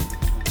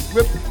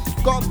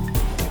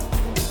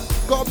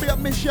 Gotta be up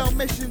Michelle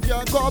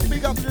Messenger. Gotta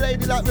big up the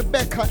lady like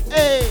Rebecca.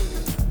 Hey.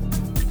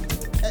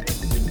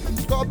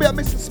 Gotta be up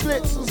Mr.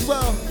 Splits as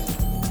well.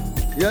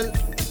 Yeah.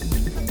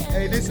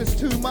 Hey, this is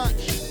too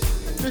much.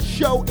 The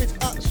show is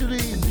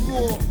actually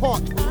raw,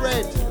 hot,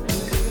 red.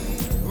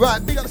 Right,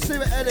 big up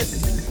Sarah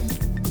Ellis.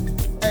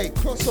 Hey,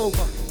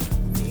 Crossover.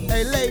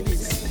 Hey,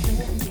 ladies.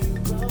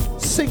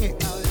 Sing it.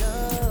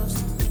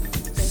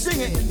 Sing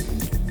it.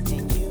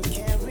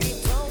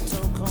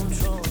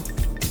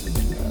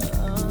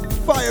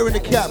 Fire in the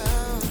camp.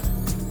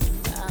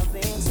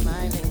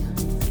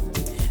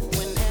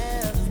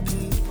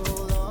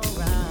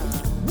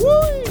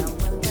 Woo!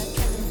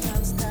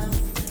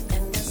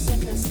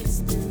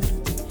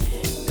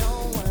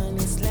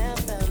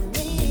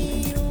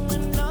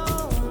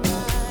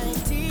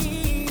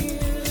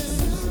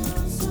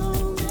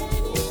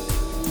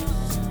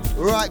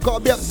 Right,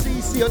 gotta be up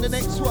CC on the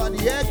next one.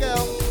 Yeah,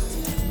 girl.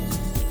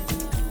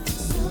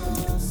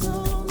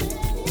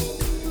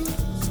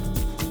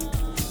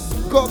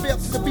 Gotta be up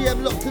to the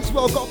BM locked as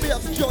well. Gotta be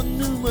up to John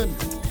Newman.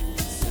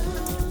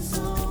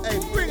 Hey,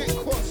 bring it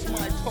across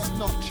my top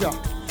notcher.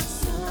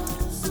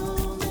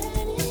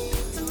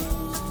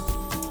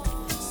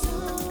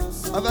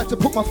 I've had to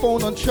put my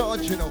phone on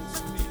charge, you know.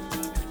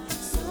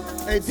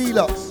 Hey,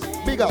 Deluxe,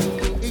 big up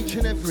each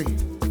and every.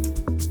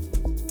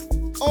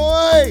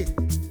 Oi!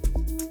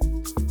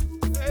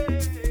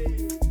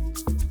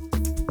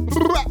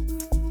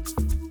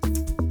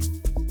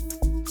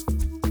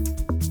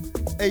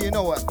 Hey, you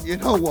know what? You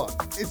know what?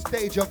 It's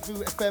Deja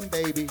Vu FM,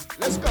 baby.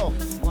 Let's go.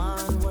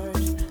 One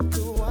word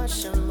to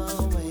wash them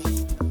away.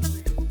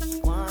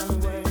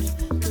 One word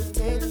to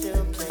take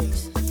their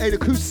place. Hey, the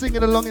crew's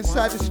singing along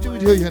inside the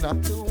studio, you know.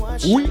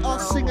 We are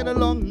singing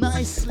along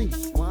nicely.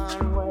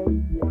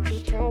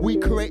 We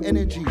create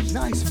energy,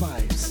 nice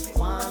vibes.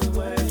 One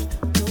word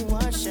to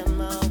wash them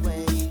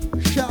away.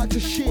 Shout out to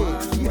Shea.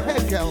 Yeah,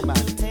 girl,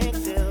 man.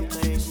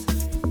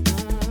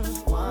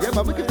 Yeah,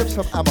 man, we give them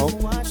some ammo.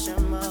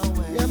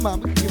 Yeah,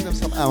 man, we can give them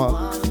some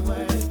ammo.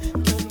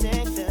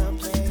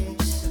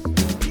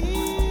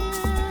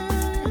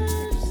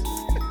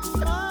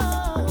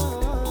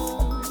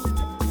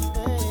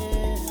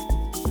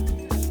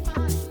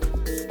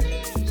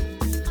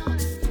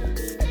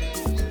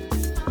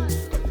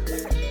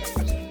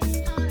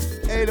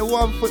 Hey, the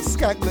 1 foot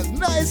skank look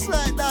nice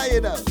like that,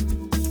 you know.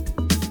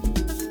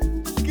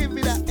 Give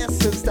me that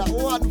essence, that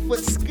 1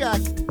 foot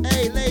skank.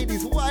 Hey,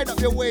 ladies, wind up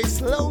your waist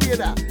slow, you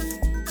know.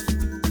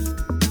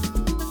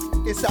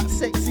 It's that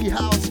sexy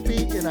house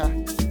beat, you know.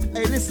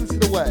 Hey, listen to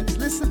the words.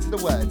 Listen to the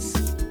words.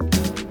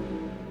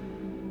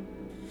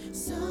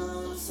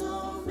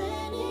 So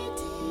many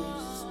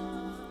tears.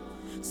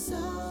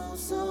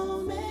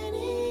 So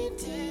many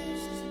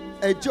tears.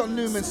 Hey, John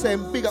Newman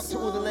saying big up to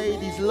all the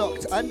ladies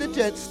locked and the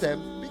gents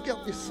them. Big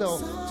up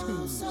yourself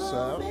too,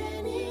 sir.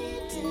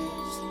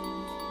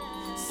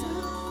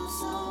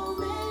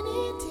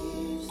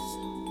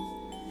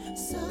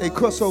 Hey,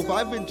 Crossover,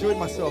 I've enjoyed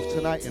myself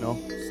tonight, you know.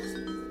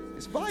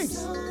 It's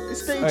vibes.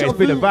 It's Deja Vu. It's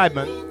been a vibe,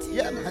 man.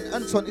 Yeah, man,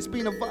 Anton, it's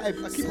been a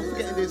vibe. I keep on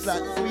forgetting there's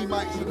like 3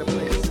 mics in the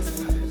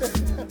place.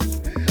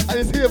 I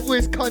just hear a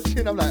voice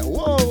crunching. I'm like,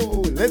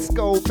 whoa, let's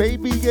go,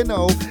 baby, you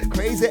know.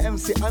 Crazy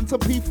MC, Anton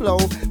P Flow.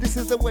 This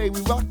is the way we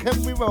rock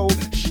and we roll.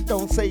 Shh,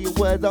 don't say a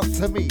word up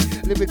to me.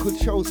 Lyrical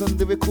chosen,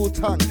 lyrical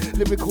tongue.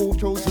 Lyrical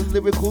chosen,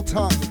 lyrical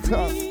tongue.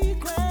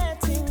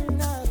 Regretting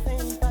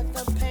nothing but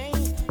the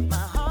pain. My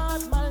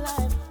heart, my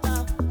life,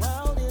 my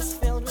world is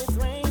filled with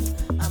rain.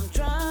 I'm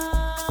drowning.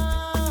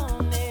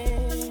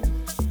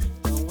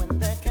 But when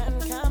the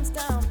curtain comes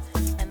down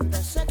and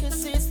the shaker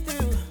sees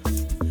through,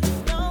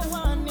 no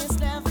one is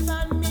left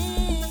but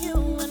me,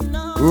 you and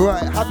no.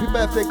 Right, happy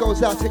birthday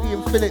goes out to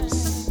Ian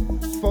Phillips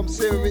from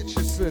Sarah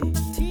Richardson.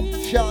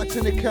 Shout out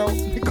to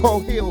Nicole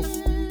Hill.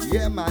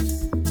 Yeah, man.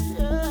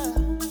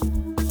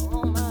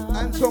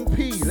 Anton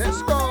P,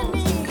 let's go.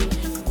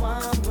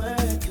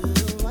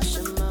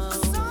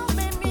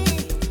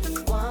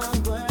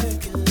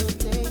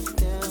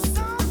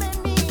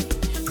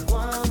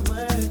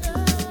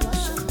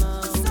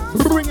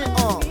 Bring it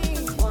on.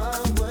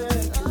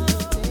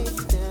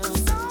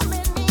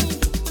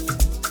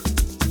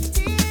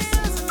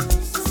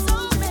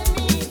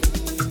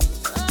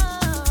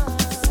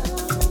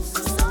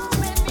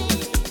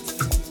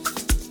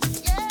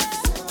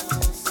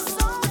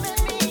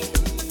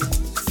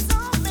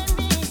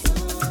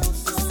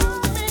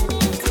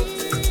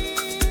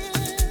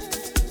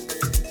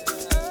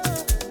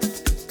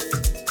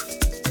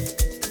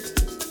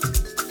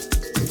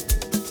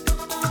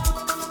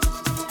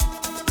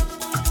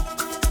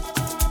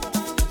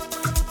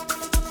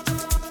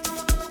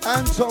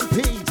 Anton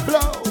P,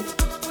 blow.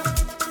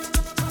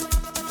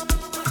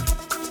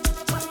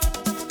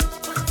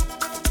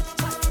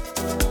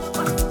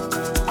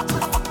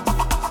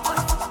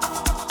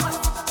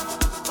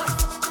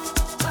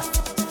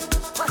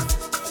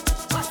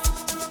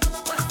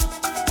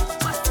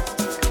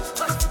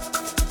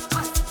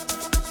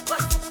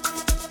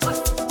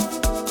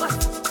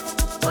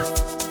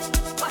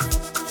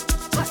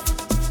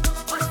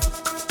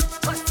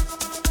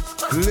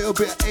 A little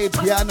bit of A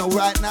piano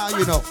right now,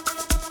 you know.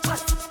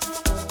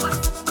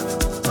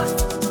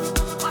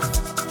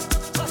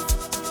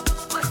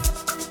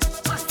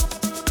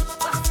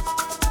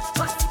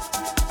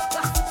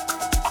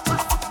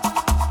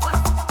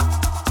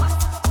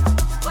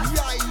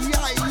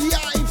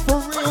 Yay, for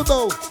real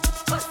though.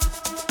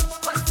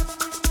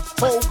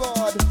 Oh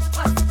God.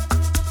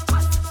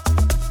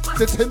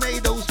 The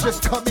tomatoes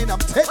just come in, I'm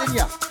telling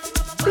ya.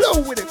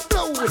 Blow with it,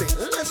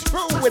 let's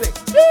roll with it.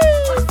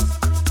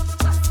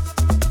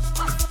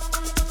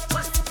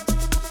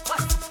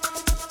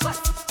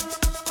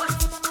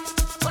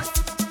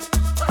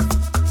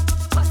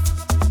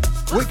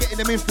 We're getting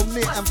them in from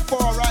near and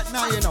far right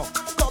now, you know.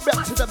 Got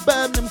back to the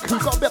Birmingham crew,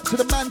 got back to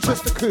the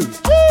Manchester crew.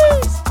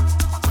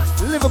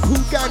 Liverpool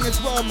gang as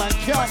well, man.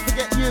 Can't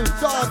forget you,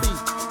 Derby,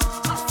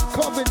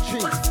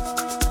 Coventry.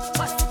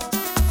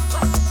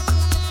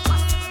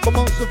 But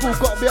most of all,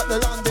 got to be up the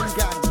London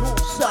gang.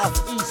 North,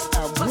 south, east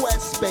and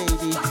west,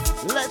 baby.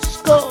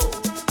 Let's go.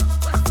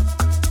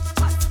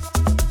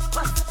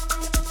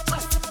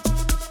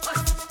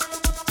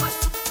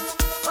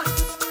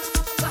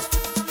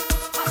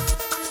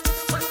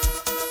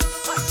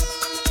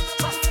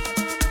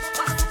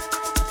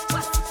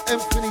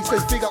 Anthony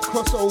says big up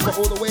Crossover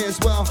all the way as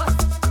well.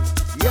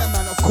 Yeah,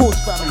 man, of course,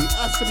 family.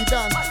 Has to be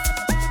done.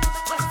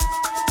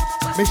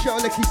 Michelle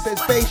Lecky says,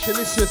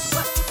 Basilicious.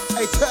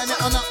 Hey, turn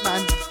it on up,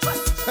 man.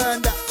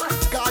 Turn that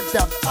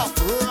goddamn up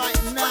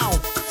right now.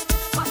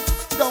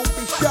 Don't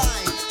be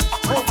shy.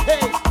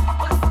 Okay.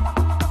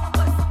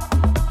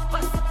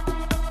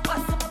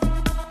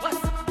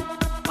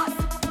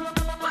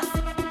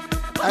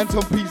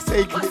 Anton P's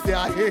taking it there.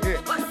 I hear it.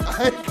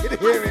 I can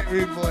hear it,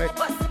 rude boy.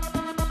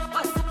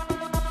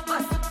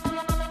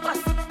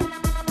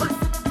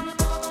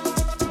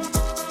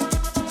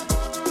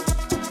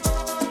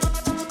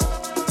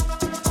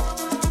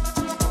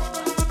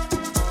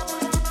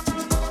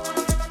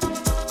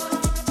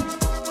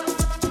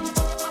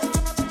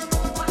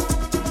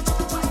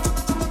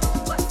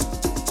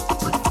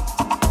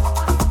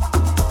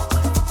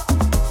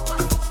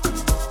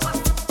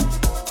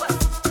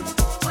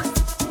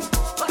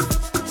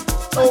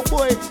 Oh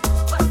boy.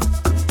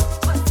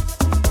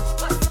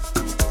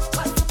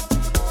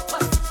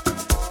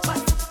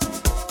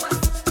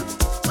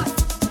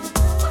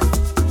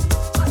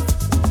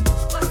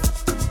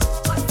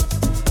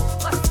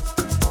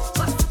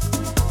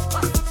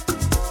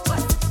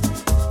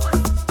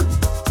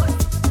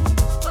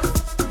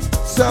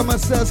 Summer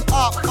says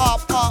up,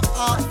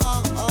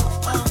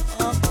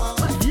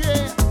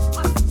 yeah.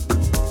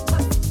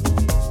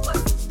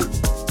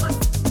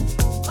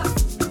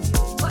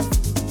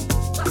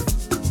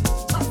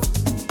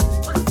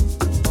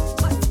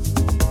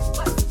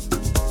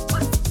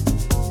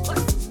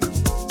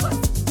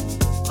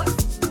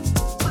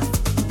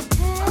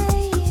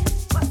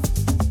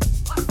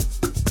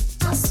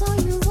 I saw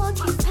you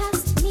walking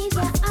past me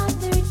the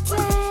other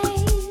day,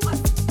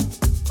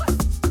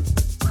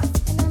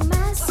 and I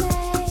must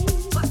say,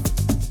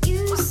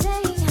 you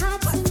saying hi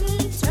to me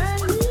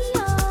turned me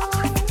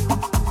on,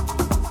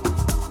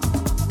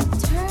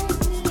 turned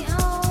me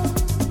on,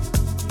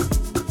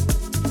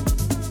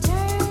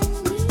 turned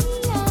me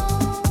on,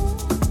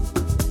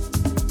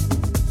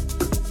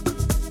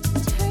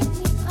 turned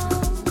me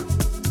on.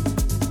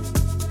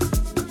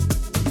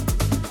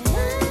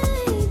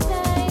 Hey,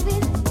 baby.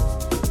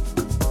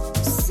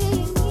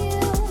 Seeing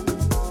you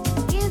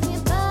give me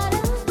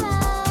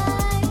butterflies,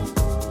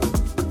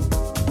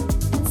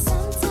 and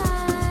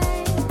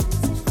sometimes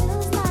it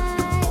feels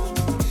like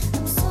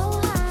I'm so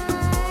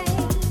high.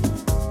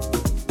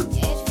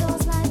 It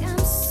feels like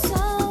I'm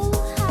so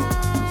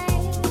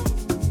high,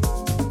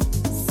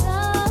 so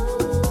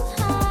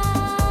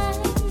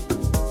high,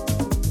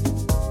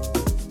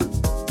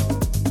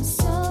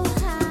 so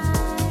high.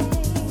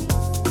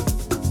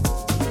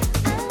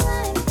 I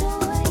like the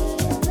way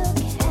you look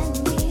at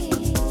me,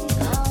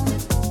 oh,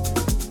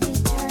 it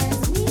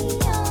turns me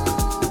on.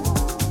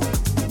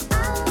 I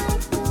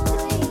like the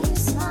way you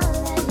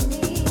smile at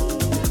me,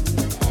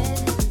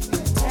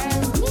 it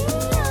turns me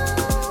on.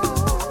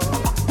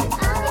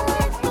 I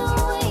like the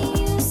way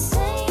you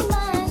say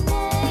my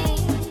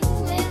name,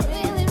 it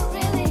really,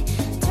 really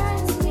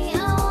turns me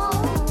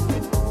on.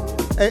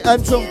 Hey,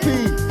 Anton P.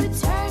 You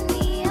turn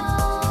me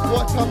on.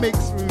 What a mix,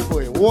 rude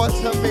boy. What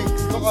a mix.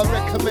 Gotta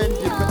recommend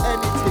you for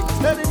anything.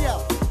 Telling ya.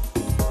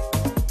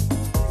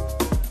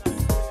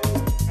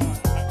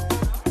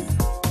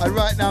 And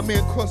right now, me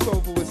and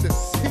Crossover was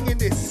just singing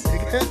this. You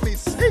get me?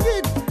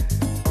 Singing.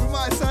 We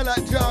might sound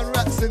like John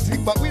Rats and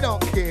thing, but we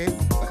don't care.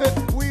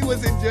 We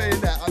was enjoying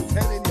that, I'm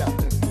telling ya.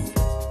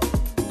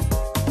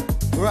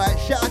 Right,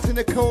 shout out to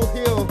Nicole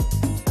Hill.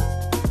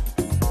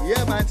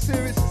 Yeah, man,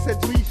 seriously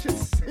said we should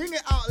sing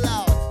it out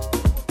loud.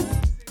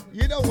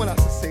 You don't want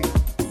us to sing.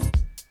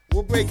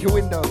 We'll break your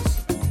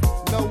windows.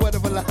 No word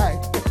of a lie.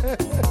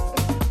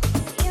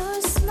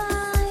 Your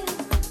smile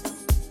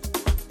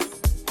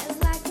is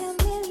like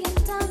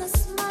 $1,000,000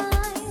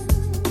 smile.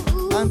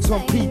 Ooh,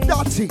 Anton P. baby,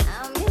 Dotty.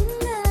 I'm in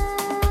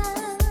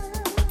love.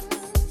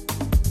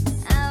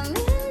 I'm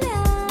in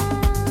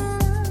love.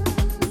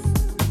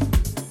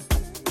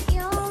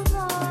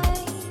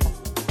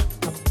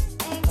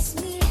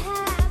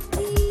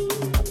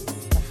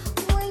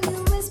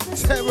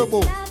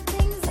 unforgettable.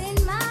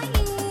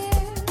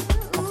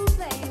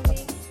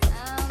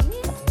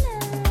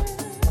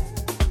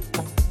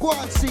 Go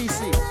on,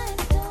 CC.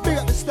 Big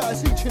up the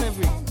stars each and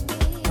every.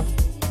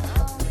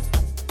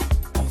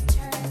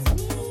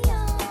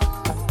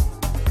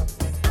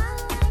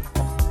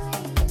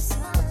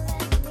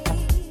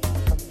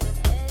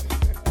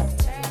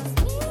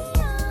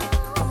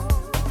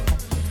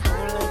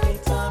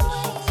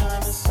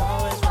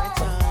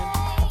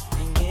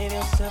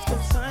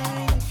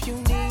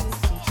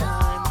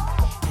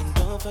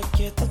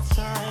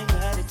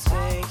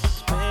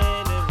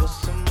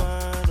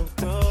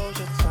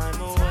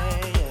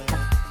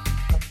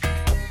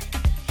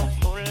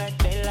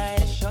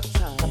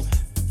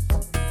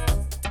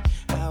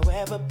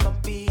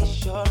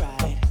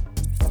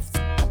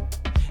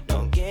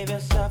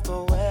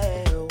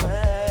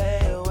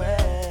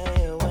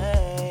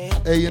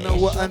 Hey, you know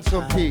what,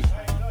 Anton P?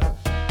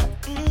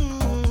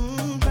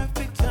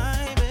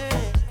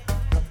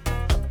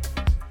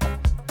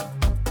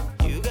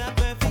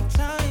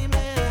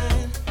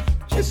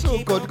 It's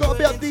so good. Gotta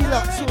be up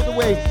D-Lux all the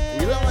way.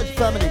 You large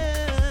family.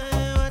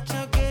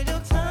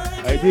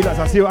 Hey, D-Lux,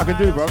 I see what I can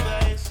do, bro.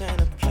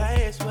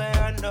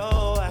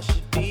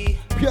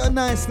 Pure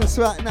niceness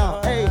right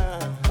now. Hey,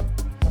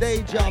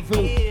 Deja Vu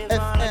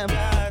FM.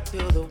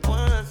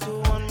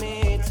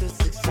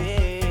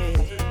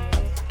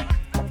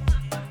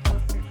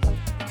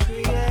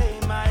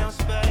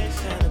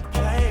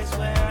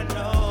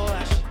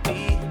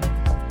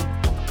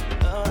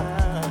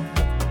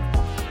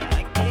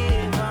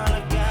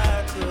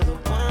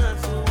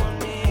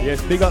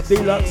 Yes, big up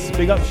D-Lux,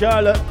 big up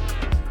Charlotte.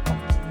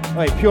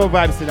 Wait, pure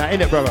vibes tonight,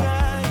 innit, brother?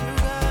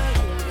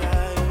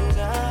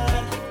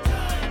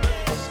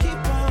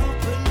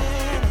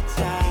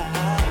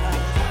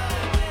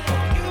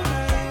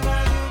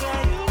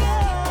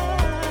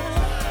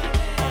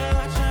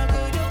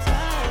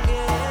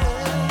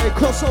 Hey,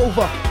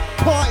 crossover.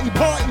 Party,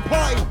 party,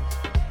 party.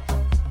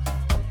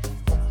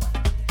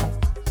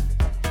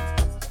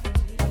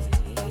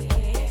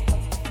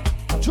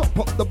 Drop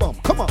up the bomb.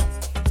 Come on.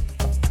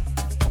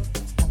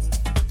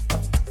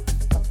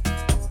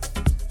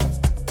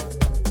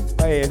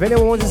 Hey, if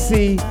anyone wants to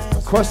see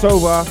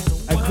Crossover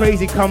and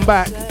Crazy come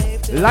back,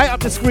 light up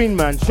the screen,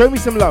 man. Show me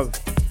some love.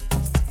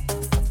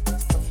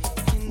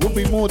 We'll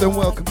be more than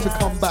welcome to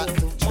come back.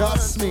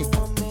 Trust me.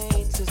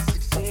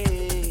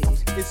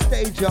 It's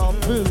Deja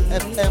Vu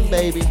FM,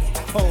 baby.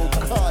 Oh,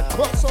 God.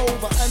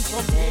 Crossover,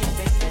 Anton P.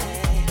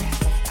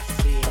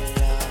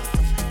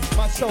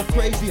 Myself,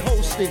 Crazy,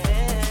 hosting.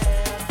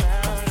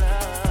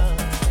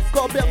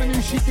 Gotta be up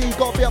Manushi D,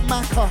 gotta be up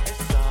Maka.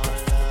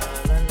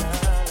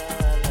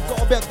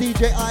 Gotta be up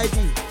DJ ID,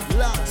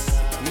 Lux.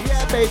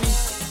 Yeah, baby.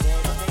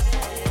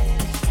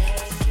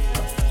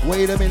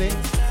 Wait a minute.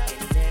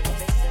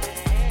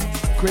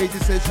 Crazy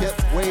says, yep,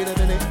 wait a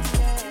minute.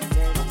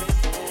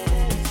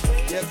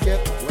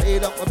 Yep,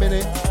 wait up a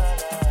minute.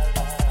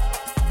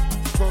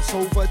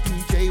 Crossover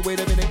DJ, wait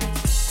a minute.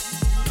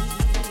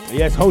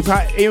 Yes, hold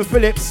tight, Ian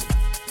Phillips.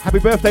 Happy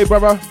birthday,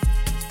 brother.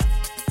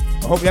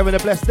 I hope you're having a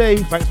blessed day.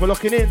 Thanks for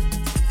locking in.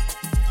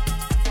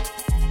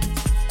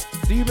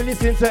 So you've been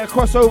listening to a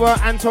Crossover,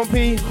 Anton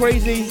P,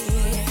 Crazy.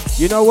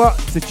 You know what?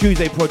 It's a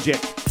Tuesday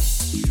project.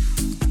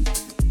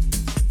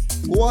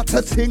 What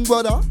a thing,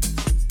 brother.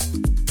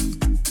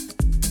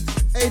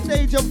 Hey,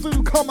 Deja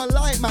Vu, come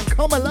alive, man,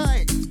 come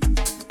alive.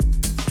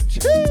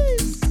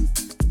 Cheers.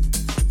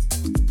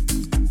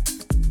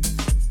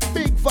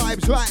 Big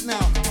vibes right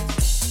now.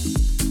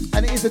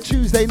 And it is a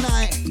Tuesday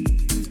night.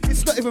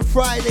 It's not even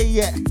Friday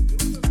yet.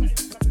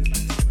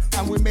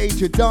 And we made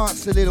you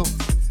dance a little.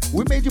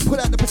 We made you put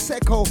out the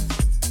Prosecco.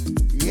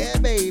 Yeah,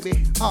 baby.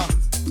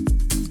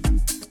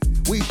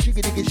 We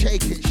shiggy-diggy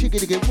shake it,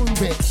 shiggy-diggy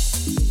move it.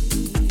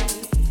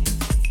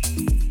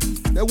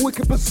 The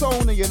wicked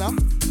persona, you know.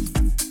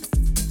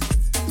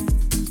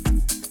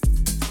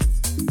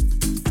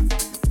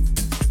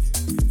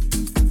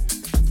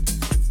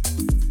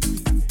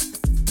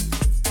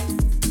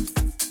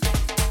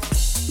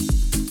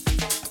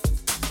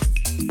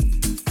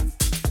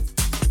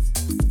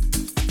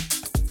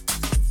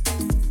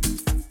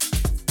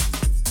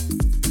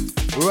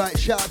 Right,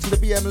 shout out to the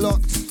BM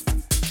locked.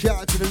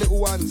 Shout out to the little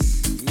ones.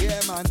 Yeah,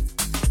 man.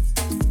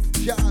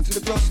 Shout out to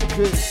the Gloucester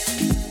crew.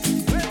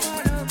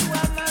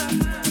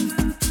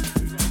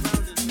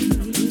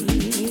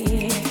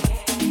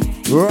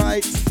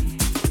 Right.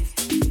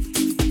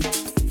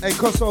 Hey,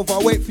 Crossover,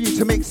 I'll wait for you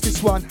to mix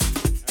this one.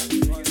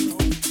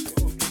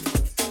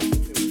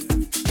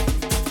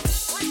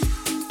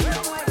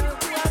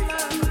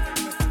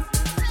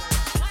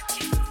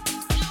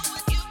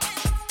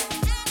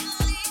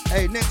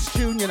 Hey, next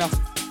tune, you know.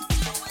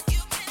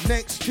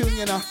 Next tune,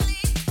 you know.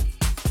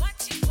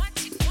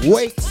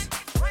 Wait.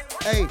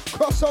 Hey,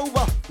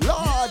 Crossover,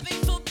 Lord.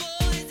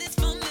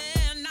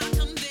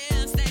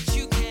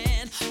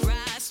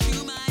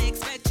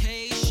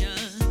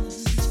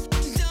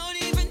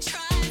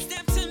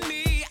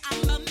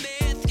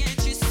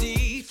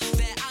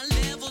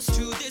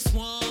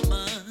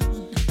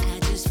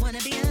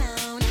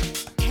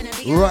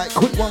 Right,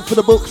 quick one for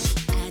the books.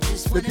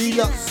 The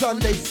Deluxe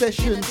Sunday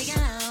Sessions,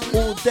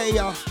 all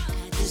dayer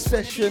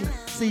session,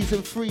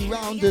 season 3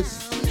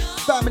 rounders.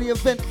 Family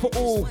event for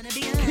all.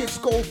 Kids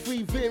goal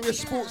free, various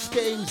sports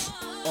games.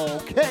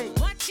 Okay.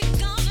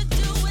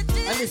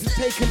 And this is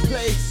taking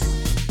place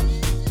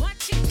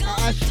at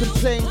Ashton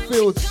Playing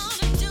Fields,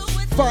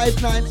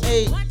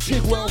 598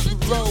 Chigwell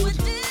Road,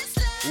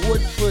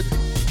 Woodford.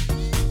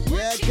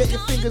 Yeah, get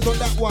your fingers on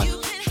that one.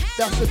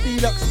 That's the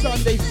Deluxe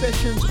Sunday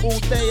Sessions all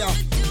dayer,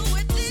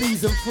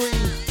 season 3.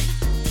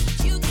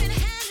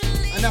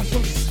 And that's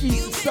on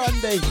Easter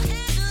Sunday,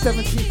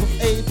 17th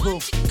of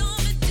April.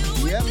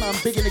 Yeah, man,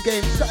 big in the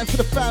game. Something for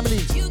the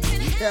family.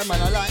 Yeah,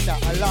 man, I like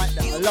that. I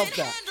love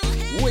that.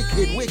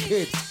 Wicked,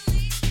 wicked.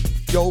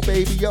 Yo,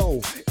 baby,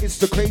 yo. It's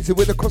the crazy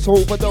with the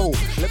crossover, though.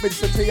 Let me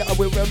just tell you how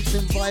we're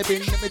ramping,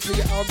 vibing. Let me tell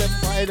you how them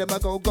vibe, them I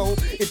go.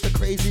 It's the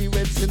crazy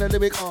rents in the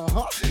lyric,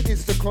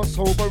 It's the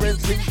crossover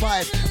rinsing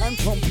vibe.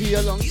 Anton P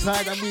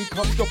alongside, and we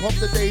come drop off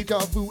the Deja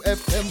Vu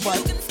FM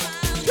vibe.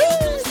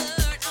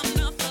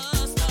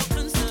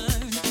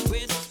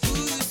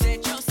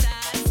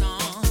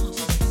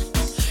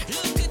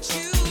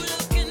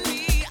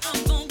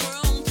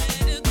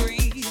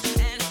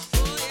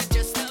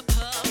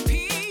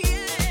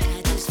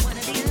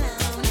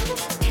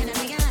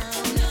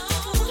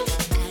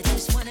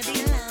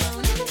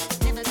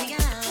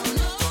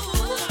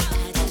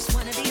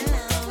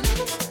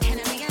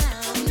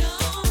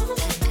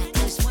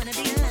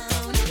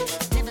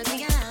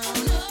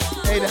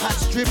 Hey, the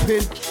hat's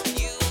dripping.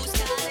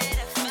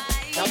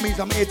 That means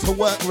I'm here to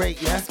work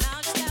rate, yeah?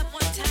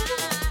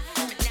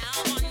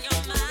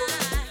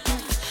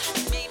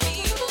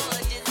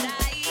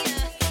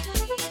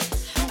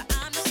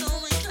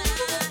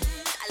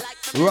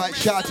 Right,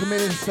 shout out to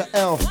Minister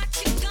L.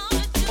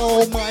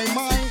 Oh my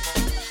mind.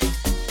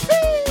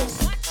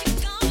 Peace.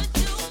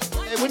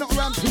 Hey, we're not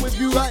ramping with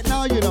you right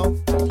now, you know.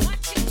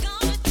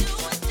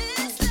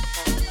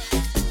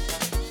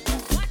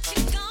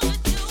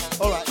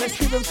 Alright, let's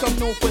give them some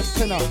Northwest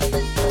tenor.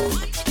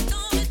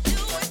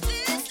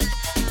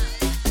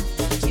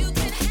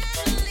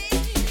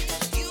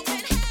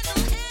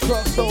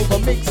 Crossover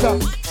mixer.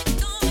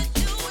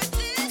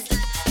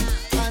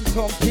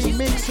 Anton P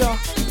mixer.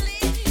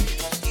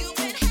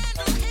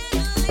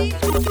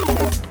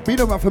 Been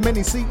around for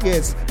many sweet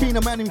years. Been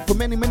a man for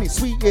many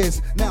sweet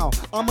years. Now,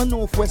 I'm a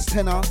Northwest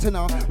tenor.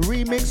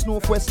 Remix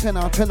Northwest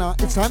tenor.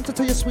 It's time to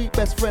tell your sweet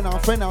best friend,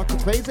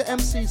 cause crazy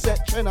MC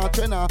set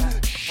trenner.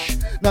 Shh,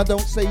 now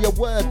don't say a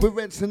word. We're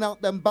rinsing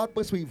out them bad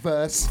boy sweet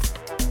verse.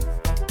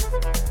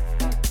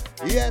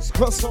 Yes,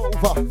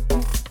 crossover.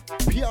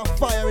 Pure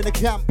fire in the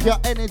camp, pure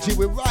energy.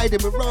 We're riding,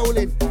 we're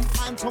rolling.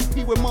 Anton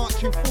P, we're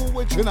marching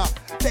forwards, you know.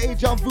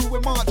 Deja Vu, we're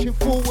marching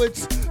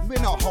forwards.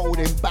 We're not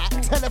holding back.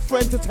 Tell a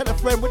friend to tell a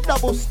friend, we're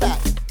double stack.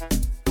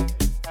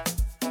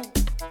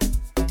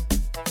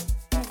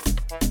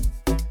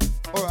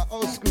 Alright,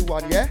 old school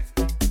one, yeah?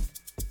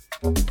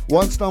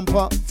 One stomp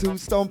up, two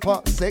stomp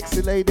up,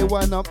 sexy lady,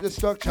 one up the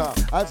structure.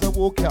 As I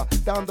walk out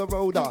down the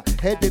road,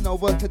 heading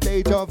over to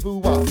Deja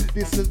Vu.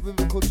 This is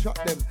lyrical track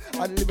then,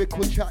 a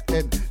lyrical track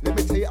then. Let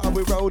me tell you how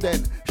we roll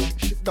then.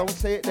 Shh, don't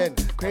say it then.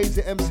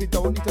 Crazy MC,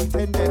 don't need to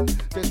pretend then.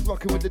 Just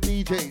rocking with the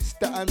DJs,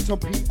 the Anton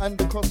P and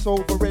the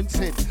crossover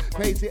rinsing.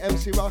 Crazy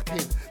MC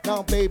rocking.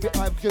 Now baby,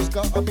 I've just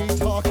gotta be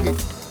talking.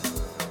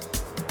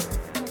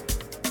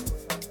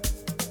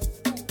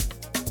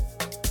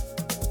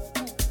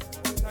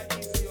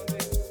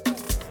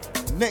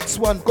 Next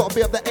one, gotta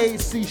be up the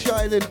AC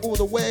Shining all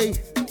the way.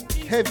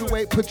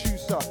 Heavyweight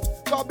producer.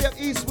 Gotta be up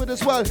Eastwood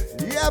as well.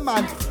 Yeah,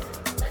 man.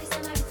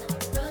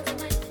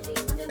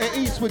 Hey,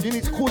 Eastwood, you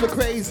need to call the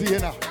crazy, you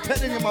know.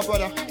 Telling you, my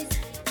brother.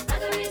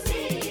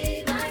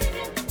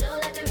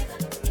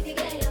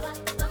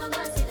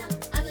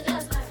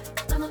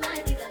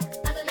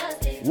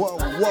 Whoa.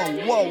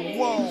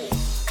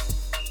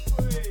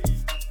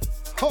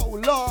 Oh,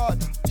 Lord.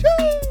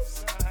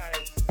 Cheers.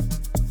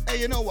 Hey,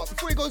 you know what?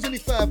 Before it goes any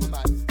further,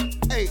 man.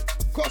 Hey,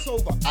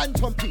 crossover,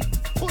 Anton P,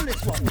 pull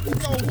this one.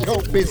 No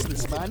joke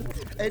business, man.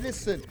 Hey,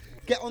 listen,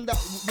 get on that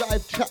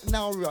live chat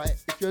now, right?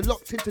 If you're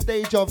locked into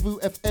Deja Vu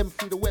FM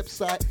through the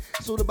website,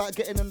 it's all about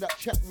getting in that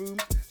chat room.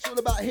 It's all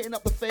about hitting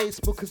up the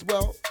Facebook as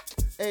well.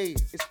 Hey,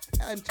 it's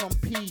Anton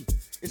P.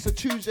 It's a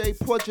Tuesday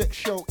project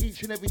show,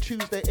 each and every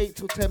Tuesday, 8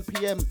 till 10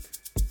 p.m.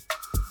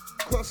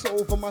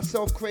 Crossover,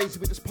 myself crazy,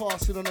 we're just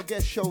passing on a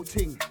guest show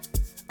thing.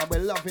 And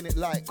we're loving it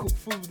like cooked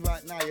food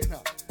right now, you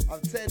know.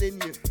 I'm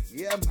telling you,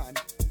 yeah, man.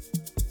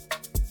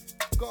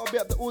 Gotta be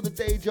up to all the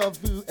Deja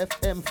Vu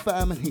FM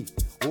family.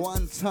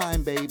 One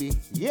time, baby.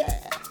 Yeah.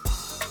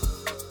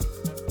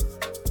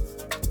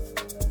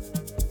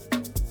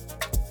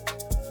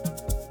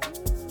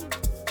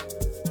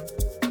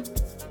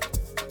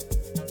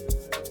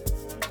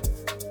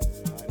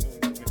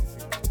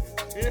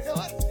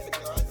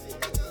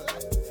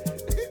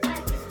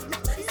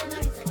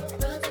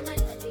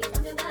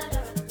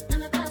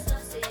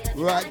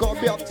 Right, gotta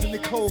be up to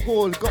Nicole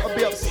Hall, gotta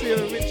be up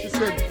Sarah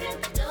Richardson,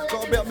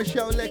 gotta be up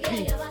Michelle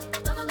Leckie,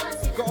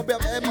 gotta be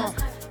up Emma,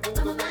 all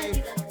the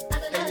way.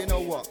 Hey, you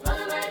know what?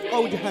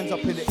 Hold your hands up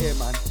in the air,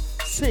 man.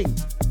 Sing.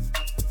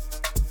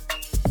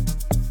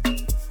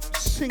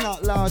 Sing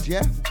out loud,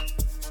 yeah?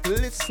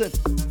 Listen.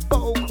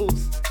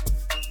 Vocals.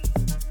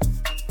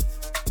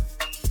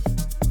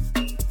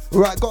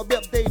 Right, got a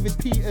bit of David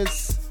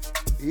Peters.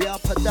 Yeah,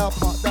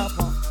 dapper.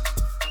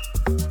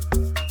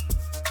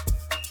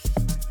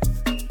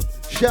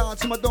 Shout out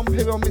to my Don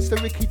Perry on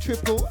Mr. Ricky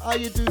Triple. How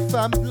you do,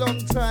 fam?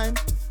 Long time.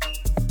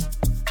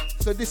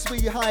 So this where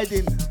you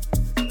hiding.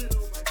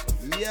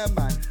 Yeah,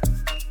 man.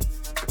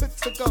 Good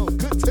to go,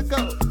 good to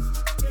go.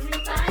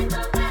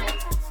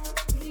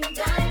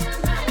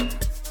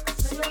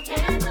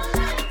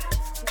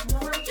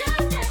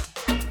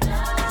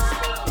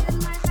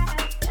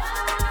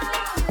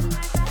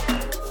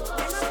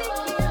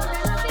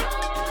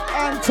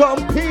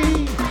 Anton P.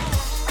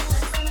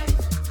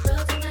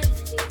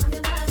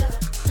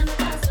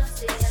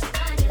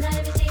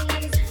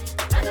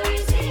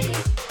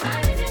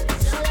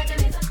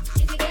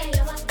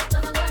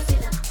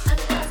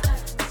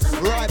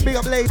 Right, big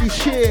up Lady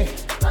Sheer.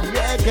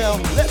 Yeah, girl,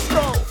 let's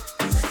go.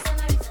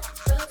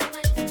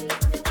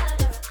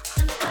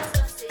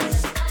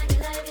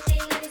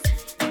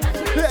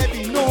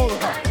 Lady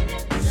Nora.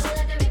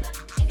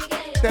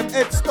 Them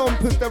Ed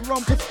Stompers, them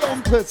Romper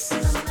Stompers.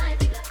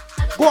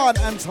 Go on,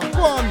 Anton.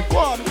 Go on.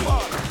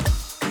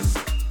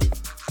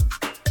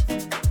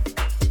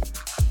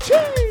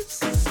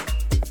 Cheese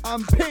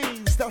and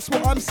peas, that's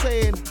what I'm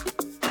saying.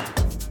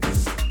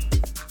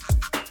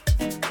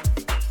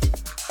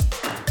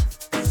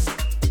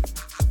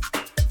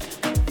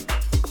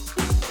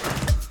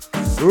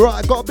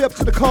 Right, gotta be up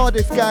to the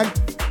Cardiff gang.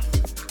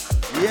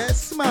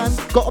 Yes, man.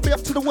 Gotta be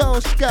up to the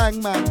Welsh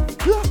gang, man.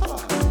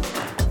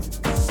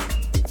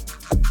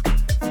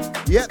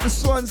 Yeah, the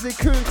Swansea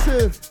crew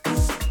too.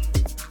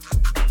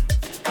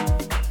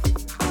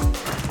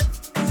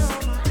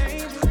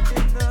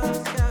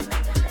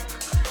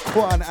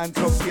 Go on,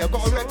 Anton P. I've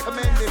got to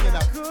recommend him, you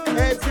know.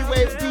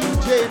 Heavyweight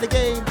DJ in the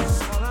game.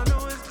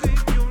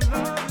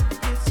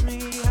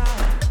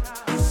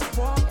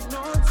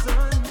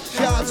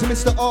 Shout out to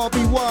Mr.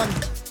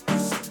 RB1.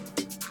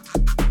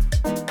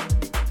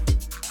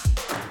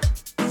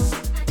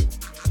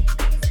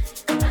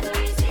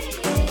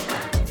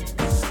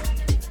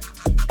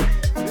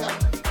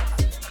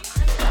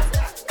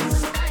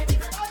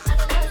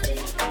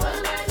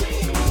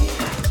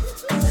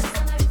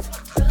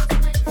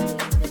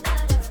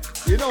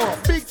 You know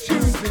what? Big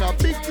tunes, you know.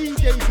 Big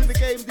DJs in the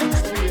game,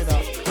 these two, you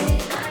know.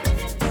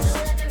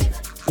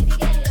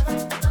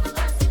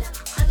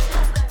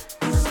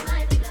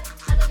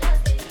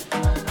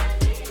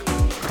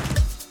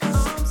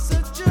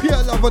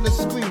 Pure love on the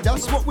screen,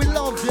 that's what we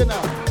love, you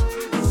know.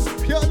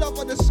 Pure love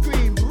on the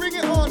screen, bring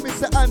it on,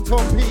 Mr.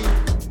 Anton P.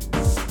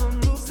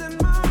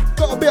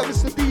 Gotta be up,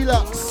 Mr.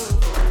 Deluxe,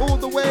 all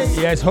the way.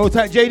 Yes, hold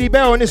tight, JD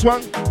Bell on this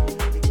one.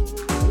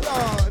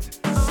 Lord.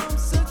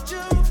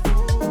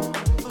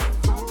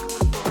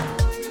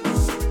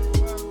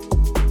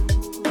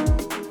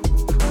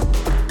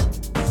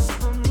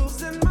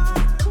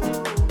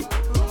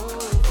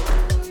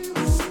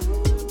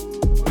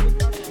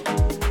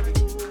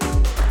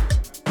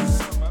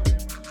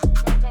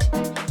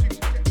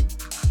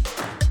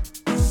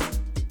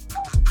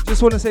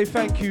 Just want to say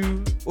thank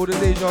you, all the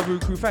Deja Vu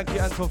crew. Thank you,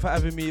 Anton, for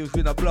having me. It's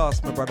been a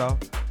blast, my brother.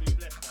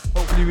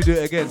 Hopefully we do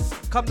it again.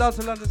 Come down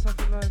to London,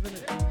 something live,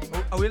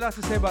 innit? Are we allowed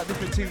to say about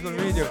different teams on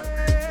the radio?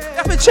 You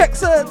have to check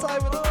certain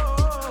time.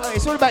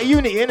 It's all about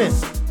unity, innit?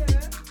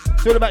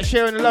 It's all about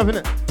sharing the love,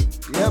 innit?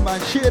 Yeah,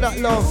 man, share that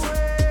love.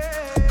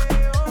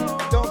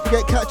 Don't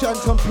forget, catch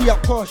Anton P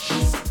up Posh.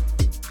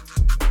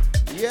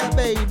 Yeah,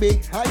 baby.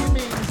 How you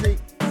mean, Z?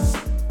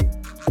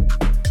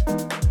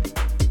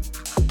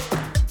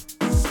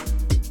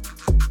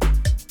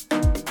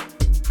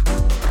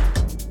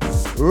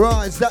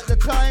 Right, is that the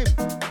time?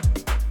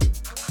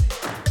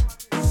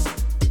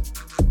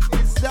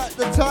 Is that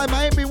the time?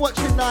 I ain't been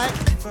watching night.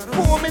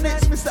 4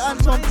 minutes, Mr.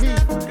 Anton P.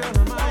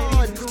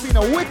 Oh, it's been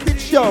a wicked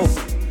show.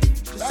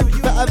 Thank you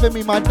for having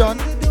me, my Don.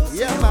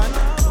 Yeah, man.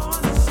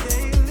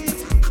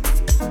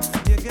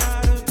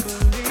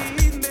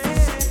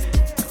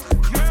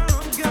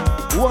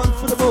 One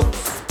for the books.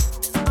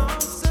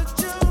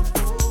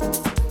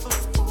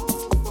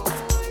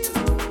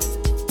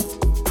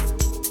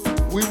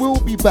 We will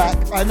be back,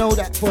 I know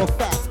that for a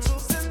fact.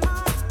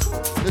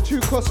 The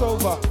true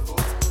crossover.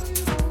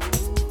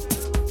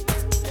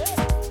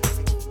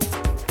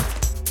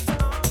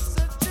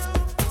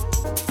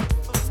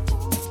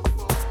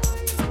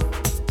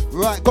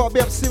 Right, gotta be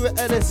up Sarah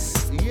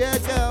Ellis. Yeah,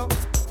 girl.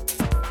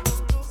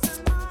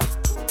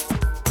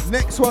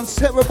 Next one's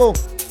terrible.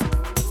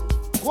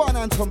 Go on,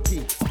 Anton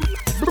P.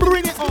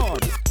 Bring it on.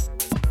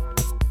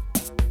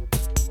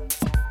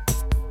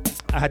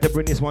 I had to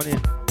bring this one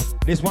in.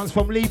 This one's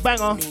from Lee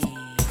Banger.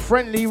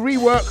 Friendly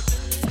rework.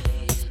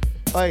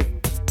 Hey,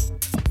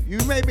 you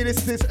made me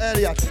listen to this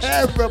earlier.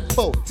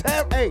 Terrible.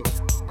 Hey,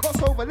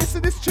 crossover.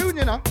 Listen to this tune,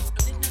 you know.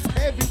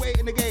 Heavyweight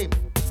in the game.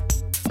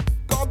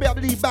 Gotta be up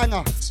Lee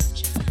Banger.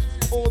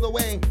 All the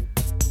way.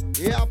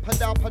 Yeah,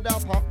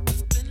 padapa.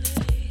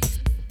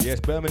 Yes,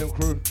 Birmingham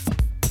crew.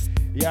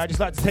 Yeah, I'd just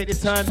like to take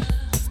this time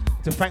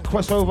to thank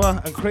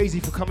Crossover and Crazy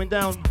for coming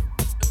down.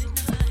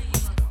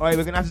 Alright,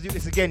 we're gonna have to do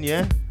this again,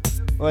 yeah?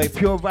 Alright,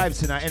 pure vibes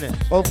tonight, innit?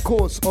 Of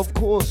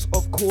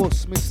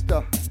course,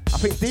 mister. I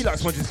think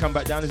Deluxe wanted to come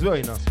back down as well,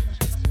 you know?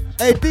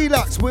 Hey,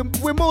 Deluxe,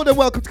 we're more than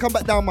welcome to come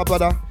back down, my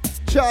brother.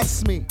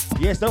 Trust me.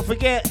 Yes, don't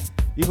forget,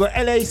 you got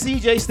LA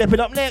CJ stepping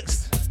up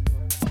next.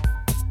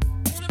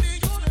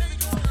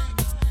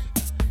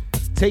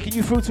 Taking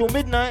you through till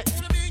midnight.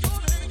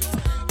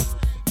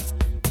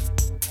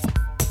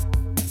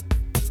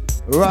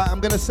 Right, I'm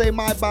gonna say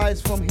my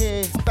byes from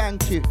here.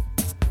 Thank you.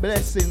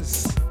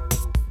 Blessings.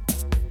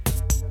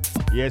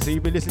 Yeah, so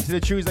you've been listening to the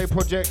Tuesday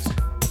Project.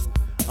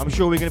 I'm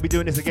sure we're gonna be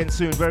doing this again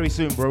soon, very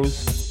soon,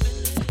 bros.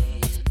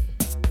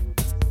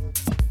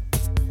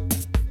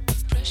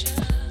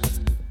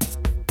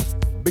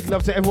 Big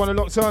love to everyone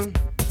locked on.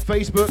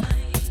 Facebook,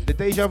 the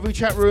Deja Vu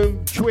chat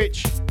room,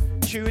 Twitch.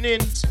 Tune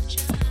in.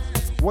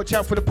 Watch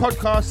out for the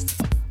podcast.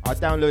 I'll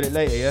download it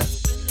later, yeah?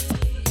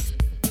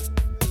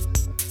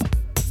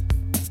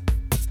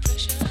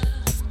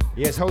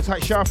 Yes, hold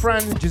tight,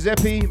 Shafran,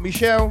 Giuseppe,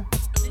 Michelle,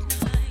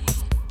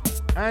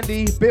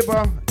 Andy,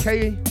 Bibba,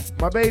 Kay,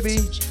 my baby,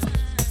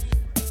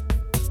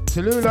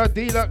 Tallulah,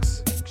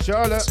 Deluxe,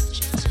 Charlotte,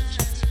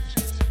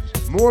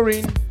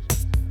 Maureen,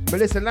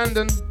 Melissa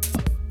Landon,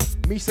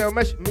 Michelle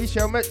Messenger.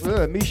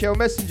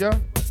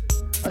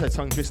 That's a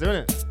tongue twister,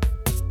 isn't it?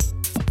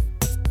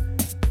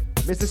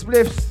 Mr.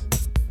 Spliffs,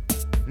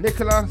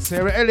 Nicola,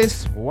 Sarah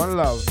Ellis, one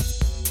love.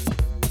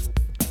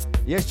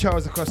 Yes,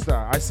 Charles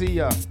Acosta, I see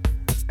ya.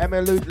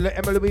 Emma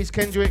Louise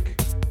Kendrick,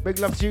 big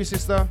love to you,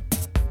 sister.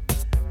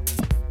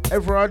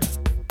 Everard,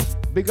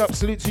 big up,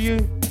 salute to you.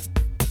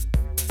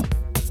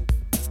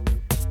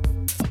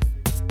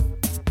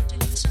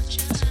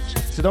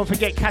 So don't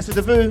forget Casa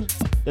de Vu,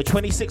 the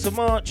 26th of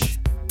March.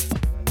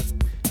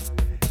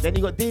 Then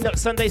you got Deluxe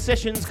Sunday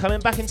Sessions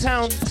coming back in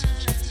town.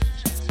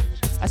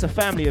 That's a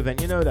family event,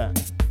 you know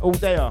that. All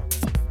day are.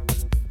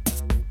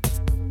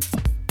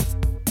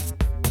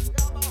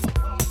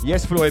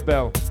 Yes, Floyd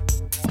Bell.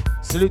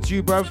 Salute to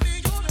you, bruv.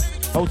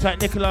 Hold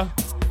tight, Nicola.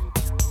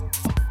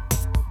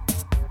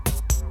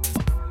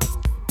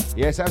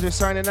 Yes, as we're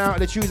signing out at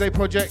the Tuesday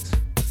Project.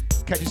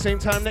 Catch you same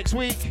time next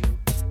week.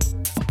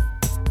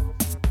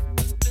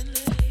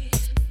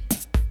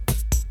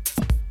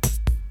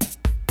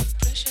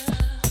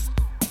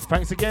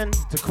 Thanks again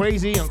to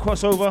Crazy and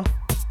Crossover.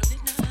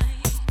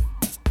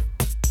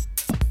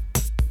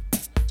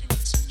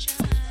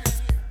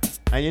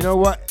 And you know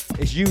what?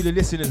 It's you, the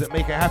listeners, that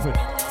make it happen.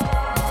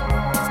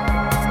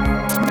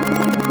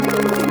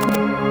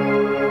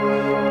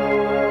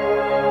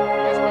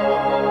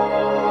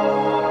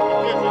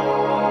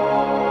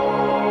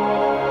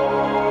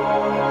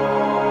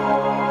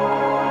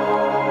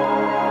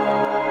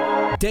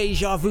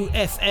 Deja Vu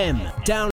FM. Down